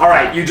dice. All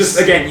right, you just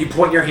again you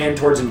point your hand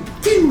towards and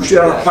shoot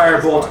out a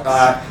firebolt.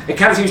 It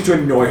kind of seems to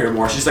annoy her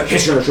more. She's like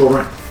hits you on the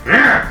shoulder.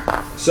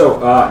 So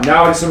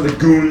now it's some of the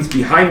goons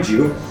behind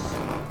you.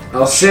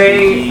 I'll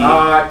say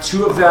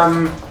 2 of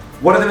them.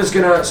 One of them is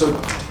gonna. So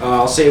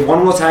I'll say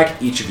one will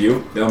attack each of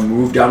you. They'll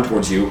move down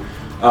towards you.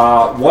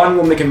 One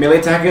will make a melee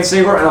attack against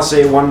Sigor, and I'll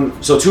say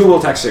one. So 2 will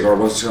attack Sigor.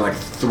 One's just gonna like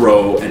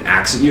throw an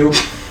axe at you.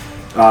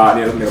 The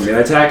other will make a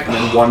melee attack, and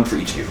then 1 for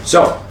each of you.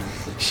 So.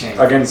 Shame.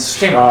 Against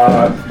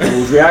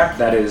Uldriak,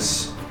 that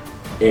is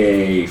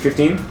a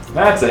 15.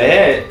 That's a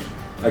hit.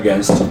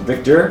 Against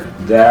Victor,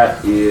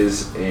 that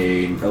is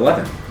a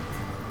 11.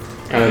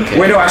 Okay.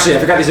 Wait, no, actually, I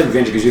forgot these have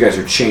advantage because you guys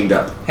are chained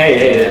up. Hey,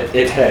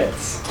 it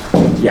hits.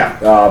 Yeah,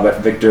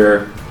 but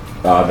Victor,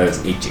 that is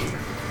 18.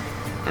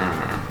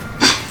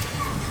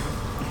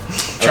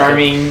 Try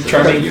charming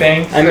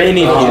thing. I may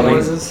need Um, healing.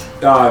 Noises.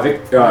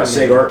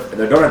 Sagor,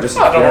 they don't have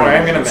Oh, don't worry,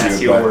 I'm gonna mass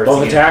you but words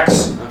both again.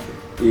 attacks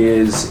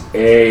is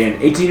an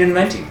 18 and a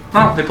 19.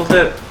 Oh, they both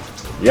hit.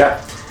 Yeah.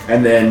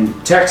 And then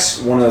Tex,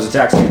 one of those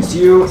attacks against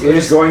you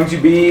is going to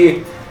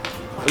be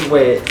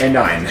Wait. a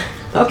 9.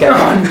 Okay.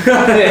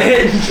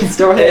 It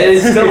still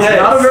hits. It's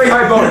not a very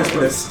high bonus,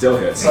 but it still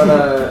hits. But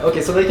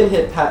okay, so they can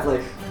hit Pat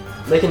like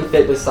they can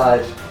fit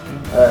beside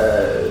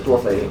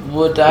Dwarf Lady.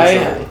 Would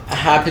I Sorry.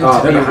 happen Oh,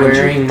 to be they're behind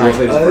you. wearing Dwarf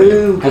Lady's my?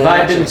 behind Have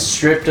I been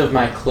stripped of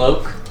my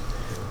cloak?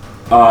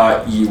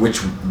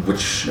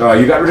 Which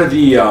you got rid of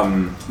the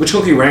which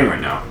cloak are you wearing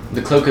right now?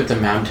 The cloak of the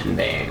mountain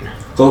bane.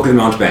 Cloak of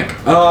the Mountebank.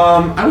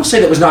 I will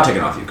say that was not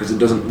taken off you because it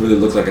doesn't really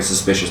look like a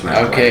suspicious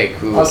magic. Okay,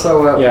 cool.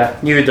 Also, Yeah,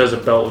 neither does a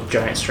belt of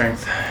giant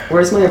strength.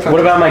 where's my apprentice?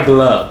 What about my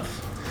glove?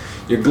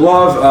 Your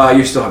glove,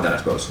 you still have that, I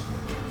suppose.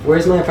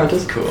 Where's my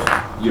apprentice? Cool.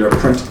 Your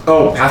apprentice.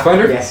 Oh,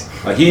 Pathfinder. Yes.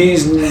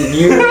 He's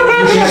you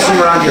can't see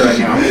him around here right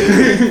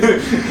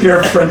now. Your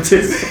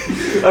apprentice.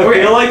 I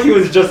feel like he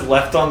was just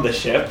left on the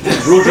ship.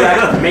 Rule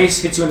Jack,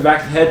 mace hits you in the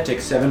back of the head,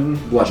 takes 7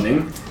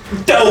 bludgeoning.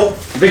 Dope.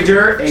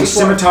 Victor, a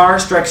scimitar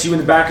strikes you in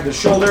the back of the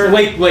shoulder.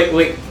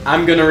 Wait.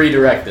 I'm gonna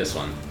redirect this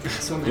one.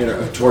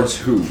 Towards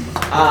whom?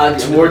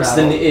 Towards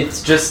the.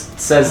 It just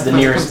says the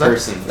nearest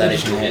person that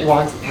it can hit.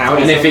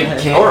 And if it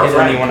can't Or hit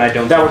right. anyone, I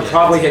don't. That think would it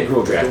probably hits. hit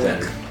Gruldrak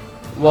then.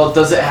 Well,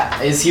 does it?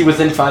 Is he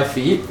within 5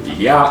 feet?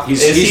 Yeah,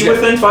 he's Is he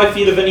within 5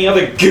 feet of any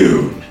other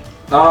goon?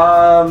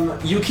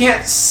 You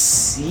can't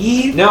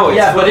see. No, it's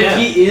Yeah, but if him.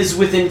 he is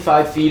within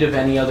 5 feet of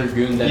any other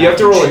goon, then You have I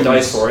to can roll a choose-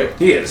 dice for it.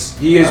 He is.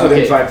 He is within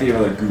Okay. 5 feet of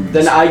other goons.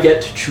 Then I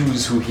get to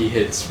choose who he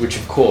hits, which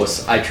of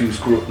course I choose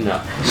No.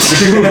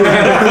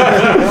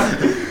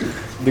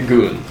 The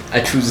goon. I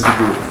choose the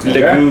goon.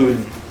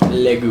 Lagoon.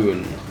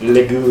 Lagoon.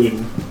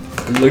 Lagoon.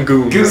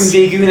 Lagoon. Goon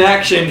v Goon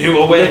action. Who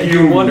will win?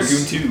 Goon 1 or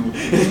Goon 2?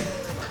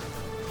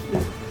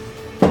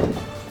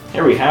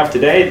 Here we have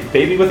today,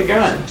 baby with a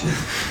gun.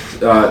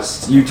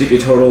 You take a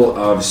total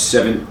of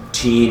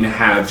 17,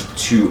 halved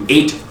to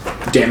 8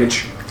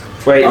 damage.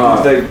 Wait,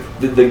 Uh,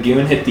 did the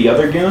goon hit the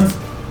other goon?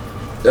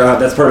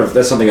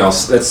 That's something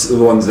else. That's the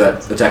ones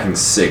that attacking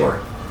Sagor.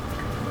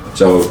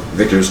 So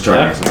Victor's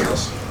charging Yeah. something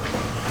else.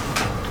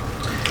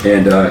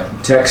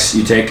 And Tex,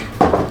 you take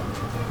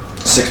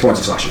 6 points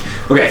of slashing.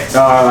 Okay,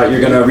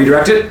 you're gonna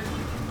redirect it.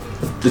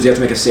 Does he have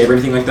to make a save or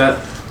anything like that?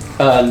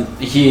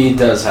 He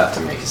does have to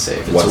make a save.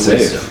 It's What a save?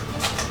 wisdom.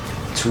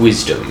 It's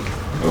wisdom.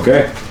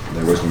 Okay,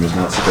 their wisdom is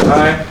not super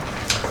high.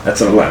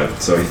 That's an 11,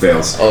 so he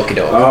fails. Okie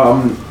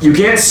doke. You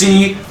can't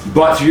see,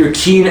 but through your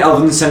keen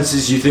elven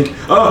senses, you think,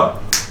 oh,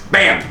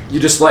 bam! You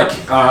just like,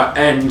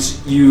 and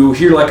you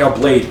hear like a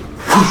blade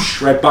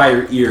whoosh right by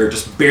your ear,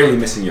 just barely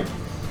missing you.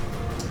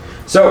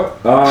 So,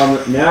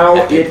 now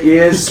it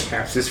is.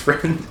 Caps his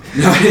friend.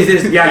 No, it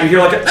is. Yeah, you hear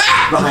like a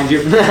behind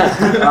you.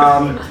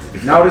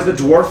 Now it is the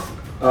dwarf.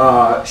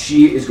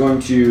 She is going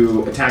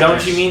to attack.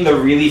 Don't you mean the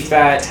really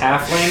fat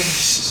halfling?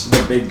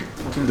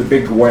 the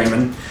big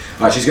woman?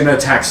 She's going to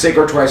attack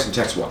Sagor twice and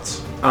Tex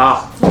once.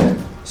 Ah.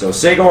 So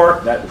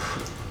Sagor,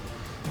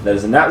 that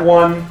is a nat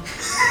 1.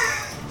 Hits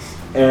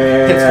one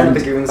of And the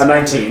goons. a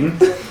 19.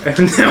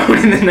 That one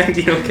in the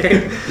 19,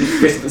 okay.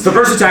 It's the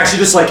first attack. She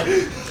just like,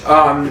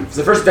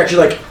 the first attack. She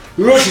like,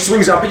 she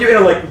swings up at you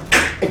and like,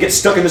 it gets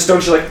stuck in the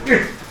stone. She like,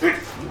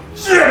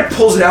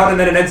 pulls it out and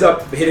then it ends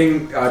up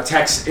hitting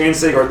Tex and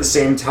Sagor at the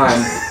same time.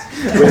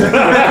 with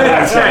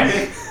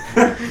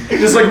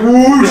just like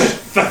whoosh,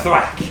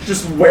 The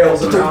just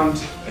wails around.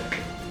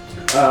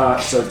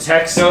 So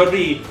Tex, So it'd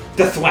be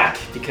the thwack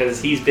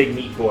because he's big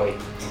meat boy.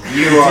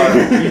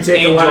 you take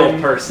Angel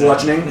 11 person.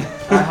 bludgeoning,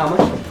 How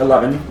much?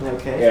 11,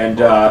 Okay. and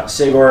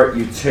Sagor,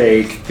 you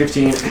take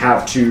 15,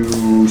 half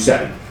to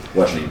 7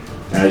 bludgeoning,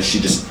 as she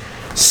just,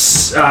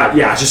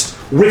 just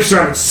whips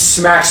around and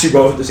smacks you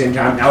both at the same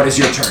time. Now it is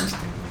your turn.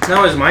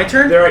 Now it's my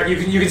turn? There,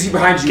 you can see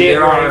behind you. Get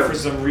there ready are for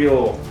some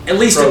real. at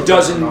least a protest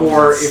dozen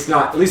more, moments. if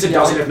not at least a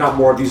dozen, if not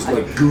more, of these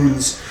like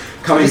goons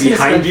coming Just gonna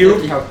behind spend you.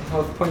 50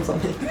 health points on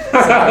me.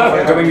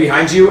 Coming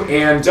behind you,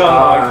 and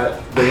Dog.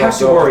 there's have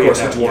to also, worry of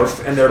course, the about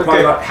dwarf, and there are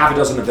probably Okay. about half a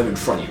dozen of them in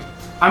front of you.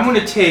 I'm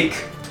gonna take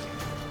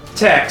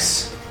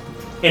Tex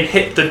and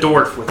hit the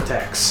dwarf with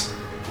Tex.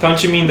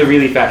 Don't you mean the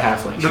really fat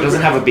halfling? She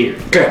doesn't have a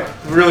beard. Okay,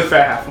 Really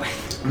fat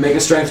halfling. make a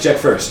strength check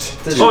first.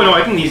 Oh no,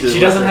 I can use this. She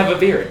doesn't have a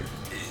beard.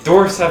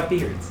 Dwarfs have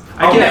beards.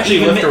 I can actually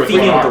even lift her with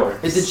female one arm.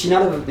 dwarf. Did she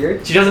not have a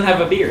beard? She doesn't have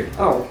a beard.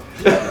 Oh.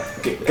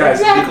 Okay, guys,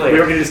 Exactly. we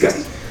don't need to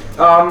discuss.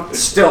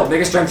 Still,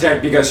 make a strength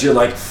check because you're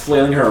like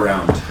flailing her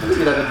around.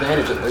 You'd have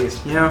advantage at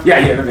least. Yeah. Yeah,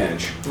 you have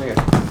advantage. Okay.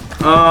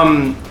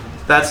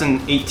 That's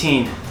an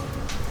 18.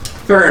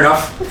 Fair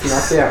enough.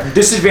 That's yeah.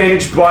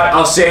 Disadvantage, but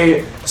I'll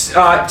say,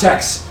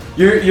 Tex,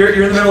 you're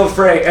in the middle of the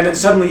fray, and then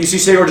suddenly you see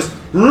Sagor just,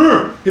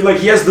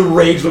 he has the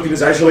rage look in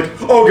his eyes. You're like,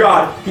 oh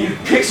god. He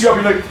picks you up.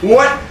 You're like,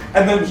 what?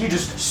 And then he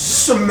just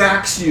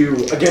smacks you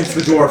against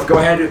the dwarf. Go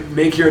ahead and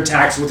make your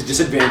attacks with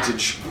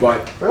disadvantage,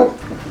 but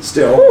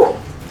still,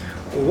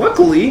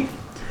 Luckily,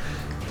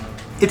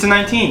 it's a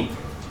 19.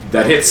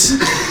 that hits.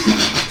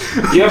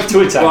 You have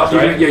 2 attacks, Well,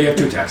 right? you have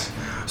 2 attacks.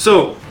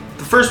 So,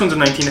 the first one's a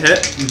 19 to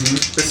hit.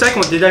 The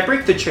second one, did I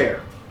break the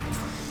chair?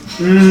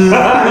 I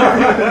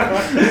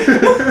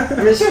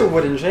mean, it's just a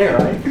wooden chair,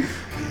 right?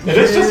 It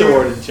is just a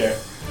wooden chair.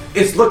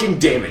 It's looking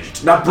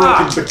damaged. Not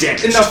broken, but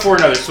damaged. Enough for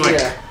another swing.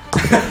 Yeah.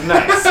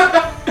 Nice.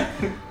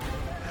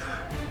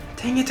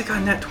 Dang it, I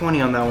got net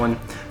 20 on that one.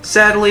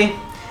 Sadly,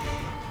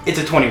 it's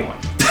a 21.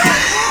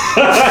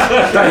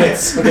 That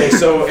hits. Okay,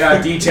 so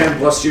D10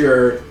 plus you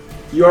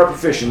are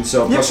proficient,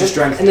 so plus your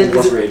strength And and, then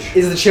plus is, rage.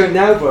 is the chair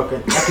now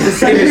broken?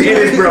 It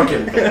is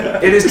broken.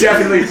 It is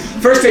definitely.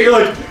 First hit, you're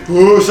like,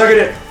 ooh, second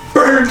hit,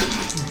 burn,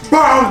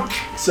 bonk.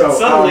 So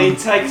Suddenly,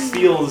 Tex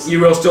feels you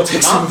will still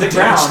take some of the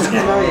ground.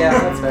 damage. Oh yeah,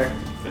 that's fair.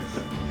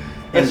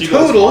 In She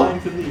goes total, flying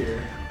through the air.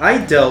 I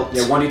dealt.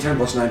 Yeah, 1d10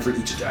 plus 9 for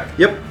each attack.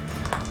 Yep.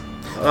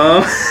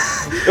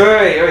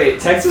 Wait.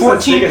 Tex is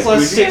 14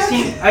 plus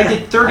 16. I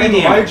did 30 I'm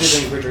larger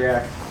damage. than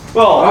Gudriak.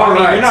 Well, I mean,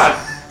 Alright. you're not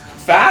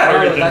fatter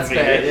Oh, than that's me.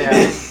 fair,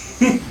 yeah.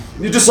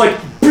 You're just like,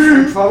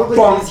 boom, Probably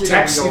bonk, easier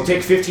Tex. than You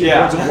take 15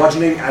 Yeah. points of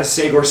bludgeoning as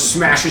Sagor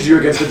smashes you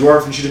against the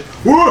dwarf, and she just,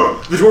 whoa!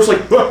 The dwarf's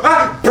like,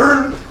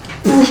 burn,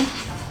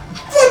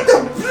 what the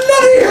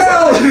bloody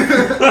hell?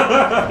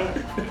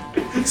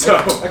 So,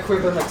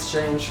 Equivalent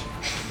exchange.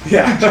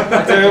 yeah.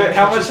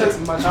 How much That's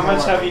much more.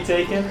 have you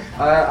taken?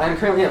 I'm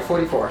currently at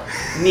 44.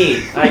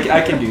 Neat.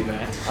 I can do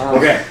that.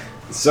 Okay,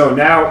 so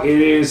now it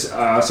is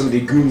some of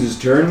the goons'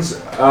 turns.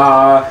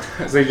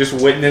 As they just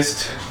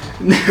witnessed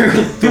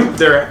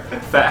their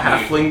fat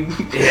halfling.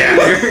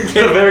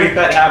 Get a very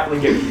fat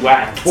halfling get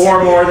whacked.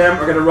 4 more of them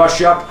are going to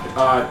rush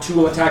up. 2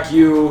 will attack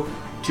you,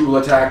 2 will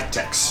attack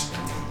Tex.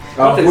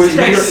 What who does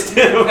is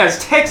Tex do?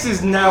 As Tex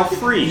is now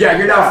free. Yeah,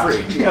 you're now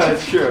free. Yeah,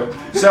 that's true.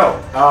 So,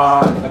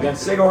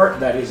 against Sagor,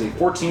 that is a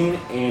 14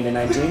 and a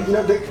 19.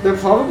 No, they're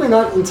probably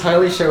not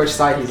entirely sure which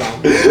side he's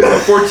on.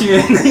 14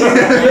 and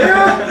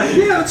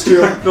Yeah, that's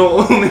true.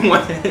 no, only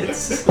one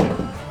hits.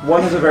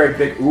 One has a very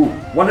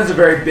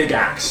big,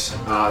 axe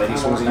that he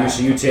swings at you,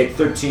 so you take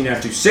 13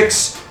 after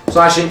 6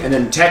 slashing, and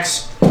then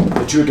Tex,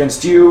 the 2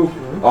 against you,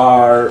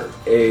 are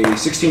a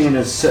 16 and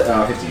a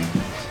 15.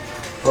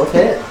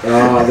 Okay.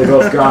 They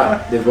both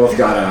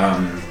got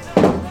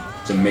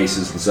some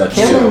maces and such.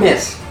 Can so. we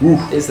miss?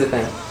 Is the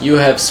thing. You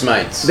have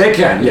smites. They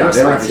can, yeah. Your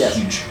They don't have smites, a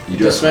yes. huge. You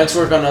Do do. smites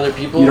work on other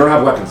people? You don't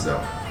have weapons though.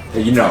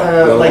 You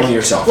know, like- only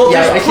yourself. Well, Yeah,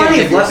 I there's can't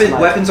plenty of give you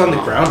smite. weapons on the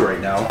ground right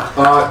now.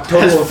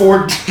 Total Has of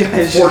 4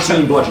 guys.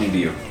 14 bludgeoning to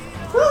you.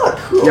 Oh,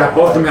 cool. Yeah,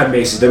 both of them had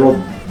maces. They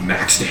rolled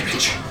max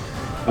damage.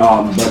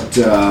 I'm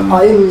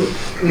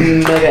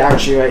mega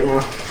ouchy right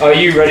now. Are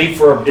you ready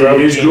for a It bro?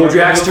 is gamer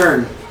Guldrax's move?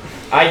 turn.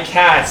 I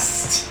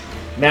cast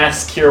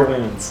Mass Cure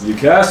Wounds. You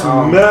cast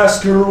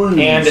Mass Cure Wounds.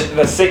 And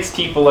the 6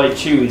 people I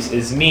choose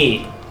is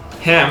me,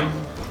 him,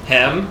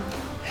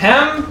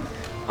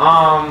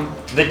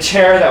 the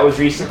chair that was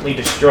recently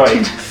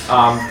destroyed.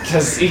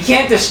 Because you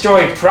can't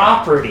destroy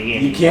property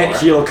anymore. you can't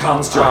heal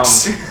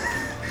constructs.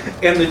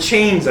 And the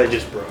chains I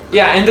just broke.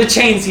 Yeah, and the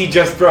chains he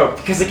just broke.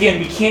 Because again,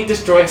 we can't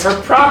destroy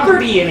her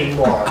property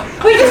anymore.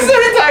 Like, this is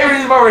the entire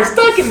reason why we're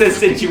stuck in this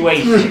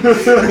situation.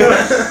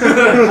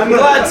 I'm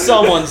glad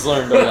someone's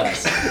learned a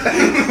lesson.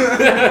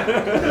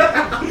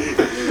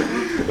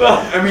 Well,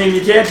 I mean,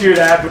 you can't do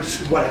that, but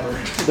whatever.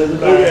 Doesn't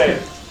matter.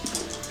 okay.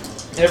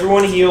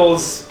 Everyone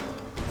heals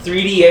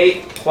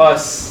 3d8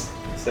 plus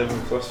 7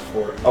 plus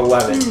 4,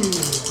 11.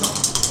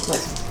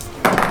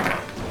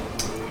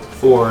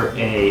 For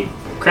a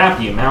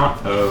crappy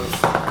amount of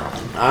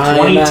I'm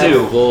 22.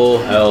 at full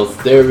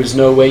health. There was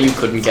no way you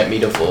couldn't get me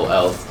to full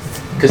health.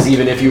 Because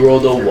even if you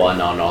rolled a 1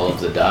 on all of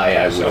the die,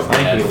 I would have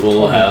been I at healed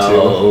full 22.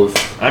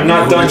 health. I'm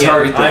not Who done the yet.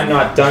 target then? I'm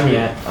not done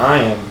yet. I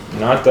am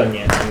not done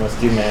yet. I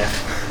must do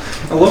math.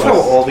 I love how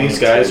all these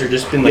guys are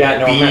just been like Yeah,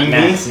 no, I'm being at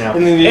max now.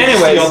 and then you just see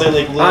Anyways, all their,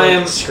 like, little I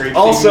am scrapes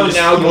also and you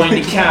now just- going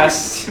to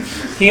cast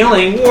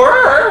Healing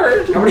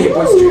Word. How many hit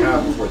points did you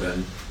have before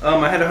then?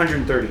 I had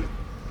 130.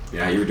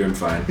 Yeah, you were doing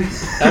fine.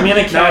 I'm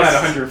gonna Now I'm at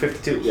cast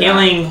 152.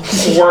 Healing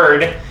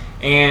Word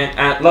and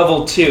at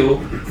level 2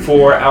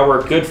 for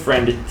our good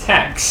friend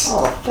Tex.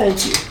 Oh,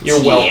 thank you.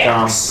 You're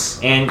welcome.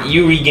 And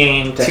you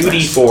regain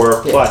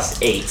 2d4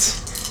 plus 8.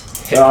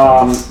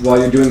 While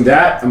you're doing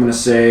that, I'm gonna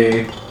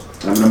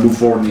move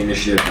forward in the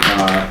initiative.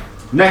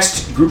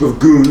 Next group of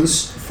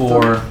goons.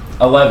 For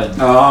 11.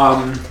 3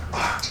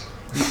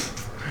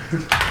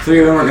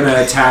 of them are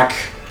gonna attack.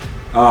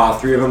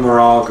 3 of them are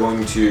all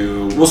going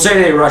to. We'll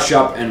say they rush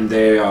up and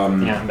they. Yeah,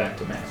 I'm back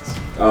to max.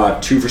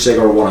 2 for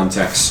Sagor, 1 on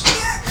Tex.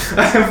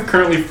 I have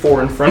currently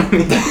 4 in front of me.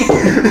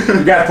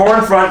 You got 4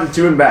 in front and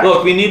 2 in back.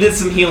 Look, we needed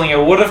some healing. I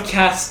would have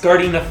cast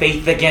Guardian of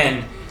Faith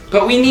again,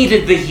 but we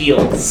needed the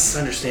heals.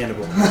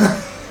 Understandable.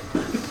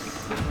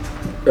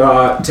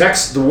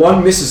 Tex, the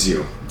 1 misses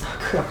you.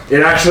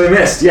 It actually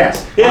missed,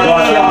 yes.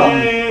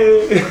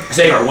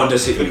 Sagor, 1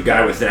 does hit you.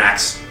 Guy with an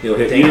axe. He'll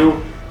hit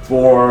you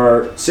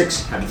for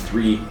 6 out of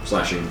 3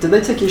 slashing. Did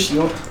they take your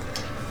shield?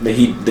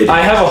 They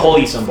I have a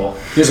holy symbol.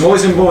 He has a holy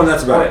symbol and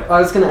that's about it.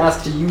 I was gonna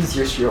ask to use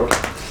your shield,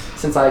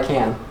 since I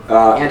can,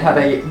 Uh, and have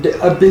a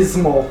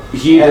abysmal.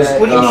 He is.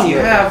 What do you mean? Uh, You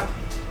have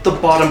the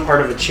bottom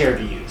part of a chair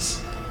to use.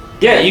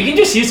 Yeah, you can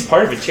just use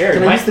part of a chair.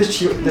 Can It I might- use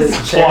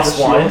the chair as a Plus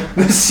one. shield?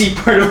 The seat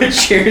part of a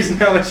chair is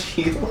now a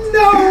shield.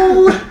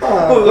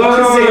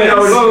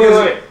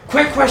 Oh, Wait.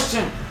 Quick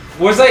question.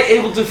 Was I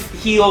able to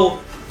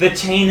heal the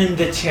chain in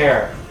the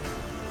chair?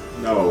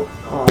 No.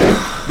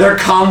 oh. They're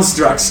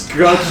constructs.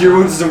 Cure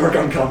wounds doesn't work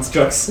on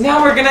constructs.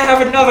 Now we're gonna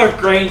have another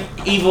great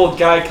evil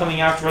guy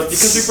coming after us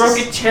because we broke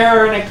a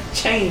chair and a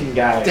chain,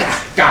 guys.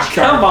 Gosh,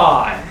 Come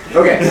on.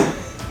 Okay.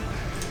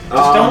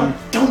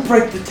 Just don't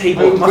break the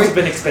table. Oh, It must wait. have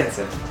been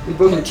expensive. We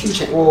broke 2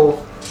 chains.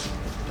 Well,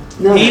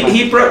 no. never mind.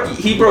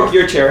 He broke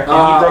your chair and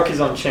he broke his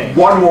own chain.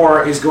 One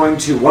more.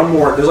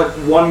 There's like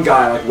one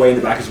guy like way in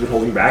the back who's been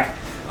holding back.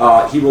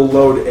 He will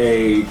load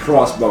a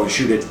crossbow and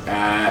shoot it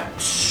at.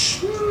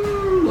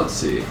 Let's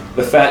see.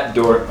 The fat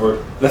door or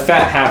the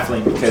fat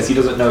halfling because he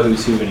doesn't know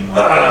who's who anymore.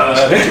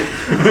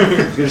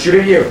 He's gonna shoot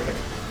at you.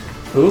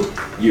 Who?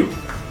 You.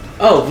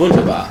 Oh,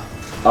 wunderbar.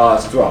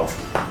 It's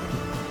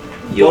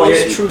 12. Yours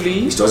yeah, truly.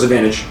 He still has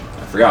advantage.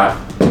 I forgot.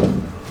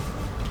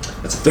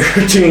 That's a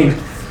 13.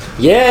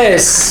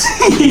 Yes!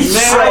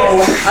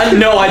 I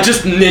know, I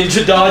just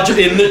ninja dodge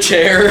in the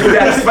chair.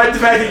 Yeah, despite the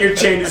fact that your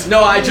chain is.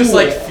 No, I just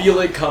like feel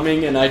it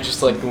coming and I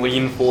just like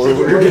lean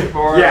forward.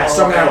 Yeah,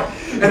 somehow.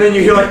 And then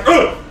you hear like,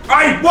 ugh!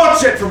 I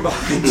watch it from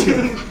behind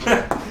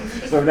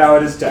you. So now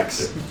it is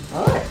Tex.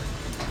 Alright.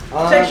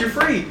 Tex, you're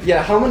free.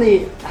 Yeah, how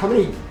many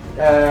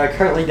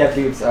currently dead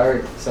dudes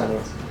are surrounding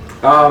us?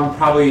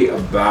 Probably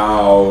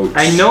about.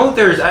 I know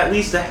there's at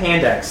least a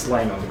hand axe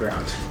laying on the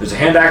ground. There's a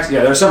hand axe.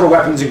 Yeah, there are several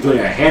weapons, including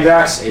a hand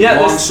axe, a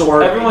long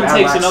sword. Everyone a battle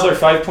takes axe. another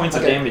 5 points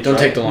of Okay. damage. Don't right?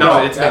 take the long No,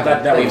 sword. it's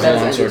that That Leave was the was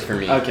long ended. sword for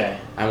me. Okay.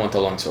 I want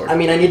the long sword. I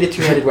mean, I need a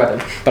 2-handed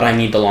weapon. But I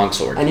need the long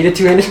sword. I need a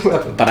 2-handed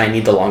weapon. But I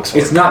need the long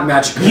sword. It's not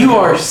magical. You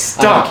are I don't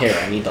stuck. care,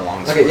 I need the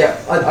long sword. Okay, yeah.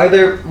 Are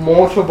there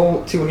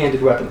multiple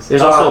 2-handed weapons?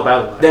 There's also a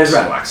battle axe. There's a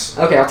battle axe.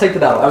 Okay, I'll take the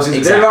battle. I was gonna say,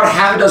 Exactly. there's about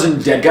half a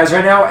dozen dead guys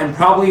right now, and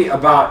probably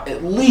about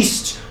at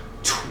least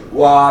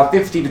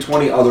 50 to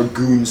 20 other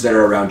goons that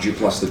are around you,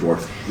 plus the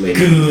dwarf lady.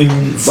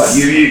 Goons. But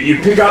you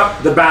pick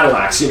up the battle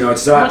axe. You know,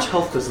 it's How not. much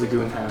health does the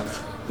goon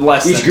have?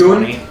 Less Each than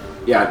goon? 20.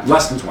 Yeah,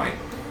 less than 20.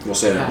 We'll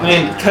say that. I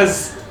mean,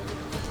 because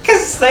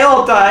they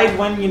all died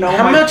when, you know,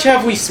 How much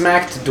have we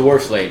smacked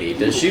dwarf lady?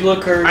 Does she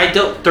look hurt? I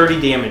dealt 30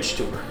 damage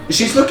to her.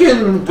 She's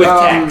looking with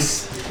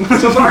Tex.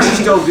 So far, she's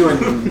still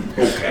doing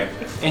okay.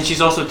 And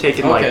she's also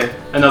taken Okay. like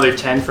another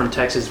 10 from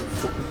Tex's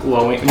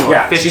glowing. No,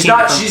 Yeah, 15 she's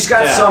got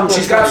from-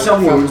 she's got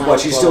some wounds, but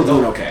she's still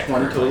doing okay.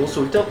 20 total,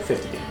 so we dealt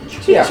 50 damage.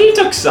 Yeah. She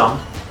took some.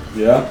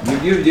 Yeah,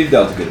 you've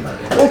dealt a good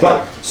amount of damage.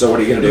 But so what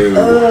are you gonna do?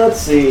 Let's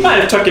see.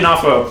 Might have taken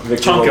off a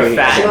Victor chunk will of be-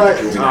 fat. Should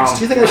I- Will be next.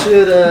 do you think I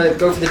should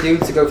go for the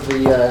dudes or go for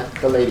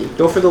the lady?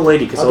 Go for the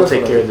lady, because I'll they'll go for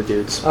take the care of the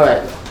dudes.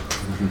 Alright.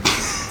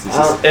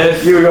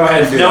 If You go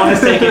ahead and do no one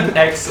has that.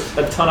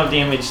 taken a ton of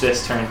damage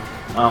this turn,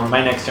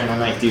 my next turn I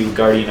might do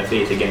Guardian of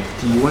Faith again.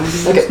 Do you want to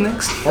do Okay. this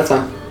next? That's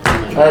fine.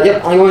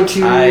 Yep, I'm going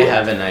to I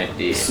have an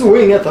idea.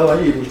 swing at the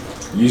lady.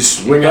 You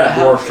swing But at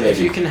how- dwarf if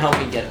you lady. can help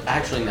me get.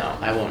 Actually, no,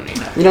 I won't need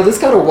that. You know, this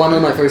got a 1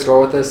 on my first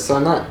roll with this, so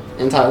I'm not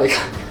entirely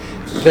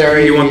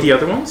very. You want the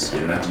other ones?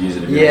 You don't have to use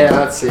it. If you Yeah,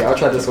 want. let's see. I'll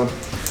try this one.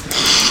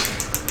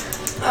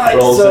 Alright,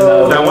 Rolls so.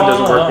 another That one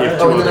doesn't work, we have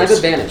two Oh, and then I have others.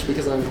 advantage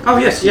because I'm. Oh,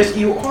 yes,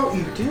 you are.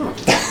 You do.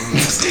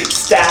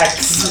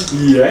 Stacks.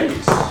 Yes.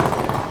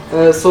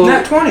 So.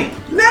 Nat 20.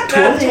 Nat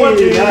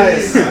 20.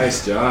 Nice.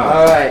 Nice job.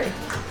 Alright.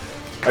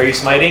 Are you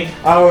smiting?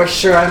 Oh,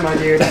 sure, I'm my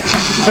dude.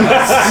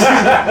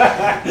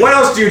 What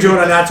else do you do on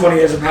a nat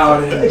 20 as a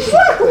paladin?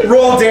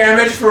 Roll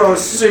damage for a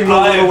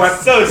single little weapon.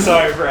 so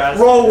sorry for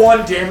asking. Roll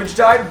 1 damage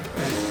die.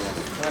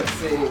 Let's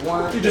see.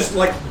 1. You just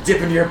like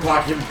dip into your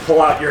pocket and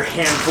pull out your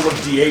handful of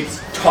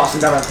d8s, toss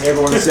them down on the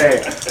table, and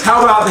say,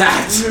 "How about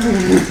that?"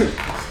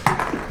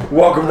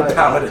 Welcome to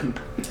Paladin.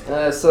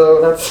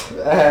 So that's.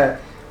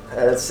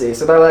 Let's see.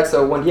 So battle axe,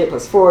 so 1d8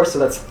 plus 4, so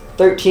that's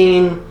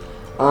 13.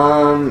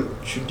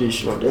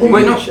 Traditional damage.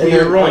 Wait, no, and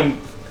you're then- rolling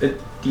a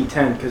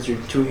d10 because you're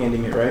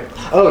two-handing it, right?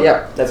 Oh,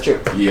 yeah, that's true.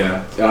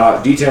 Yeah.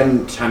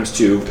 D10 times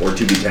 2 or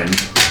 2d10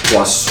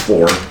 plus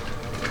 4,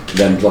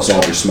 then plus all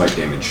of your smite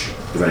damage,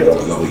 depending on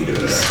what level you do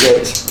it at.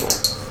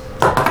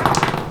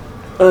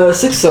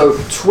 6, so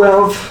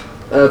 12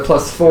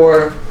 plus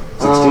 4.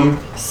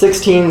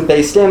 16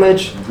 base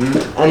damage. And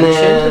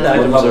Enchanted then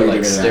items level are are you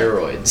like giving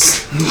steroids.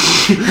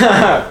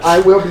 I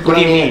will be What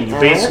do you going mean?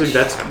 at- Basically,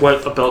 that's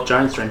what a belt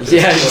giant strength is.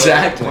 Yeah,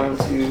 exactly. 1,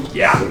 2.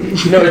 Yeah.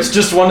 No, it's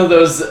just one of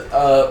those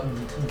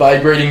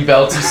vibrating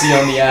belts you see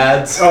on the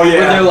ads. Oh, yeah.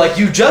 Where they're like,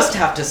 you just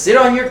have to sit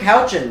on your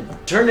couch and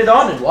turn it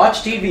on and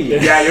watch TV.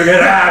 Yeah, you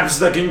get abs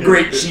that can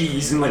grate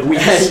cheese and like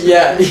wheat.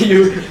 Yeah,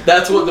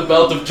 that's what the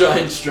belt of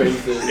giant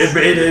strength is.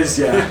 It is,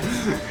 yeah.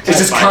 It's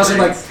just constant,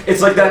 like,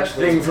 it's like that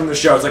thing from the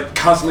show. It's like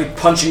constantly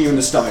punching you in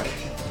the stomach.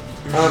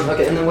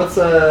 Okay, and then what's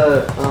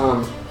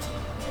Well,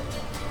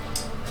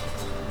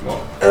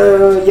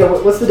 yeah,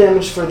 what's the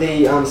damage for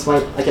the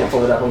smite? I can't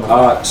pull it up on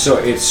the. so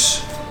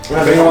it's No,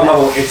 depending on no,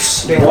 what level,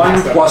 it's Depending on 1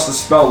 max plus the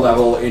spell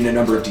level in a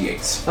number of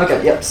d8s.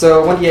 Okay, yep.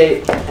 So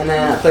 1d8, and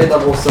then at 3rd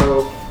level,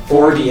 so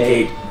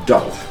 4d8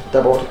 doubled.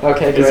 doubled.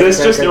 Okay, great. Is this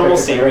great, just great, normal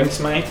great, great, searing great.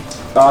 smite?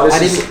 This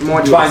I is need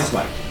more divine d8s.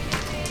 smite.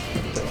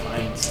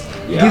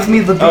 Yeah. Give me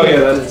the. Oh yeah,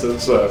 that's a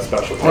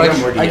special. Or I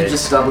thing. could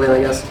just double it, I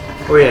guess.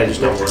 Oh yeah,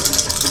 just don't worry.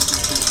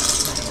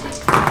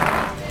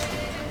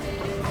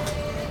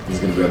 He's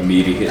gonna be a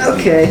meaty hit.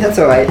 Okay, that's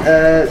alright.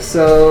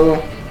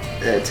 So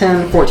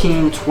 10,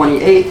 14,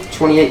 28.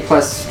 28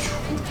 plus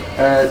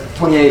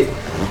 28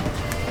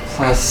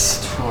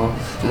 plus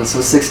 12.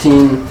 So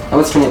 16. Oh,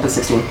 what's 28 plus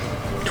 16?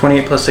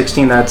 28 plus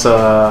 16, that's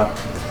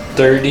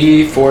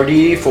 30,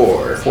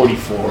 44.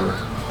 44.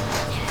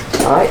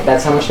 Alright,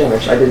 that's how much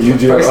damage I did. You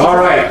do. first. All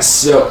right.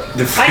 So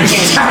the I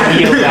can't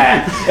feel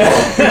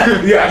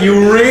that. yeah,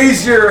 you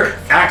raise your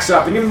axe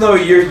up, and even though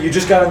you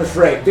just got in the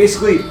fray,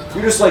 basically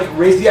you just like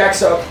raise the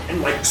axe up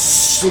and like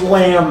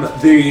slam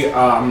the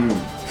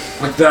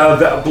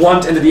the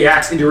blunt end of the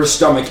axe into her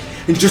stomach,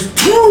 and just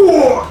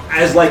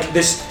as like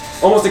this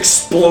almost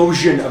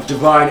explosion of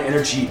divine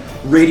energy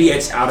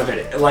radiates out of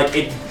it, like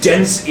it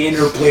dents in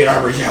her plate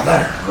armor. Yeah,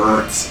 that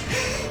hurts.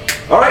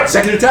 All right,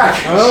 second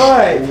attack.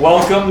 Alright.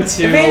 Welcome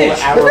to Advantage.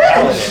 our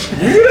paladin.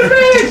 You get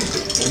advantage.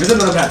 If it's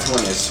another nat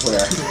 20, I swear.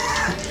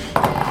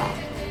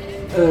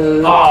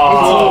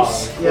 Oh,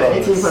 18, yeah,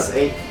 18 plus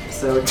 8,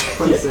 so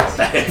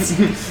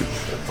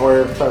 26.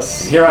 Or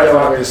plus. Here I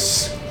thought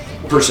this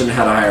person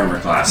had a high armor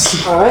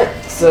class. Alright,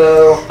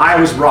 so. I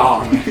was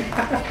wrong.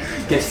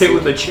 gets hit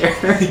with a chair.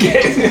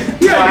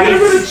 Yeah, hit her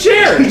with a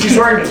chair. She's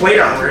wearing plate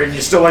armor, and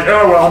you're still like,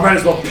 oh well, I might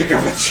as well pick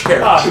up a chair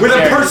with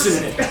a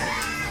person in it.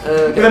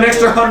 With an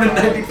extra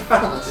 190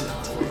 pounds.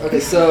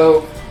 Okay,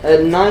 so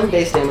 9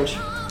 base damage.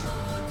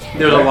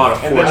 There's a lot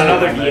of and force then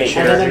another behind that D8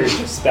 chair.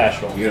 character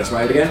special. You gonna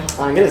smite again?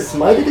 I'm gonna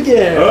smite it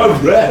again.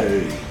 Alright.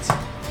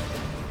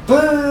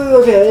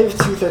 Okay, I have 2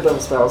 third level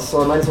spells,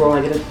 so I might as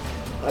well get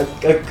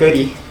a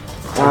goodie.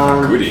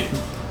 Goody.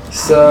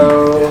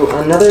 So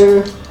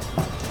another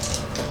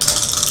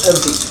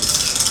of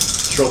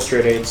these. Troll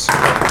straight 8s.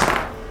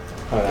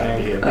 Oh,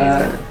 that'd be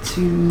amazing.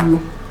 2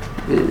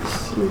 is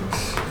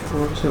 6,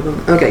 4, 7.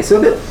 Okay, so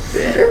a bit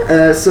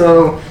better.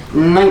 So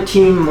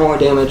 19 more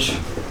damage.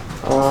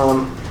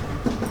 On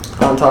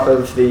top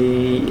of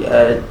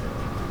the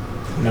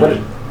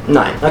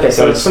 9. Okay,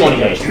 So so it's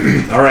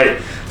 28.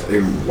 Alright.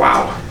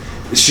 Wow.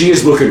 She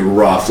is looking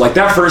rough. Like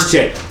that first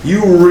hit,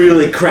 you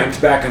really cranked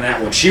back on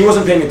that one. She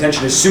wasn't paying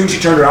attention. As soon as she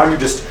turned around, you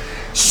just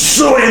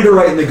slammed her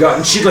right in the gut,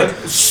 and she like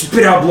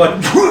spit out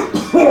blood.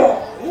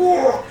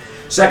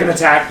 Second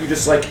attack, you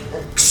just like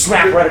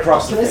smack right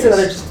across the Can I face. say that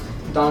I just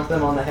donked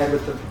them on the head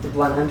with the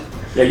blunt end?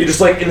 Yeah, you just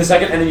like in the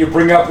second, and then you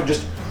bring up and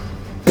just.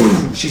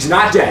 Boom. She's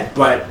not dead,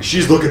 but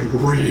she's looking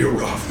real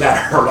rough. That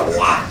hurt a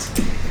lot.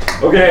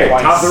 Okay,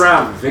 Twice. top of the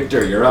round.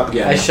 Victor, you're up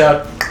again. I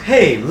shout,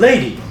 "Hey,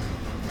 lady!"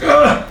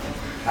 Ugh.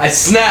 I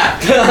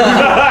snap.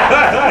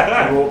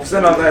 Roll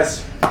percent on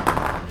this.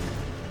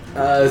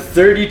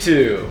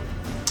 32.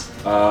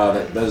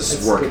 That does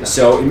That's work. good.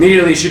 So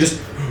immediately she just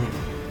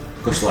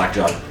goes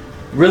slackjawed.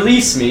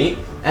 Release me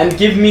and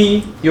give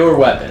me your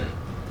weapon.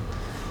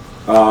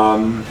 All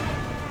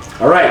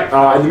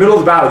right. In the middle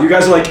of the battle, you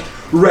guys are like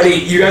ready.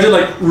 You guys are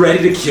like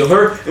ready to kill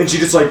her, and she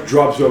just like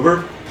drops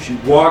over. She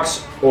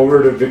walks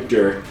over to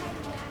Victor.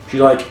 She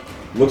like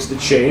looks at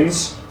the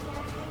chains,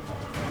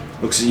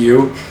 looks at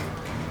you,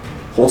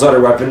 holds out her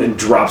weapon, and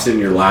drops it in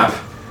your lap.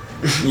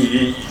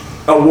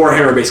 A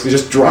warhammer basically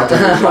just dropped on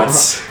your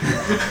nuts.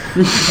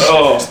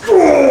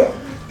 Oh.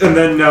 And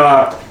then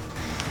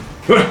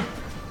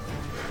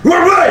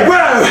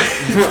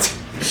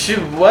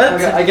What?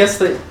 Okay, I guess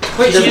that.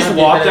 Wait, she doesn't just have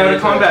walked the out of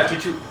advantage.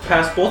 combat to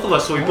pass both of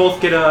us, so we both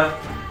get a.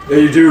 Yeah,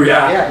 you do.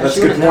 Yeah, Yeah, that's a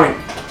she good would've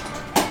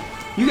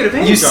point. You get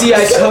advantage. You see,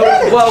 I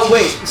totally. Well,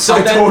 wait. So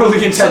I then, totally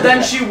so intended then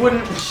that.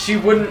 she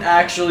wouldn't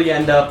actually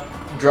end up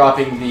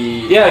dropping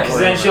the. Yeah, because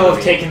then she'll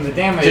have taken the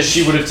damage. Because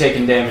she would have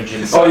taken damage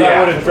and. Oh, that yeah.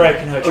 would have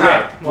broken her Okay.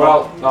 trap.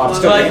 Well,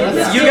 still Like,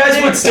 Yeah. you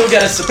guys would still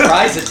get a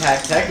surprise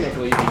attack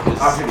technically because.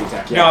 opportunity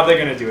attack. Yeah. No, they're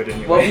gonna do it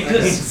anyway. Well,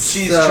 because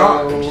she's So,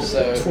 charmed,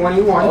 so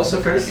 21 also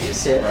for first could be a hit.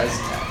 surprise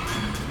attack.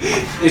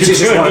 It's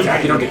just one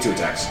attack. You don't get 2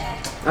 attacks.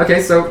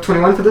 Okay, so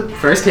 21 for the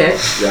first hit.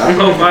 Yeah.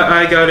 Oh,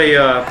 I got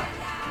a.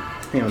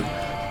 Hang on.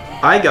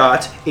 I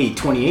got a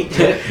 28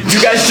 hit.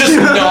 You guys just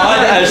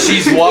nod as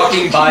she's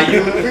walking by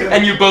you,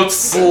 and you both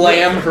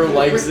slam her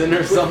legs in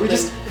or something. We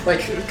just like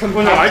come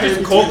Well, no, I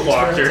just cold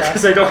blocked her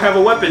because I don't have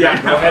a weapon. Yeah.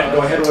 Go ahead.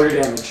 Go ahead. Roll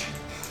your damage.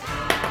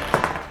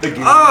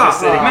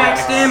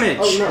 Max damage.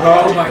 Oh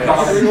no! Oh my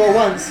god. We roll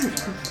once.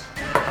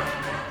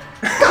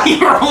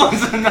 He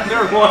rolls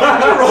another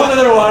one. Roll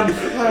another one.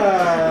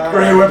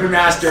 Great weapon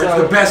master. It's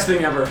So- the best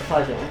thing ever.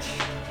 5 damage.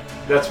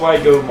 That's why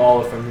I go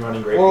Maul if I'm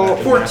running great. Well,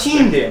 Weapon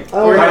 14 damage.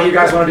 Oh, How do you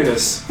guys want to do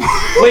this?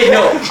 Wait,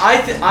 no,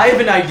 I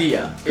have an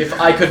idea. If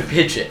I could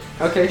pitch it,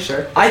 okay,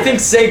 sure. I think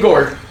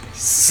Sagor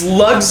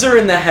slugs her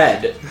in the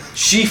head.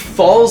 She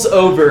falls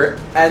over,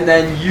 and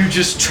then you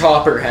just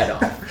chop her head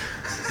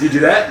off. Do you do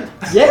that?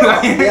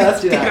 Yeah, yeah,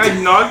 let's do I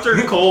that. knocked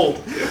her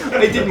cold.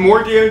 I did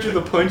more damage with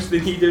a punch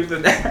than he did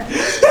with that.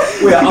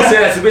 Wait, I'll say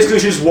that. So basically,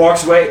 she just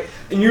walks away,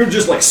 and you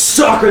just like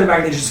sock her in the back,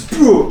 and then just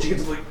boom. She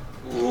gets like,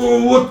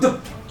 oh, what the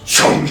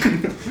chunk?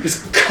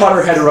 Just cut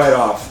her head right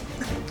off.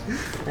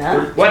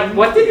 Yeah?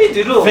 What did we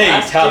do to the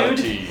last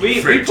Fatality. dude?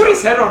 We put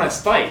his head on a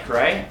spike,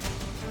 right?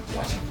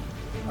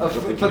 Oh,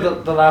 for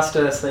the last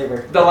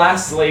slaver. The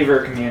last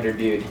slaver commander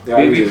dude. Yeah,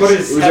 we put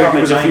his head on it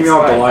a was a giant female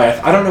spike.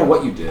 Goliath. I don't know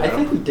what you did. I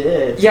think we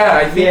did. Yeah,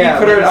 I think Yeah,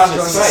 we put it let's on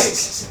a join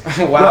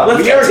spike. Wow,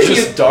 Let's we are continue.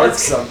 just dark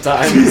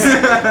sometimes.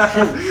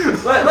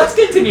 Let's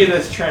continue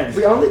this trend.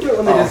 We only do it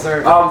when they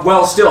deserve.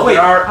 well, still, Wait,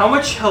 there are. how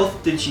much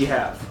health did she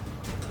have?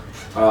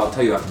 I'll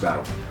tell you after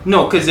battle.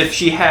 No, because if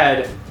she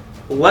had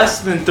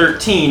less than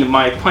 13,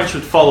 my punch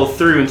would follow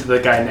through into the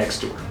guy next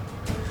to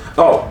her.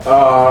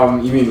 Oh,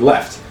 you mean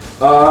left?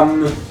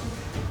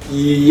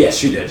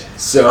 Yes, you did.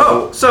 So.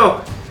 Oh,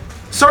 so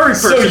sorry,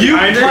 So person you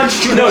behind her.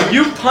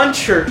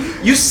 punch her,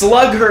 you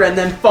slug her, and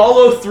then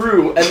follow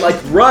through and like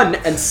run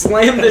and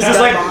slam this Just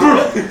guy.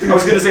 like. I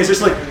was gonna say, it's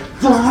just like.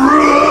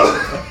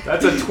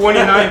 That's a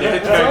 29 to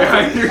hit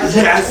that guy.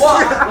 Yes.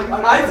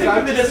 I think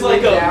of it as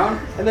like a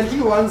down, and then he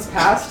runs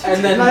past,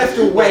 And then- I have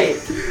to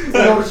wait in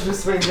order to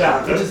just swing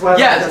down, which is why.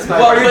 Yes, that's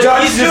well, my- your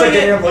dodge He's is just like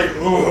doing getting it.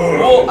 him like.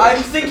 Well,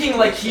 I'm thinking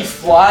like he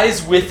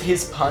flies with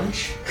his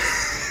punch,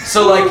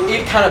 so like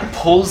it kind of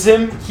pulls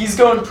him. He's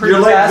going pretty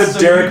You're like fast. the so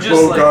Derek you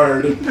just,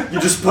 Bogard. You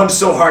just punch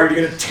so hard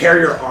you're gonna tear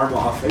your arm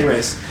off.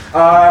 Anyways,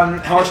 how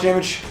much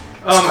damage?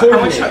 How much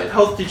coordinated.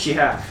 health did she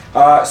have?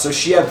 So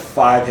she had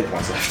 5 hit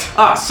points left.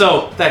 Ah,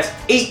 so that's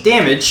 8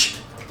 damage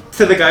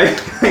to the guy.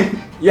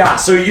 Yeah,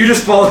 so you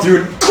just follow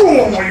through and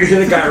boom, you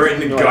hit a guy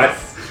right in the gut.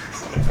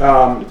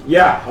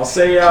 Yeah, I'll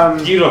say,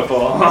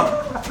 Beautiful.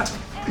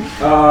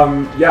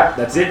 yeah,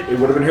 that's it. It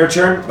would have been her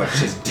turn, but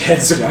she's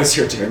dead, so now it's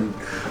your turn.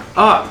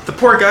 Ah, the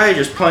poor guy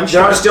just punched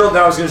There her. are still,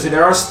 I was gonna say,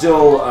 there are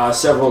still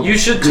several. You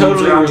should goons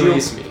totally around you.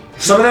 release me.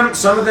 Some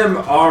of them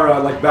are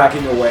like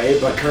backing away,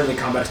 but currently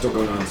combat's still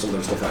going on, so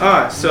they're still fighting.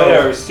 Ah, They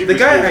so are super the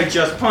guy speedy. I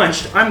just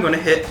punched, I'm gonna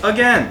hit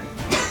again.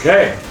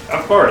 Okay,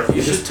 Of course. you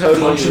You just should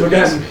totally punch him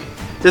release again. me.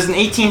 Does an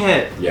 18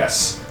 hit?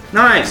 Yes.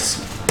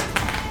 Nice.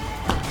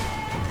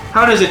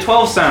 How does a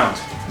 12 sound?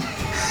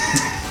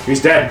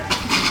 He's dead.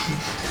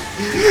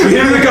 You hit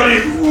him in the gut,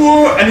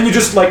 and then you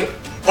just like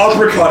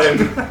uppercut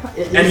him,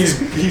 and he's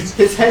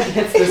his head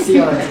hits the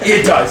ceiling.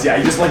 it does, yeah.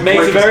 He just like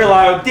Makes a breaks- very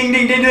loud ding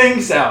ding ding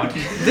ding sound.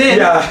 Then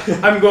Yeah.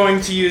 I'm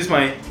going to use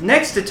my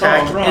next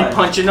attack Oh, right. and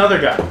punch another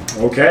guy.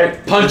 Okay.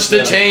 Punch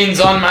the chains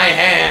on my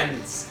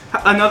hands.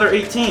 Another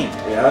 18.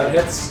 Yeah, that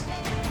hits.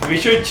 We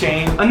should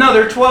change.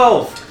 Another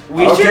 12.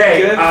 We should Okay,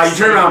 give you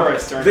turn around. Saber a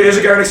stern There's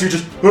a guy next to you,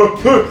 just.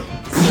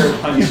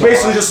 punch He's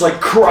basically just like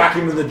crack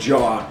him in the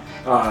jaw.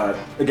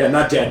 Again,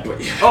 not dead, but.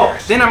 Oh,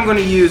 then I'm going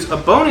to use a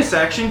bonus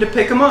action to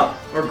pick him up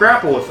or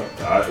grapple with him.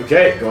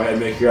 Okay, go ahead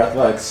and make your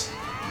athletics.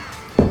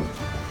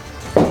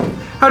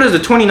 How does a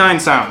 29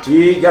 sound?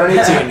 He got an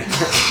 18.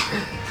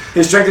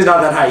 His strength is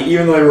not that high,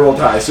 even though he rolled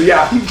high. So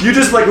yeah, you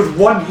just like with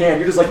one hand,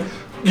 you just like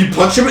you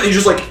punch him and you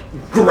just like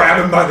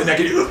grab him by the neck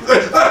and you.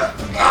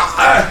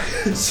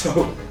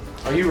 So.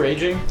 Are you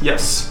raging?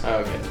 Yes. Oh,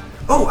 okay.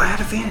 Oh, I had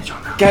advantage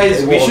on that.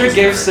 Guys, we Well, should doesn't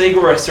give matter.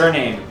 Sager a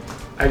surname.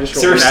 I just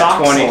Sir rolled a nat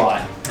Socks 20. a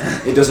lot.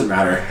 It doesn't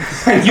matter.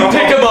 You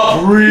pick him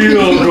up real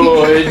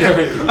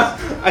good.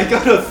 I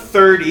got a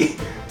 30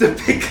 to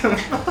pick him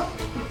up.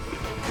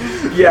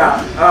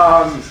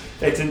 Yeah.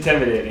 It's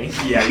intimidating.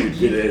 Yeah,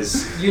 it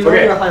is. You know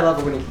Okay. you're a high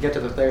level when you can get to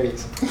the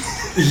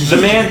 30s. The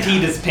man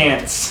peed his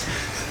pants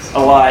a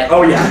lot.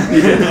 Oh yeah,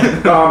 he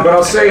did. But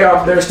I'll say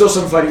there's still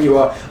some fighting you.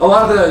 A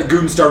lot of the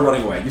goons start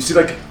running away. You see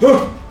like,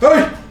 oh,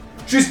 hey,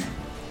 she's.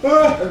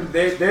 And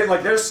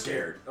they're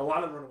scared. A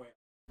lot of them run away.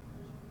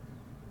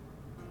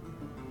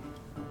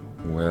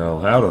 Well,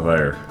 howdy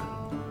there.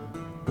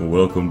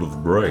 Welcome to the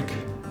break.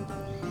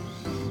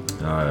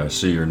 I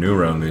see you're new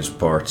around these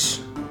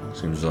parts.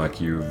 Seems like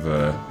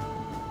you've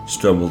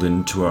stumbled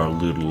into our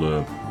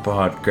little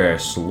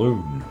podcast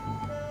saloon.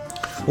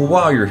 Well,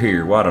 while you're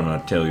here, why don't I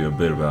tell you a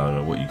bit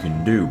about what you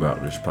can do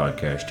about this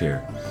podcast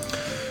here?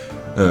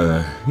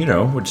 You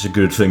know, it's a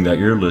good thing that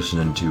you're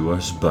listening to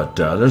us, but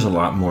there's a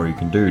lot more you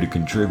can do to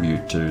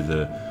contribute to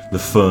the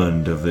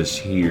fund of this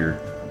here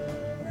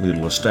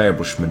little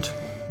establishment.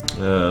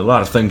 A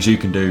lot of things you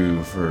can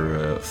do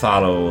for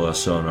follow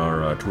us on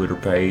our Twitter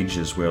page,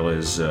 as well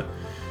as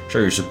show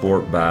your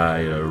support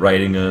by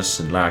rating us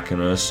and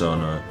liking us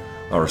on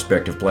our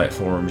respective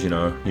platforms, you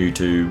know,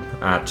 YouTube,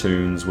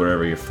 iTunes,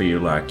 wherever you feel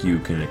like you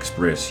can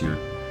express your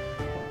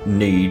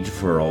need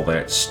for all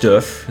that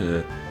stuff.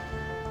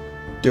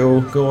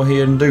 Go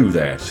ahead and do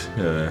that.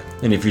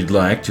 And if you'd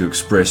like to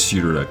express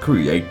your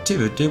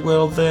creativity,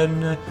 well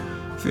then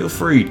feel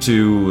free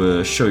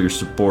to show your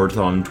support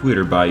on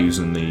Twitter by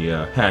using the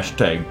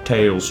hashtag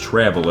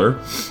TalesTraveler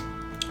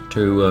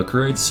to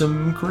create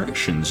some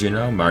creations, you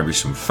know, maybe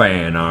some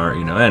fan art,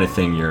 you know,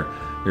 anything your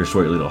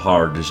sweet little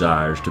heart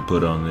desires to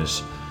put on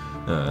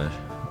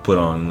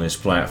this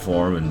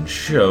platform and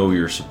show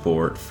your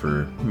support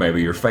for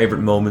maybe your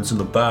favorite moments in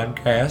the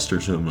podcast or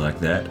something like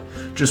that.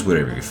 Just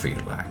whatever you feel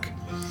like.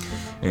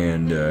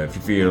 And if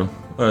you feel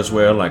as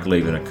well like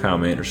leaving a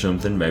comment or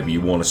something, maybe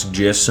you want to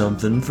suggest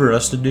something for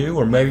us to do,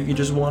 or maybe you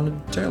just want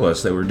to tell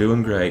us that we're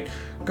doing great,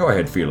 go ahead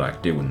and feel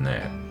like doing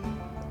that.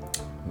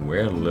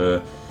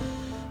 Well,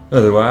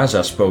 Otherwise,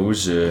 I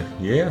suppose,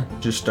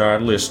 just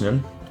start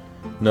listening.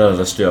 None of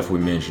the stuff we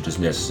mentioned is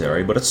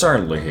necessary, but it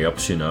certainly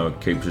helps, you know.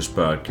 It keeps this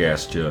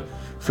podcast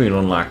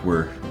feeling like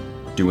we're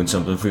doing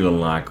something,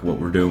 feeling like what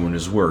we're doing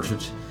is worth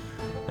it.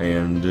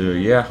 And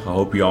I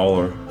hope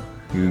you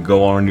can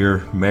go on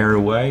your merry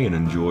way and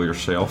enjoy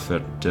yourself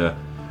at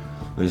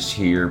this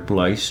here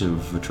place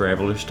of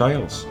Traveler's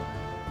Tales.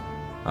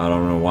 I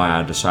don't know why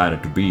I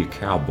decided to be a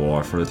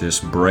cowboy for this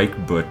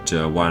break, but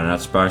why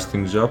not spice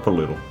things up a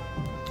little?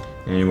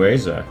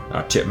 Anyways,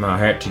 I tip my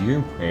hat to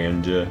you,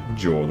 and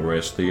enjoy the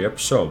rest of the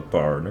episode,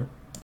 partner.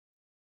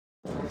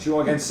 2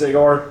 against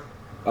Sigor.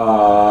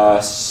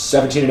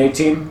 17 and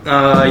 18.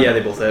 Yeah, they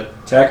both hit.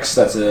 Tex,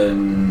 that's a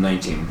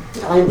 19.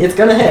 It's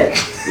gonna hit.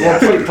 Yeah,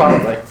 pretty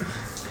probably.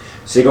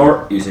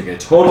 Sigor, you take a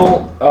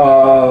total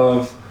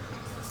of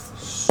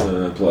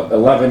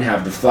 11,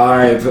 have the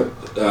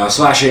 5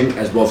 slashing,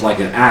 as both like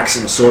an axe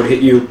and a sword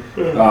hit you.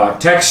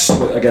 Tex,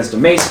 against a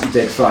mace, you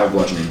take 5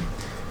 bludgeoning.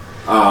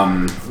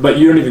 But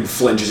you don't even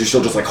flinch as you're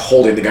still just like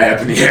holding the guy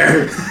up in the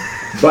air.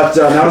 But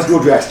now it's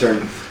Goldrak's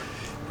turn.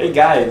 Hey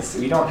guys,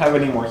 we don't have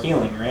any more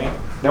healing, right?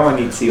 No one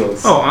needs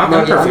seals. Oh, I'm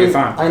perfectly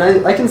fine.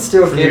 I can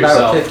still give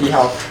out 50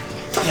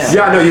 health.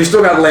 Yeah, no, you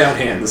still got lay on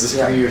hands.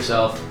 Free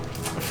yourself.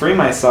 Free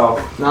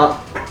myself. No.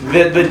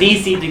 The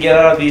DC to get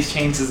out of these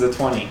chains is a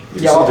 20.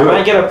 Yeah, I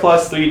might get a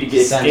 +3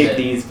 to Send escape it.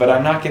 these, but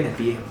I'm not going to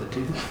be able to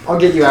do that. I'll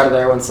get you out of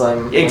there once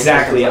I'm...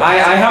 Exactly.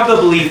 I have the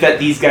belief that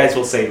these guys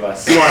will save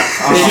us. He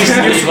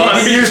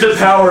used the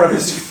power of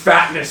his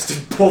fatness to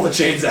pull the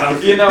chains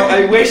out. You know,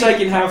 I wish I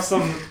could have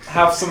some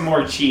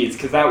more cheese,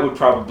 because that would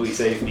probably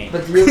save me.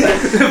 But you...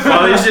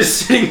 While he's just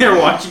sitting there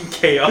watching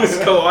chaos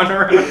go on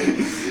around.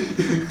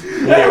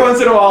 Every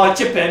once in a while, I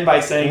chip in by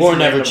saying War some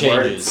never random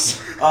changes.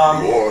 words.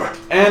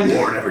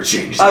 War never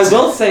changes. I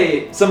will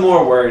say some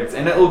more words,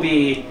 and it will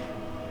be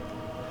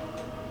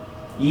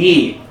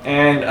Ye,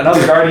 and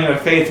another Guardian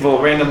of Faith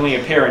will randomly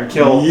appear and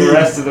kill the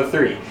rest of the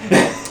 3.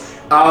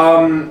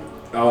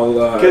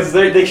 Because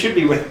they should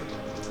be with.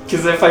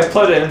 Because if I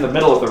put it in the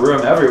middle of the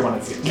room, everyone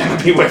is gonna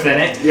be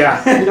within it.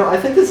 Yeah. You know, I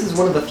think this is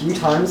one of the few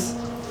times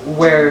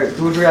where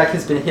Goldrak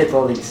has been hit the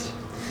least.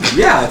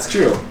 Yeah, that's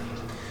true.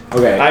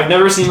 Okay. I've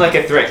never seen like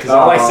a threat, because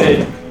all I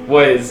said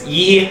was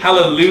Ye,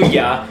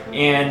 hallelujah,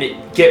 and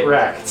get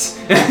wrecked.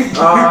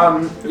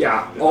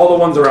 Yeah, all the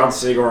ones around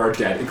Sigor are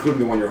dead, including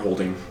the one you're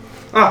holding.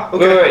 Ah,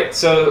 okay. Wait,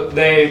 so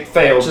they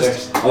failed.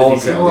 Just all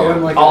of them failed, yeah.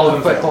 Like All of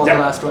them football, failed.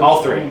 the last one.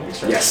 All 3.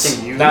 Yes.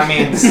 That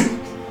means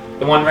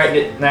the one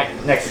right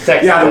next to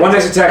Tex. Yeah, the one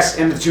next to Tex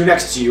and the 2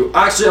 next to you.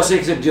 Actually, I'll say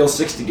it deals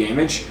 60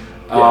 damage.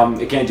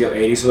 It can't deal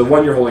 80, so the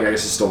one you're holding, I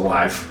guess, is still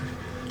alive.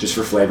 Just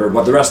for flavor,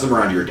 but the rest of them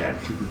around you are dead.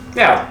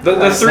 Yeah, the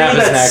 3 Snap a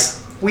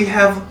that's... We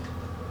have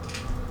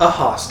a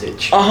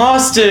hostage. A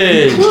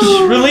hostage!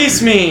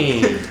 Release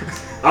me!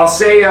 I'll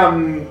say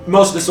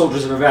most of the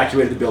soldiers have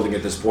evacuated the building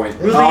at this point.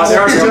 There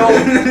are still...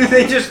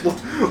 They just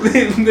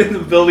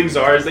the building's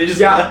ours. They just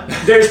Yeah,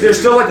 there's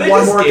still like They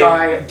one just more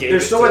guy. gave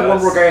There's it still to like one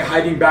us. more guy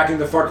hiding back in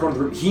the far corner of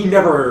the room. He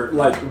never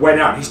like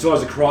went out. He still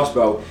has a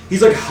crossbow.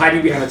 He's like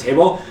hiding behind the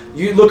table.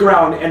 You look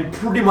around and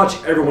pretty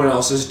much everyone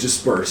else is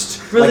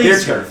dispersed. Like they're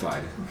Release me.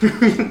 terrified.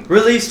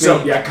 Release me!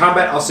 So yeah,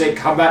 combat. I'll say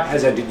combat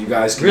has ended. You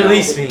guys can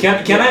Release now- me!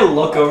 Can I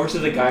look over to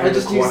the guy I in the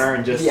just use corner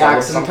and just the tell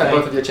axe him and cut something?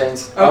 both of your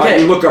chains. Okay.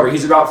 You look over.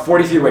 He's about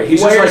 40 feet away.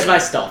 He's Where's just my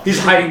like stuff? he's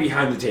hiding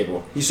behind the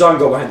table. You saw him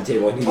go behind the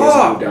table and he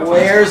hasn't moved out.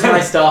 Where's my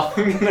stuff?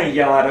 I'm gonna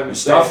yell at him and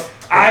Stuff?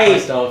 say, My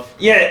stuff.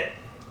 Yeah,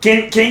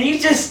 can you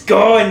just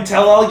go and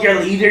tell all your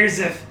leaders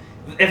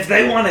if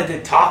they wanted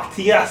to talk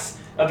to us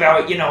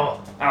about, you know,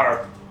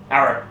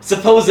 our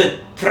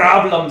supposed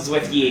problems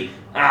with ye,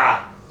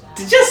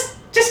 to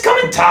just come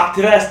and talk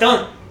to us.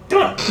 Don't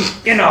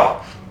you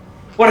know,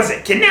 what is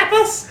it, kidnap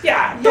us?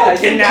 Yeah, don't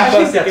kidnap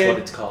us That's again. what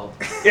it's called.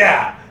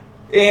 Yeah.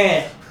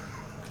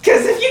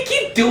 Because if you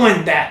keep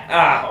doing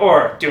that,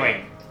 or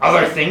doing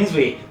other things,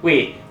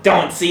 we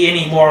don't see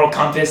any moral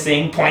compass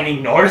thing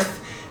pointing north,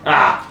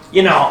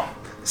 you know,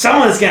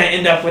 someone's gonna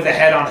end up with a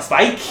head on a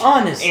spike.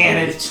 Honestly,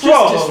 And it's just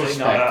probably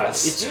not disrespectful.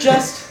 us. It's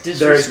just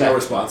There is no disrespectful.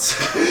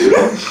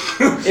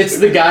 response. It's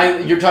the guy,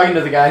 you're talking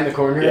to the guy in the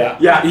corner? Yeah.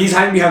 Yeah, he's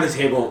hiding behind the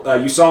table.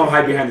 You saw him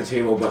hide behind the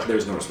table, but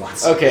there's no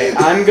response. Okay,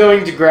 I'm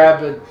going to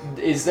grab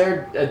is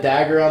there a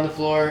dagger on the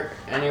floor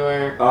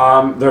anywhere?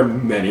 There are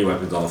many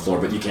weapons on the floor,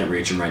 but you can't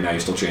reach him right now. You're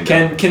still chained.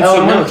 Can Oh,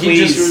 someone no, he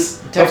please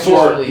just Tex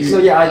before just released So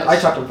yeah, us. I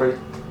chopped him free.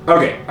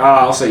 Okay,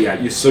 I'll say yeah.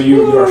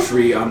 You are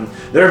free.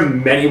 There are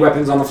many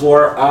weapons on the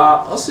floor.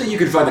 I'll say you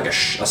could find like a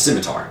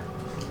scimitar.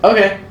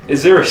 Okay.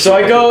 Is there a So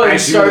I go I and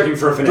assume you're start looking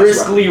for a finesse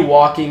briskly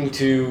walking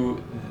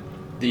to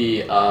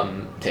the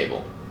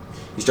table.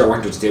 You start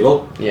walking towards the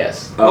table.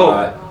 Yes.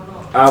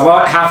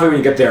 About halfway when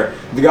you get there,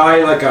 the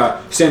guy like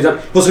stands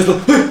up. Pulls his wait.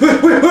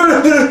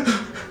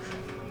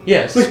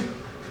 Yes.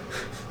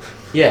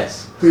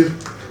 Yes.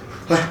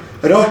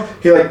 I know.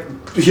 He like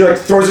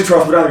throws the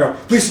crossbow down and goes,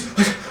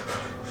 please.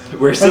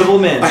 We're civil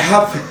men. I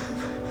have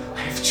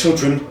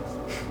children.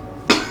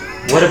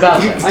 What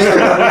about them? I know,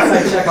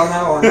 insight check on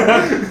that one.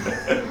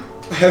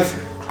 I have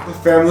a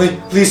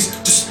family. Please,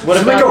 just What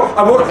Just let about-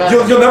 go. I won't. what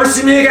about- You'll never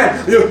see me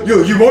again.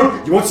 You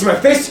won't see my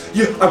face.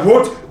 I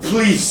won't.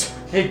 Please.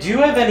 Hey, do you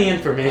have any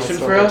information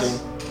for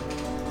us?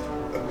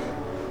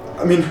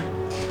 I mean,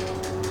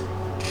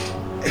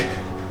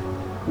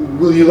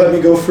 will you let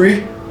me go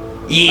free?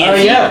 Oh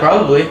yeah,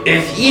 probably.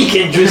 If he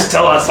can just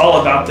tell us all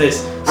about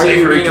this Are you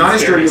slavery being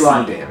honest or are you conspiracy.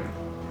 lying to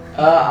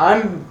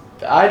him?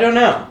 I don't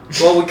know.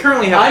 Well, we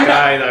currently have I'm- a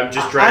guy that I'm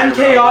just dragging I'm around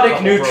with a chaotic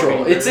couple neutral.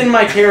 broken It's in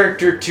my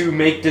character to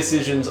make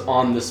decisions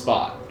on the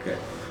spot.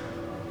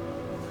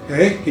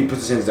 Okay. He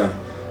puts his hands down.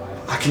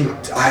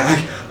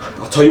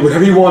 I'll tell you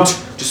whatever you want.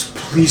 Just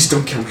please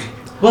don't kill me.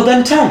 Well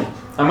then tell me.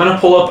 I'm gonna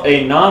pull up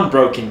a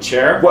non-broken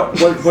chair What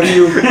do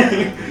you?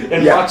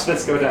 and Yeah. watch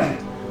this go down.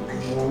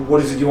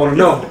 What is it you want to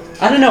know?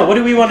 I don't know. What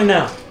do we want to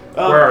know?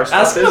 Where our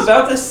stuff Ask him is?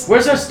 about this.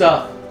 Where's our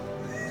stuff?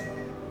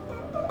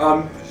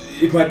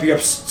 It might be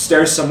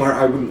upstairs somewhere.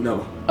 I wouldn't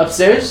know.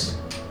 Upstairs?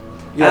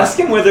 Yeah. Ask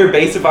him where their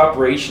base of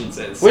operations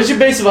is. Where's your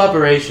base of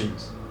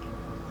operations?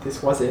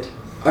 This was it.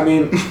 I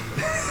mean,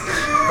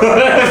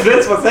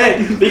 That's what's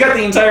it. They got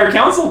the entire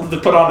council to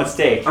put on a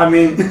stake. I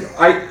don't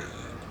know.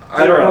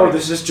 Literally.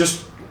 This is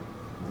just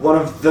one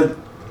of the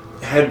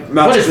head What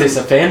mountain. is this?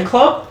 A fan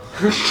club?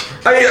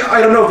 I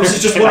don't know. This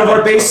is just one of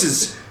our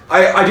bases.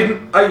 I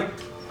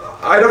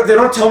don't. They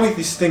don't tell me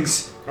these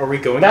things. Are we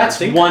going? That's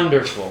to think?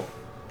 wonderful.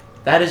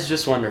 That is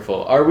just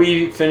wonderful. Are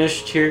we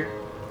finished here?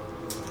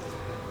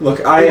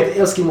 Look, I'd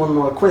ask him one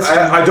more question.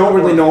 I don't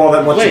really know all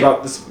that much Wait,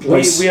 about this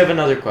place. We have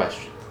another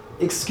question.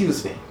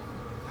 Excuse me.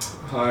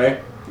 Hi.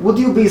 Would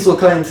you be so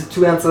kind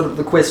to answer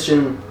the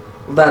question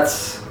that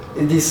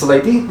this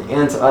lady,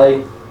 and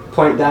I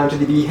point down to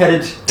the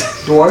beheaded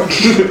dwarf,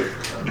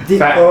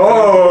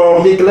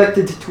 Oh.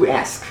 neglected to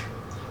ask?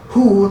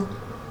 Who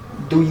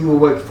do you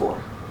work for?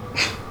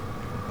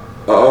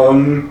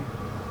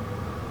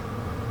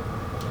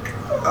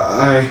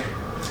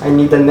 I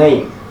need a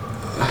name.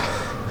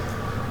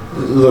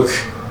 Look.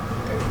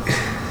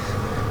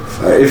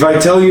 If I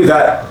tell you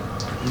that,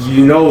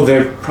 you know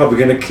they're probably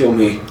gonna kill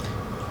me.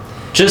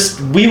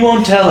 We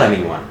won't tell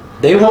anyone.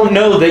 They won't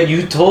know that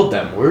you told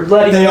them. We're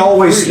letting They you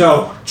always free.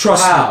 know.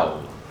 Trust me. Wow.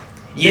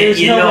 You,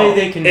 There's you no know, way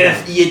they can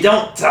if know. you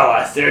don't tell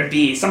us, there'd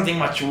be something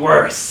much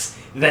worse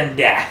than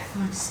death.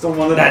 Just don't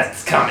want to.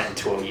 That's coming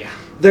to you.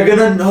 They're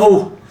gonna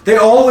know. They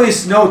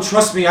always know.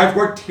 Trust me. I've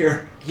worked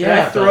here.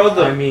 Yeah, I throw but,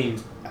 the- I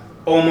mean,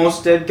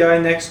 Almost dead guy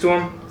next to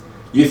him.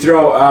 You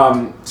throw.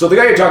 So the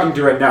guy you're talking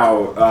to right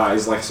now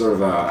is like sort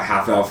of a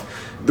half elf.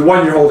 The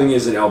one you're holding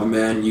is an elven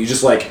man. You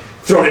just like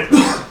throw it.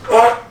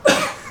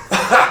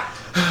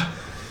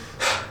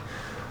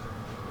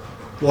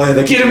 Why are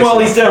they Get him while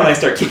he's down. I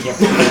start kicking him.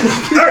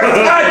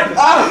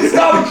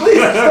 Stop!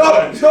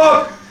 Please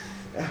stop!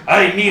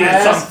 I needed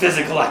I some asked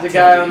physical the activity.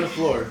 guy on the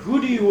floor. Who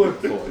do you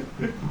work for?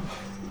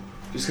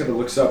 Just kind of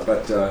looks up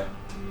at the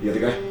other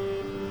guy.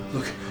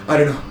 Look, I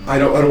don't know. I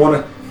don't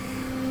want to.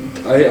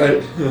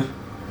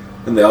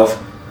 And the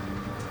elf.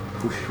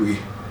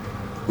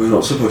 We're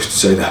not supposed to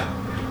say that.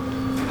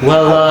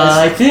 Well,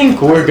 I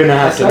think we're gonna I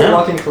have to start know.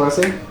 walking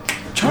closer.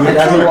 Charm, And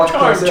as we charm, walk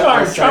charm, closer,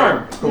 I charm,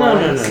 start charm.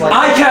 glowing. No. It's like-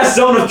 I cast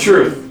Zone of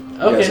Truth. You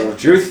guys Okay. know the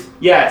truth?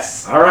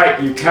 Yes. All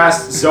right, you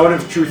cast Zone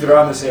of Truth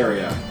around this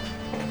area.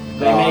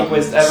 They make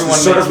wisdom. Everyone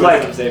sort makes of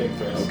like- wisdom saving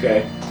throws.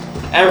 Okay.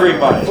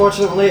 Everybody.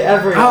 Unfortunately,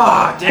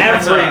 Ah, damn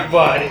it.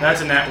 Everybody.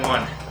 That's a nat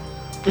 1.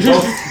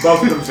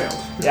 Both of them failed.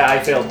 Yeah, I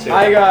failed too.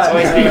 I got, So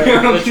I speak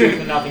the truth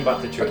and nothing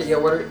but the truth. okay, yeah,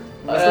 what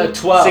are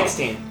 12.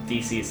 16.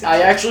 DC 16.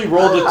 I actually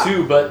rolled a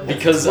 2, but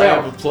because I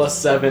have a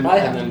 +7 I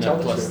have and then to tell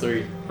a the truth.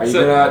 +3. Are you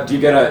gonna? Do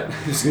you get a?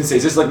 I was gonna say,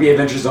 is this like the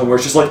Adventure Zone where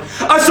it's just like,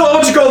 I saw a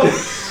bunch of gold.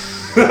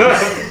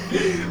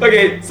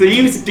 Okay, so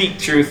you speak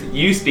truth,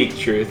 you speak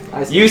truth,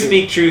 I speak you truth.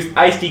 speak truth,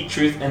 I speak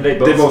truth, and they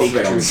both, They both speak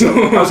failed. truth. So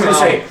I was gonna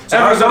say, so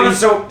how Everybody,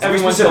 Zone of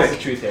everyone specific. tells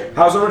the truth here.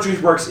 How Zone of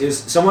Truth works is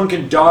someone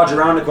can dodge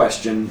around a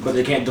question, but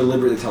they can't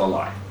deliberately tell a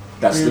lie.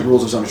 That's the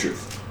rules of Zone of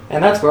Truth.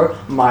 And that's where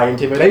my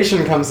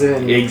intimidation comes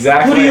in.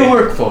 Exactly. Who do you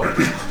work for? A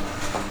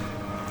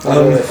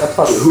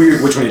plus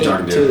Which one are you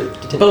talking to?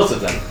 10. Both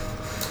of them.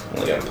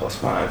 Only got a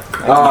 +5.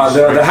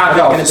 The half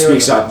Gonna elf do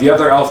speaks it. up. The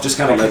other elf just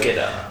kind of like Look it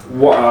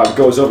up.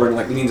 goes over and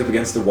like leans up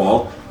against the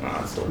wall.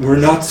 We're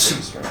not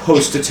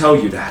supposed to tell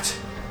you that.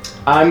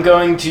 I'm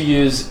going to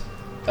use,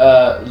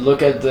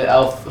 look at the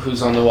elf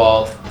who's on the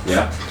wall,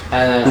 Yeah.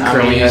 and then I'm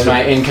Curly going to use has a-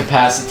 my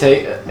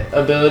incapacitate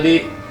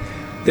ability.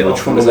 The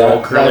elf on is the that?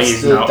 wall currently That's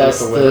is the, out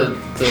that's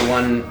with the the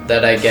one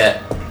that I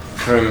get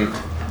from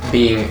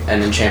being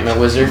an enchantment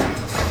wizard,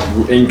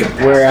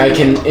 where I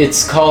can.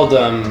 It's called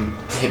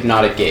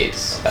hypnotic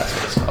gaze. That's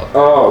what it's called.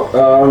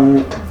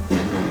 Oh,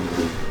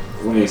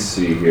 let me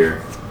see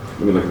here.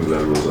 Let me look into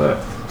that rules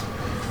at.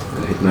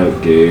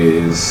 Hypnotic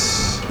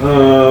gaze.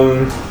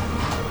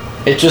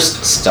 It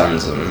just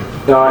stuns him.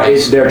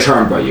 They're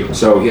charmed by you,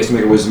 so he has to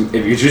make a wisdom.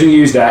 If you're choosing to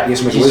use that, he has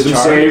to make a He's wisdom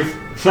charmed? save.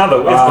 It's not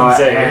the wisdom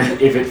save.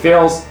 And if it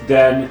fails,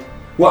 then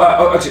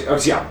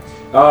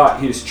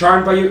he is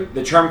charmed by you.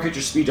 The charmed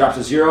creature's speed drops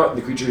to 0.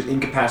 The creature is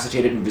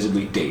incapacitated and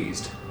visibly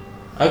dazed.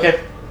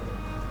 Okay.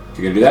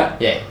 You gonna do that?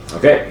 Yeah.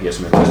 Okay. He has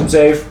to make a wisdom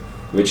save,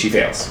 which he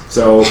fails.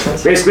 So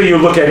basically, you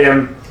look at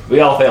him, We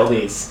all fail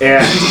these.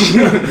 And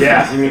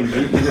yeah, I mean, he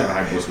doesn't have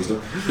high force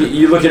wisdom.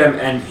 You look at him,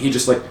 and he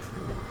just like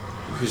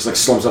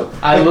slumps up.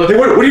 I Hey, look.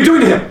 what are you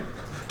doing to him?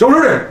 Don't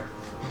hurt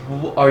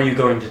him. Are you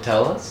going to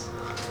tell us?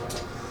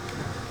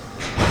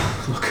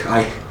 Look,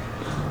 How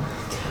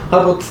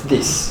about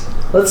this?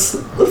 Let's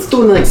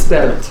do an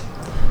experiment.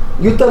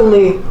 You tell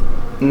me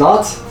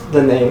not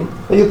the name.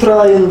 You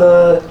try and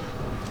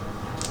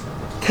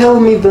tell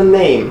me the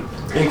name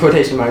in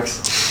quotation marks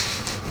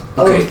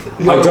Okay, of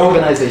your I don't-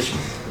 organization.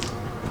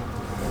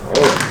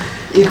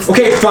 It's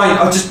Okay, fine.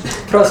 I'll just.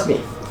 trust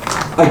me.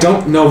 I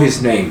don't know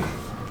his name,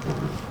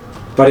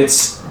 but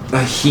it's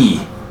a he.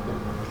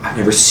 I've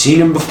never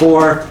seen him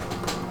before.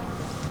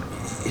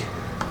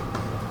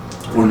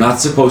 We're not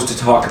supposed to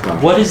talk about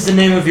it. What is the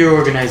name of your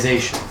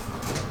organization?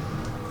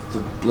 The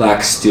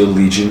Black Steel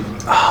Legion.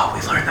 Oh,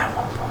 we learned that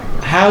one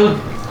point. How?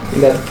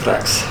 That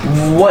tracks.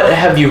 What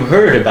have you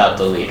heard about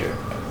the leader,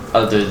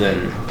 other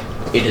than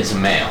it is a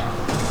male?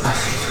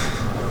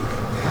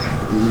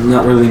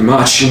 Not really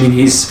much. I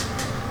mean,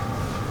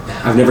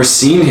 I've never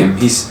seen him.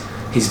 He's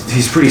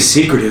pretty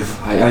secretive.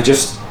 I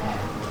just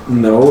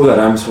know that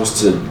I'm supposed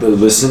to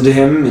listen to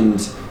him, and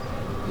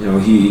you know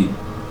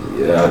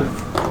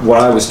what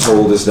I was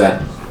told is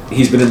that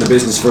he's been in the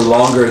business for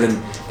longer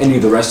than any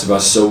of the rest of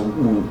us, so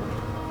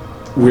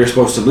we're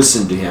supposed to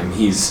listen to him.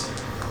 He's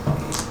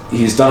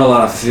done a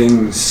lot of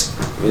things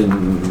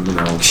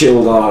and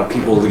killed a lot of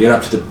people to get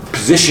up to the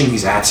position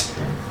he's at,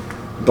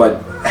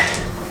 but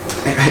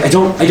I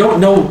don't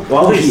know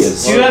who he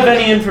is. Do you have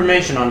any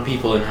information on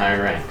people in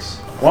higher ranks?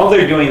 While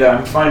they're doing that,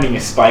 I'm finding a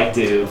spike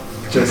to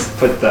just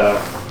put the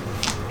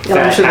Yeah,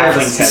 I'm sure they have a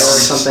halfling's head or on.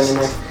 something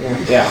in there.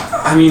 Yeah.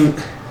 Yeah, I mean,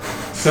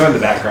 so in the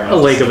background. A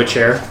leg of a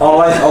chair.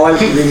 all I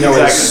really know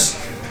is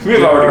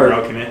We've already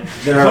broken it.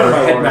 there One of are my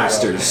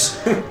headmasters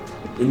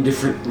in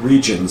different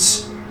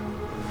regions.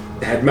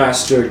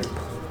 Headmaster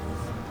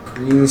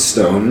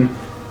Greenstone.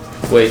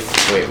 Wait.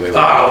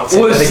 Oh,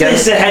 Say was that again?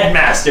 this a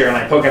headmaster? And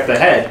I poke up the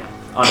head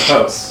on a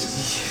post.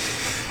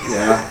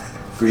 Yeah,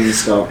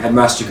 Greenstone.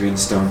 Headmaster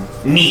Greenstone.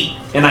 Neat.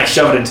 And I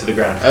shove it into the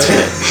ground.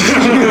 Okay.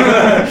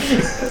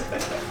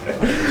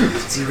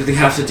 Do you really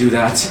have to do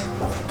that?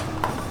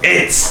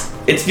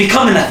 It's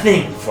becoming a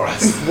thing for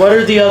us. What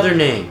are the other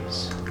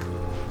names?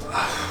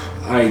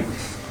 I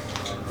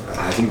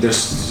think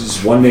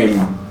there's one named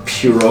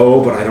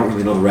Puro, but I don't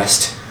really know the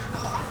rest.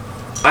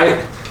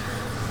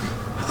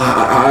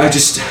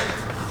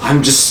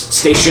 I'm just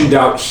stationed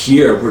out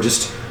here. We're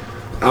just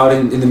out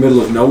in the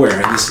middle of nowhere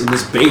in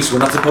this base. We're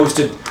not supposed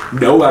to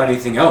know about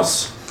anything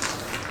else.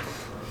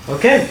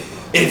 Okay.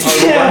 If Are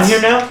we done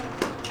here now?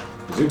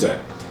 Zuntai.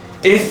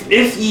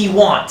 If ye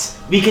want,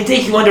 we can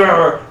take you under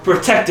our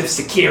protective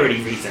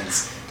security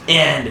reasons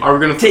and Are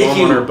we gonna throw take him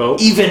you on our boat?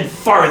 even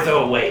farther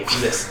away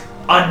from this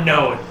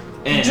unknown.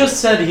 You And just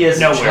said he has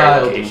a nowhere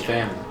child and location.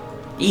 family.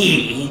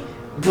 ye,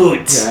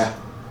 but Yeah.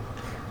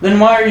 Then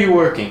why are you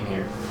working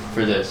here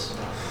for this?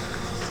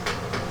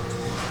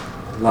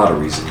 A lot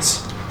of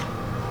reasons.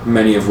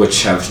 Many of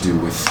which have to do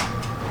with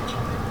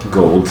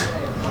gold.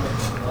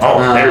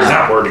 oh, there's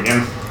that word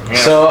again. Yeah.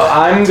 So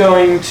I'm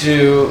going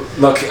to.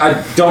 Look,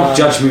 don't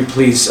judge me,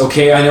 please.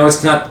 Okay, I know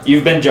it's not.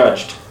 You've been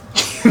judged.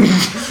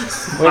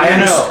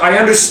 I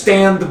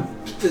understand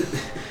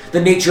the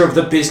nature of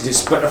the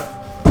business, but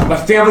my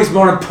family's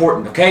more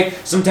important. Okay,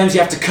 sometimes you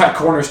have to cut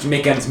corners to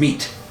make ends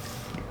meet.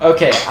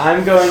 Okay,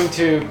 I'm going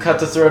to cut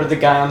the throat of the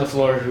guy on the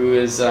floor who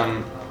is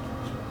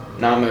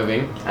not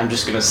moving. I'm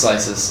just gonna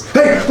slice his.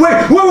 Hey,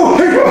 wait, whoa,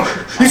 hey,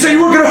 whoa. You said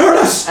you weren't gonna hurt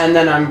us. And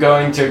then I'm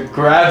going to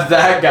grab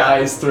that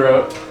guy's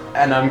throat,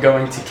 and I'm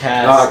going to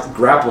cast.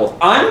 Grapple.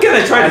 I'm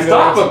gonna try to I'm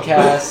stop going him. to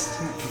cast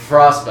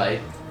frostbite.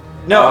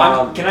 No,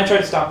 Um, can I try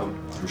to stop him?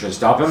 You should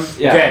stop him.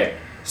 Yeah. Okay,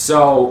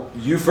 so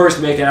you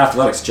first make an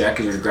athletics check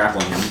because you're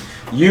grappling him.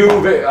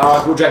 We'll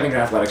try to make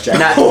an athletics check.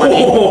 Nat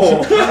 20.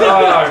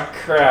 Oh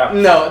crap.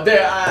 No,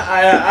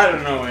 I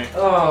don't know. Wait.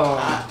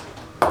 Oh.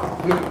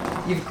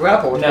 You've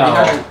grappled. No, You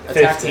haven't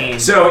attacked 15.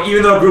 So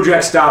even though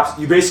Grudrak stops,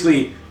 you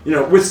basically,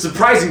 with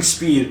surprising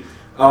speed,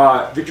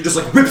 Victor just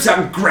like whips out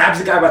and grabs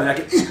the guy by the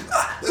neck,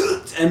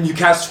 and you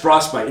cast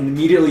frostbite, and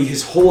immediately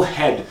his whole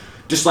head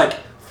just like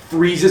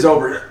freezes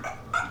over.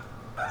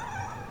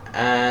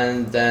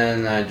 And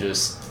then I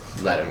just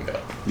let him go.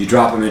 You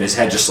drop him, and his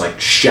head just like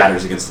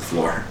shatters against the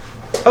floor.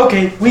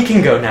 Okay, we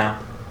can go now.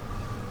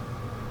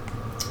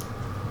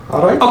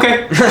 All right.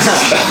 Okay.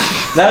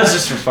 That was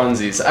just for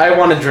funsies. I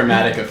want a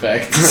dramatic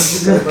effect.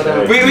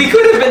 But, We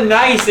could have been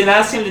nice and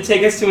asked him to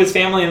take us to his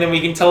family, and then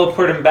we can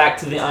teleport him back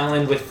to the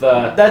island with.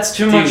 That's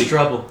too much Dude.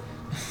 trouble.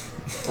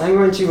 I'm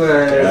going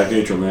to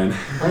neutral man.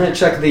 I'm going to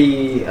check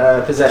the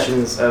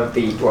possessions of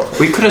the dwarf.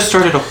 We could have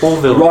started a whole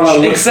village. Ron, I'll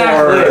look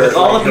Exactly. for,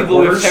 All like, the her people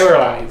we've orders.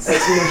 terrorized.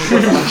 Let's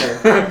move on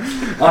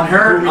her. On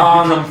her,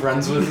 Become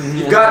friends with.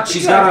 she's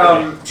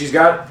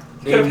got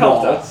Could a have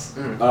helped maul. us.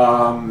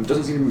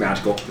 Doesn't seem to be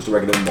magical, just a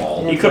regular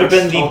maul. He could have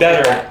been the I'll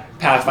better take that.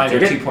 Pathfinder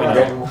Take it?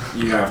 2.0. Okay.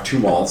 You have two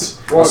mauls.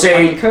 Well, I'll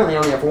say I currently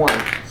only have one,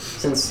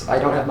 since I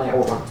don't have my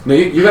old one. no.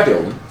 You got the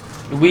old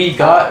one. We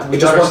got It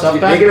just our wasn't. stuff They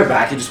back. gave it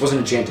back. It just wasn't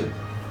enchanted.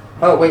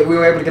 Oh wait, we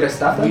were able to get our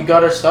stuff We then?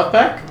 got our stuff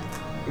back?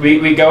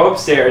 We go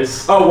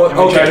upstairs. Oh, well, and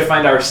we try okay. to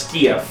find our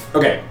skiff.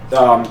 Okay,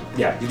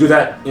 yeah, you do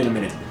that in a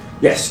minute.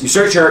 Yes, you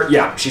search her.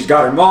 Yeah, she's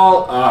got her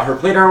maul. Her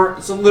plate armor,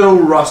 it's a little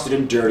rusted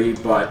and dirty,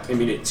 but I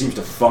mean, it seems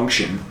to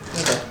function.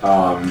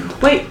 Okay.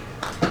 Wait.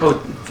 Oh,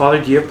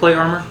 Father, do you have plate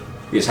armor?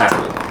 He's half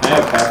plate. I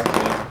have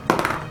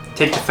half.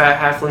 Take the fat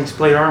halfling's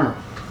plate armor.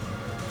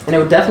 And it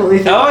would definitely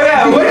fit. Oh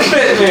yeah, it would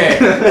fit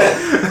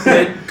me.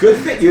 It could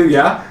fit you,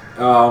 yeah.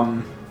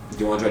 Do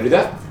you want to try to do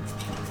that?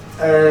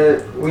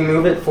 We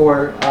move it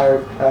for our.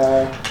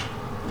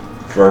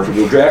 For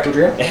actual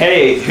draft?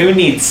 Hey, who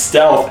needs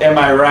stealth? Am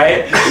I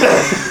right?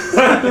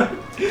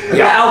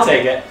 Yeah, I'll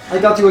take it. I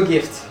got you a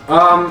gift.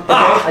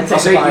 I'll take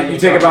say five. you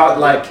take about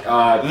like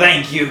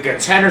Thank you, good.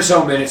 10 or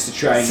so minutes to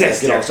try and get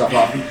Sister. all the stuff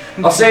up.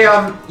 I'll say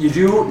you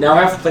do now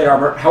have plate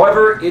armor.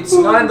 However, it's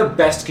not in the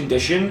best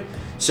condition.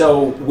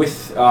 So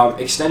with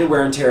extended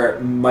wear and tear,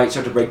 it might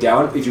start to break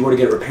down. If you were to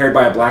get it repaired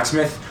by a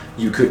blacksmith,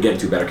 you could get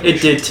into a better It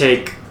condition. did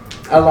take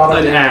A lot of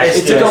an damage. axe.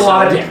 It took a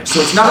lot of damage, so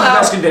it's not in the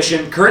best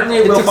condition. Currently,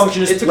 it will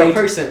function as It took a plate,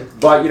 person.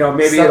 but you know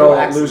maybe Several it'll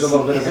axes. lose a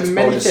little bit of its And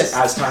many bonus fists.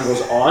 as time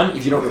goes on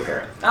if you don't repair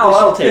it. Oh,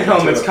 I'll take The it.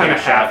 helmet's to a kinda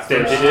paint shop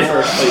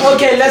half-finished.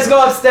 Okay, let's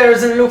go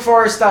upstairs and look for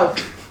our stuff.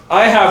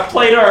 I have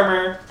plate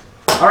armor.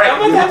 All right,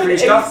 I'm you gonna look have for an your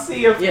stuff.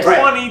 AC of Yes.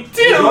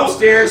 22. You go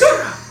upstairs.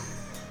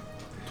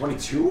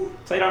 22?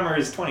 Plate armor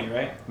is 20,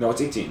 right? No,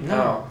 it's 18.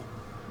 No.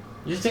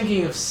 You're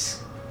thinking of...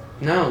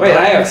 No. Wait,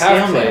 I have Scale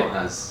half Mail plate.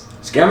 has.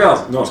 Scam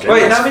mail? No, scam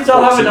Wait, mail's that means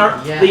I'll have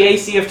 14. Yeah. the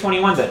AC of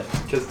 21 then,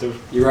 because the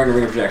You're wearing a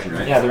ring of protection,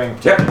 right? yeah the ring.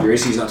 Yep, your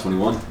AC is not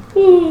 21.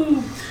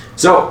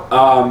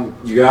 So,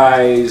 you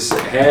guys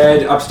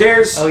head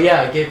upstairs. Oh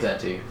yeah, I gave that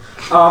to you.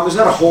 There's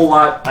not a whole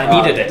lot.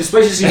 I needed it. This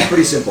place just seems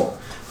pretty simple.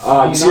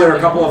 You see there are a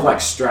couple of like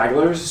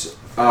stragglers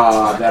that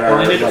are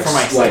Well, I did it like, for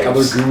my like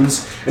other slaves.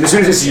 goons, and as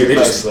soon as they see you, they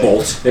just Mostly.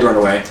 bolt. They run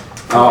away.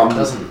 It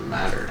doesn't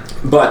matter.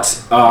 But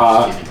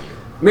I'm kidding you.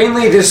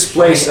 mainly this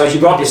place, as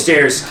you go up the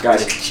stairs,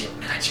 guys.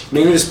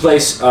 Mainly this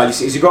place, you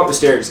see, as you go up the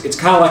stairs, it's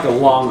kind of like a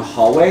long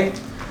hallway.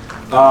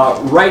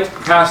 Right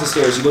past the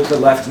stairs, you look to the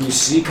left and you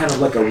see kind of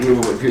like a room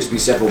what appears to be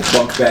several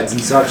bunk beds and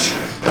such.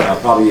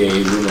 Probably a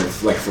room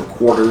of like for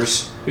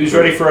quarters. Who's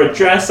ready for a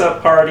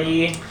dress-up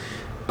party?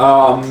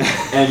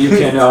 And you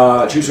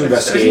can choose to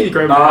investigate.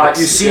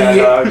 You see,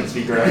 just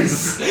be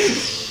gross.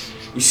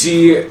 you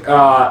see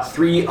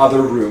 3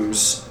 other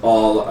rooms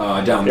all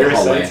down the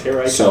Parasites, here I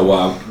hallway. come.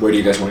 So where do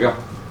you guys want to go?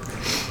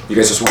 You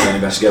guys just want to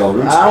investigate all the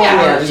rooms?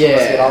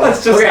 Yeah.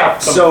 Let's just Okay,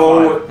 have some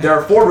so fun. there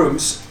are 4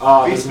 rooms.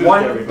 There's We one.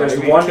 spooked everybody. There's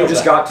the We one you killed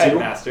just the got to.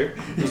 headmaster.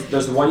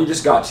 There's the one you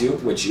just got to,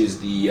 which is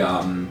the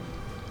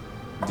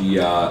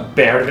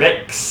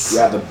Barracks.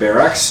 yeah, the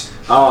barracks.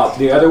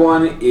 The other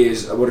one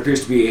is what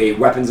appears to be a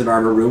weapons and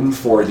armor room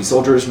for the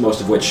soldiers, most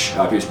of which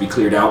appears to be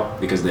cleared out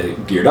because they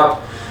geared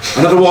up.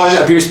 Another one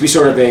appears to be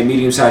sort of a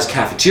medium-sized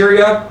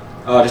cafeteria,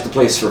 just a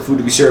place for food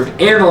to be served.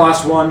 And the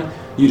last one,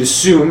 you'd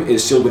assume,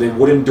 is sealed with a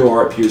wooden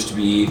door. Appears to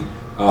be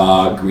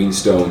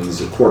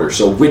Greenstone's quarters.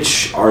 So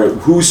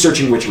who's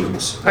searching which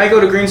rooms? I go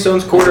to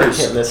Greenstone's quarters.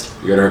 Hit list.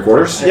 You go to her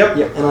quarters? Yep.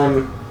 Yep, and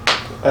I'm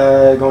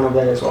going over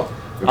there as well.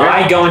 Okay.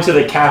 I go into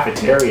the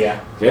cafeteria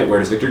Okay, where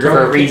does Victor for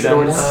go?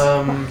 reasons.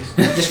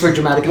 Just for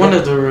dramatic. One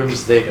of the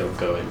rooms they don't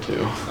go into.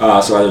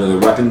 So either the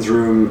weapons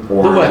room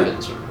or The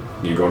weapons room.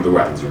 You go into the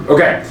weapons room.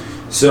 Okay,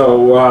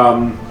 so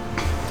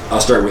I'll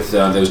start with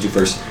those 2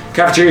 first.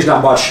 Cafeteria's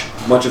not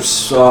much of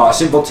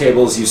simple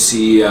tables. You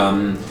see,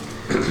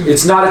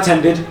 it's not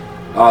attended.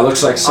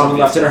 Looks like someone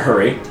left in a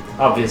hurry.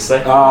 Obviously.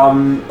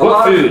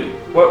 What food?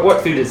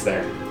 What food is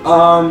there?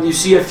 You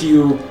see a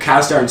few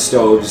cast iron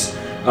stoves.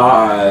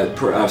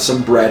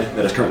 Some bread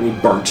that is currently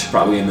burnt,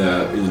 probably in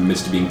the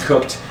midst of being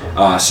cooked.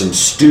 Some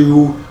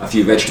stew, a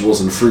few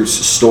vegetables and fruits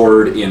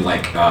stored in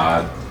like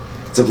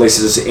some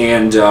places,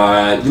 and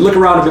you look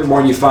around a bit more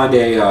and you find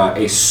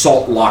a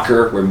salt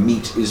locker where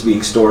meat is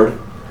being stored.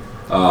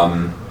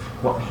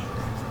 What?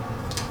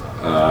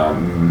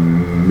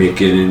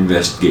 Make an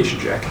investigation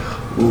check.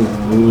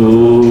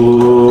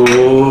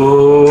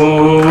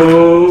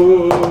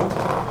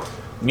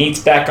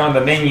 Meat's back on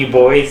the menu,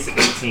 boys.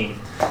 18.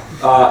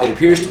 It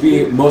appears to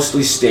be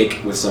mostly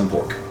steak with some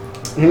pork.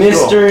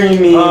 Mystery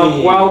meat.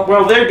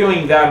 While they're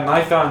doing that, and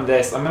I found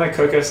this, I'm gonna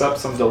cook us up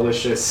some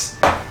delicious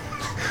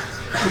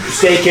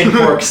steak and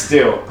pork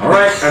stew. All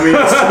right, I mean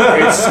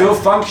it's still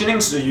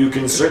functioning, so you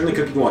can certainly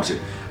cook if you want to.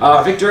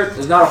 Victor,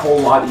 there's not a whole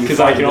lot that you 'Cause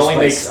find I can in this only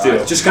place. make stew.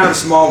 It's just kind of a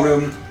small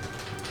room,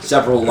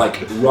 several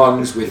like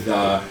rungs with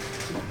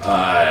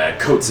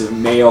coats of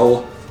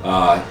mail,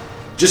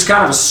 just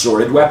kind of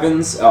assorted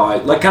weapons,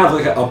 like kind of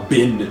like a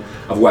bin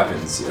of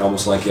weapons,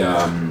 almost like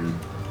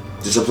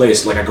just a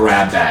place like a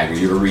grab bag where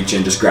you ever reach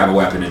in, just grab a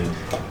weapon and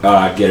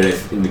get it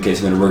in the case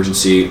of an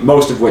emergency.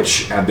 Most of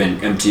which have been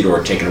emptied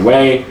or taken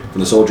away from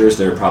the soldiers.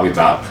 There are probably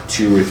about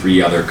 2 or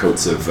 3 other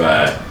coats of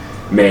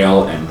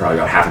mail and probably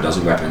about half a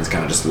dozen weapons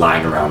kind of just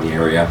lying around the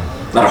area.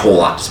 Not a whole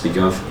lot to speak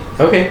of.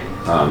 Okay.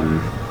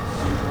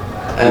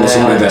 Unless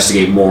you want to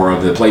investigate more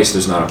of the place,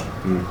 there's not a...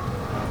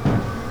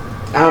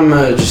 I'm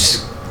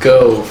just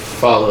go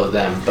follow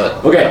them,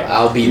 but Okay.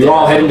 I'll be You there.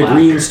 all head into after.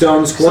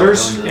 Greenstone's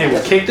quarters. And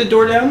we'll kick the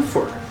door down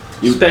for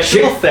You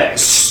special kick-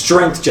 effects.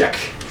 Strength check.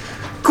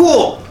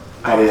 Cool.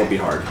 Probably won't be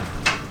hard.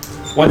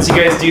 Once you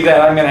guys do that,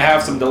 I'm gonna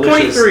have some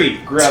delicious 23.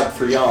 grub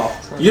for y'all.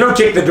 You don't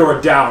kick the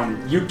door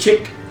down. You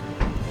kick.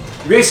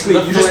 Basically,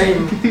 The you just.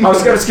 flame. I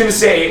was gonna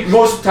say,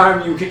 most of the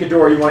time you kick a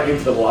door, you want to aim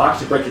for the lock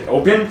to break it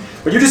open,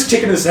 but you just kick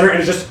it in the center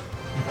and it just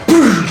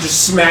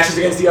smashes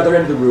against the other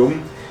end of the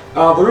room.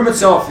 The room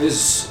itself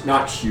is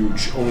not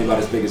huge, only about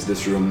as big as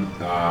this room,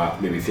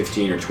 maybe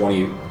 15 or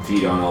 20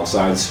 feet on all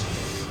sides.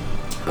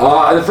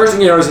 The first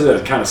thing you notice is that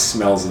it kind of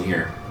smells in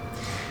here.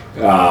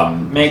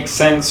 Makes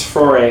sense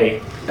for a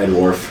A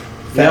dwarf.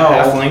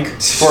 fat halfling.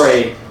 For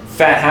a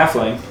fat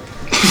halfling.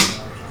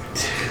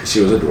 She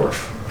was a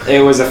dwarf.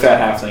 It was a fat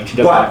halfling. She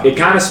doesn't But have it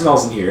kind of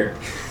smells in here.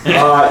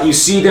 You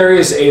see there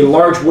is a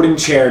large wooden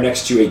chair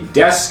next to a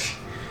desk.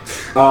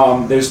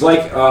 There's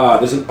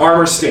an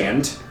armor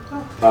stand.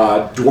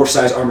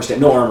 Dwarf-sized armor stand.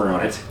 No armor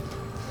on it.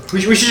 We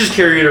should just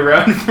carry it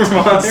around for a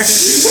while.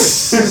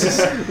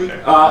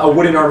 A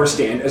wooden armor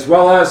stand, as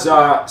well as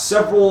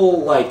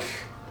several,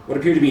 what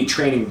appear to be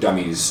training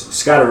dummies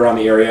scattered around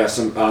the area,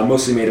 some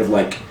mostly made of,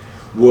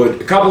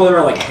 wood. A couple of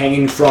them are,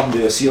 hanging from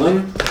the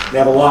ceiling. They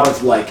have a lot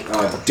of,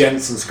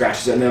 dents and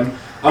scratches in them.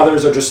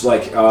 Others are just,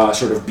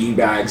 sort of bean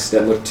bags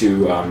that look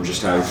to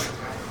just have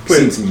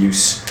seen some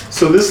use.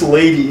 So this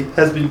lady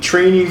has been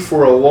training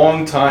for a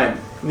long time,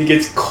 and he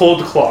gets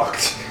cold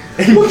clocked.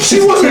 Well, she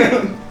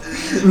wasn't.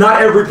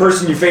 Not every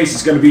person you face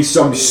is going to be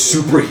some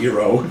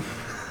superhero.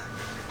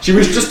 She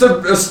was just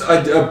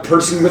a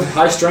person with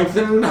high strength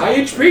and high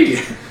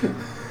HP.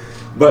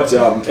 But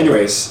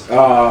anyways,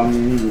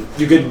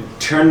 you could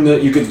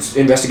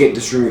investigate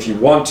this room if you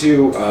want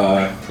to.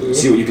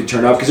 See what you could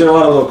turn up, because there are a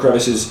lot of little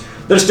crevices.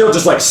 There's still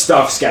just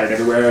stuff scattered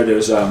everywhere.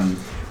 There's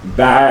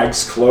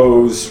bags,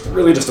 clothes,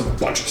 really just a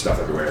bunch of stuff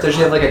everywhere. Does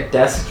she have a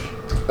desk?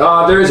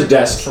 There is a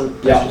desk. Some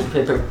Yeah.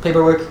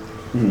 paperwork?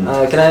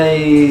 Mhm. Can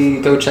I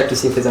go check to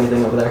see if there's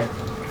anything over there?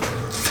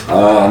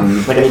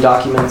 Any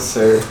documents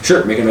or...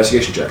 Sure, make an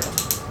investigation check.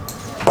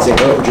 Say,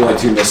 what would you like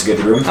to investigate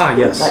the room? Ah,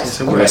 yes. Nice.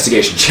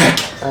 Investigation check.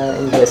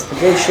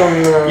 Investigation...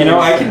 You know,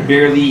 I can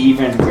barely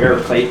even wear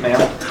plate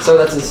mail. So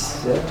that's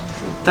a...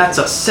 That's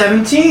a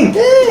 17.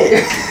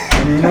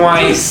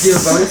 Nice. Do you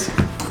have a bonus?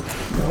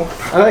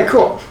 Alright,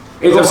 cool.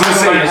 It's, I was gonna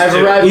say, I've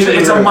arrived to the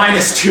it's a room.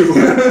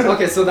 -2.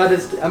 Okay, so that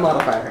is a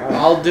modifier. Alright.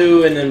 I'll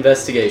do an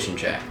investigation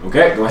check.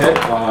 Okay, go ahead.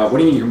 What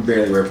do you mean you can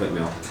barely wear plate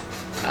mail?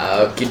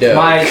 Okie doke.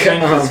 My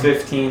strength is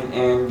 15,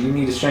 and you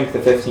need a strength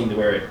of 15 to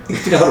wear it. I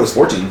thought it was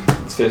 14.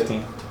 It's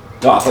 15.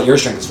 No, I thought your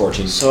strength was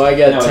 14. So I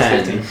get No, it's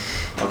 10. 15.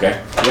 Okay,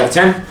 you got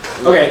 10?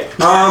 Okay,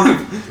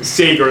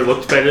 Sagar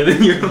looked better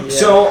than you.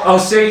 so I'll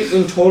say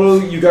in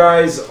total you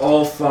guys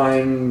all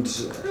find...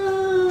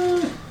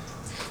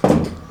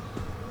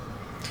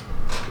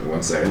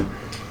 one second.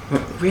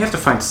 We have to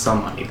find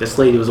some money. This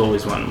lady was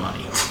always wanting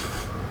money.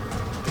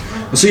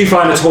 So you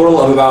find a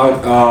total of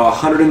about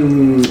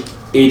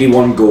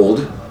 181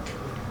 gold,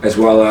 as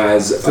well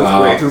as...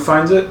 Wait, who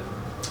finds it?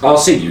 I'll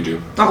say you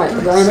do. Alright,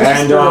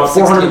 And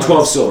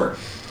 412 silver.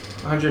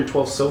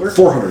 112 silver.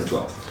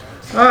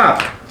 412.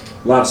 Ah,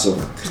 A lot of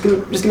silver. Just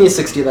give me a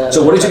 60 of that.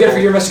 So what did you get for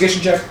your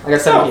investigation check? I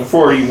got About 17.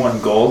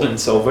 41 gold and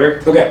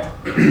silver. Okay.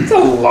 It's a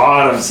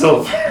lot of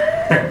silver.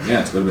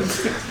 Yeah, it's a little bit.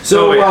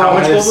 so wait, how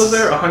much gold it's was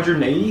there?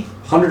 180?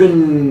 100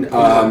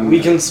 and... we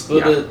can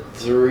split yeah. it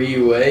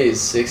 3 ways.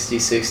 60,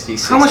 60,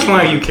 60. How much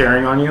money are you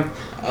carrying on you?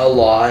 A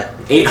lot.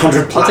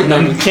 800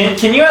 platinum.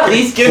 Can you at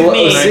least give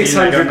me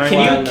 600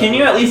 Can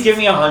you at least give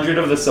me 100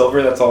 of the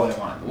silver? That's all I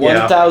want. Yeah.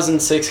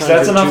 1,600.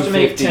 That's enough to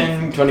make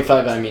 250,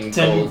 25. I mean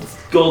 10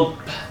 gold.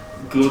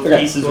 gold Okay.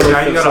 pieces So worth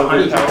now you of got silver.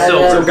 100 And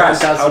silver. then So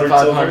guys,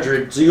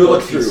 1,500. so you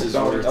look through. pieces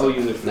worth Oh, of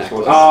you look through.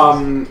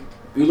 necklace.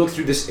 You look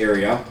through this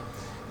area.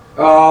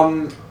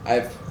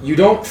 I've You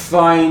don't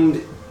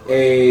find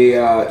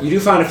a... you do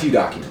find a few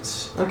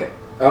documents. Okay.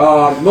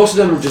 Most of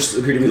them just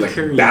appear to be like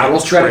Carrying battle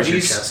a treasure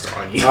strategies. chest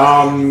on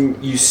you.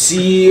 You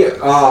see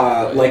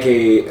like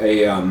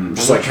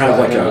just like kind of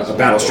like a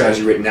battle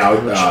strategy written out.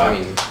 how much, I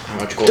mean, how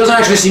much gold? Doesn't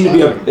actually seem to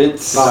be a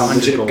It's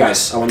legit, gold.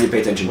 guys. I want you to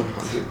pay attention,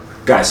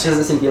 guys. It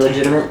doesn't seem to be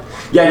legitimate.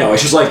 Yeah, no,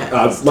 it's just like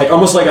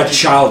almost like a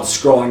child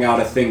scrolling out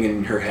a thing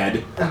in her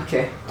head.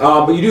 Okay.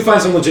 But you do find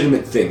some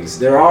legitimate things.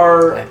 There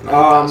are I have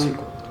 9,000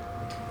 gold.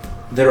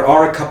 there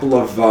are a couple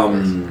of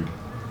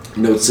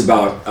notes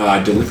about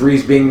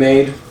deliveries being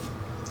made.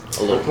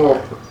 A little more.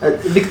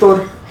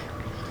 Victor,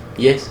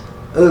 Yes,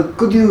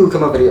 could you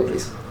come over here,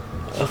 please?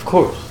 of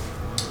course.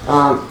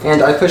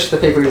 And I push the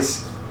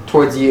papers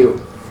towards you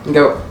and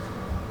go,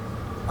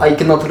 I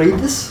cannot read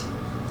this.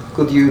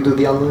 Could you do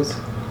the honors?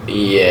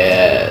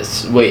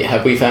 Yes. Wait,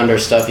 have we found our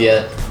stuff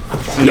yet?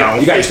 No,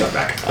 you got your stuff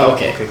back.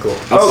 Okay. Okay, cool.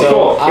 Oh, So,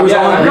 cool. It was,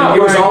 Yeah, all, I'm not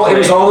it, was wearing all, it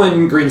was plate. all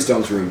in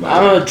Greenstone's room. By the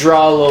I'm way. gonna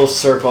draw a little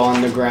circle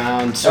on the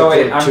ground. Oh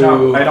wait, circle I'm to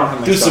not. I don't have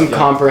my do stuff some yet.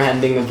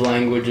 comprehending of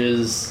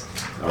languages.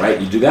 All right,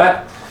 you do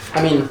that.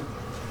 I mean,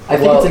 I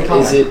think Well, it's in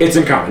common. is it? It's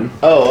in common.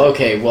 Oh,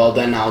 okay. Well,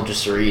 then I'll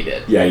just read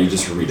it. Yeah, you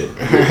just read it. You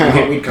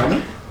can't read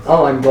common.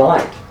 Oh, I'm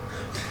blind.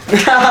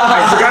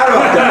 I forgot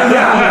about that.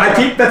 Yeah, I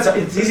think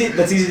it's easy.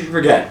 That's easy to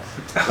forget.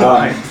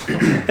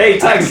 Hey,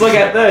 Tex, look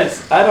at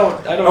this. I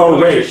don't know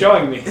what you're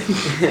showing me.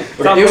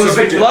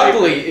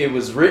 Luckily, it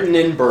was written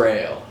in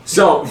Braille.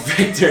 So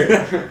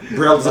Victor,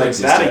 Braille doesn't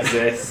exist. That yet.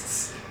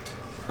 exists.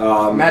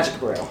 Magic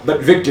Braille.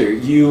 But Victor,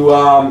 you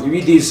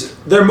read these.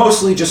 They're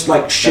mostly just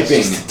like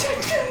shipping.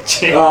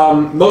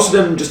 Most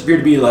of them just appear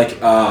to be like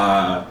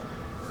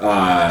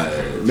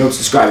notes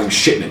describing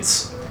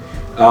shipments.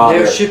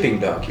 They're shipping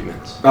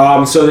documents.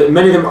 So that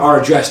many of them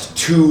are addressed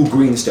to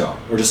Greenstone,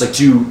 or just like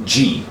to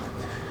G.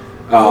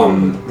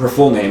 Her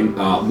full name,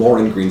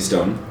 Lauren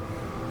Greenstone.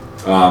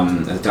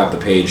 At the top of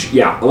the page.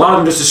 Yeah, a lot of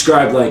them just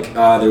describe like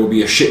there will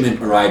be a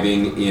shipment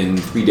arriving in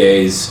 3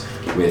 days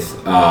with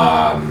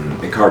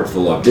a cart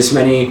full of this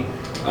many.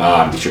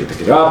 Be sure to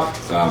pick it up.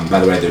 By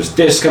the way, there's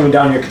this coming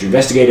down here. Could you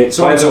investigate it?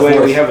 So By on and the so way,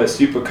 forth. we have a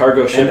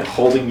supercargo ship And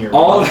holding your.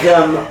 All of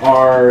them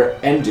are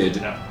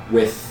ended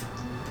with.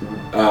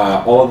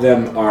 All of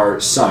them are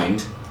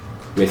signed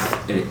with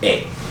an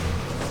A.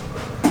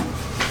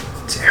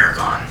 It's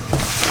Aragon.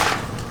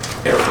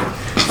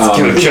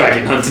 Aragon.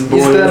 dragon hunting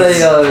boys. Is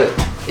there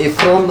a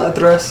from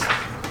address?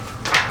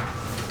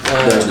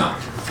 There's not.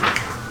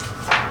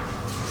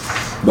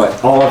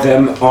 But all of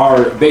them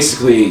are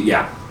basically,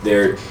 yeah,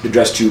 they're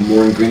addressed to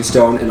Lauren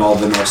Greenstone, and all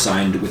of them are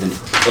signed with an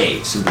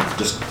A, simply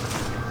just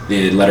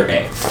the letter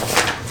A.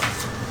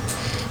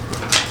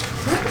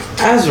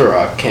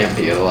 Azarok can't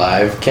be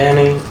alive, can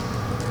he?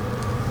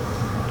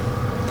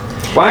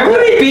 Why would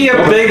it be a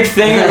big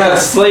thing about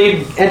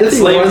slave And if he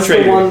slave was the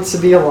trading? one to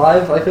be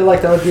alive, I feel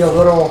like that would be a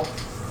little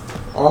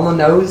on the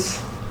nose.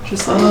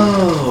 Just like,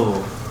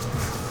 Oh.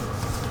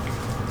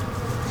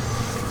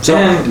 So,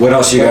 And- what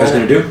else are you guys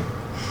gonna do?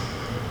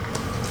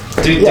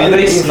 Do Yeah,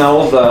 they if-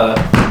 smell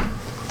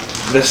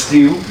the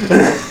stew?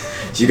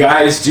 So you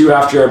guys do,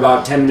 after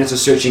about 10 minutes of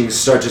searching,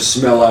 start to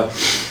smell a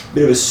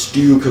bit of a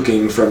stew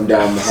cooking from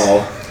down the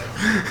hall.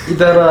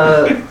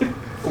 either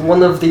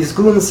one of these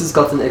goons has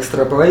gotten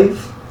extra brave,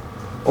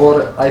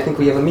 or I think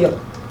we have a meal.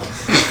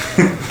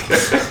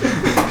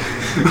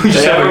 We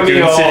should have a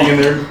meal. sitting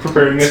in there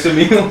preparing us a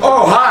meal.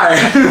 Oh, hi!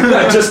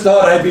 I just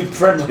thought I'd be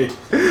friendly.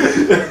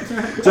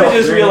 I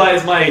just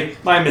realized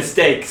my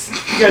mistakes.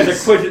 You guys are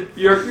quite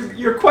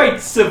you're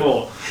quite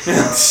civil.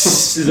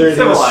 Is there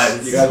anything else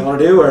Civilized. you guys want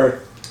to do, or?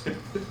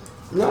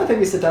 No, I think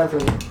we sit down for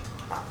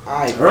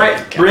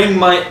Alright.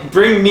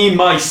 Bring me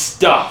my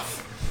stuff.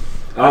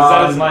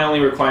 That is my only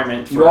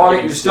requirement. For You all get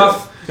getting your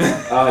stuff.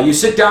 You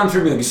sit down for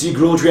a meal. You see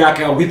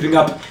Gruldriaka whipping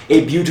up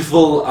a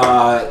beautiful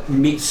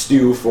meat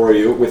stew for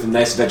you with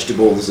nice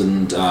vegetables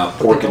and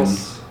pork and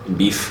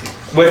beef.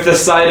 with the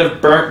side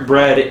of burnt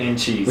bread and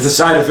cheese. With a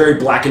side of very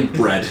blackened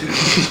bread.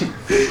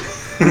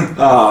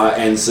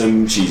 And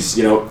some cheese.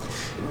 You know,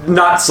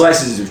 not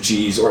slices of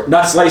cheese, or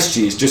not sliced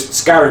cheese, just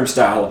Skyrim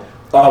style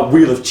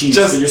wheel of cheese.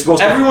 Just that you're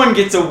supposed everyone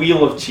gets a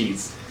wheel of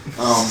cheese.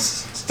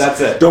 That's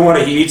it. Don't want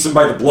to he eats them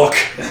by the block.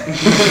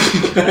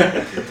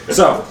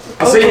 So,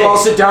 I'll say you all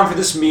sit down for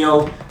this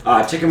meal,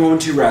 take a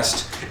moment to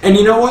rest, and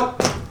you know what?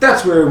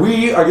 That's where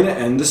we are going to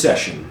end the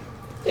session.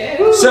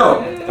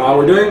 So,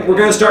 we're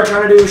going to start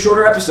trying to do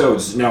shorter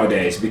episodes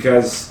nowadays,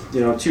 because,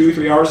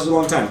 2-3 hours is a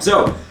long time.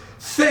 So,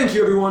 thank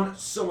you everyone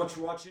so much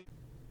for watching.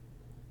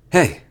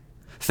 Hey,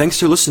 thanks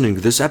for listening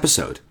to this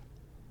episode.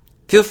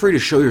 Feel free to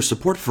show your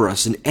support for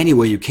us in any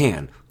way you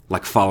can,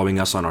 like following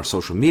us on our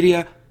social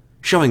media,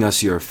 showing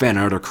us your fan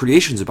art or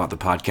creations about the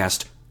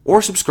podcast,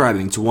 or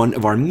subscribing to one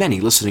of our many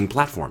listening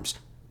platforms.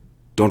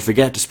 Don't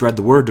forget to spread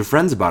the word to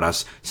friends about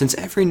us, since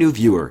every new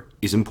viewer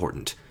is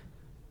important.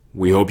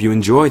 We hope you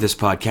enjoy this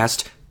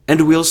podcast,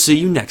 and we'll see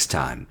you next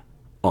time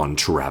on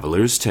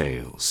Traveler's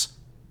Tales.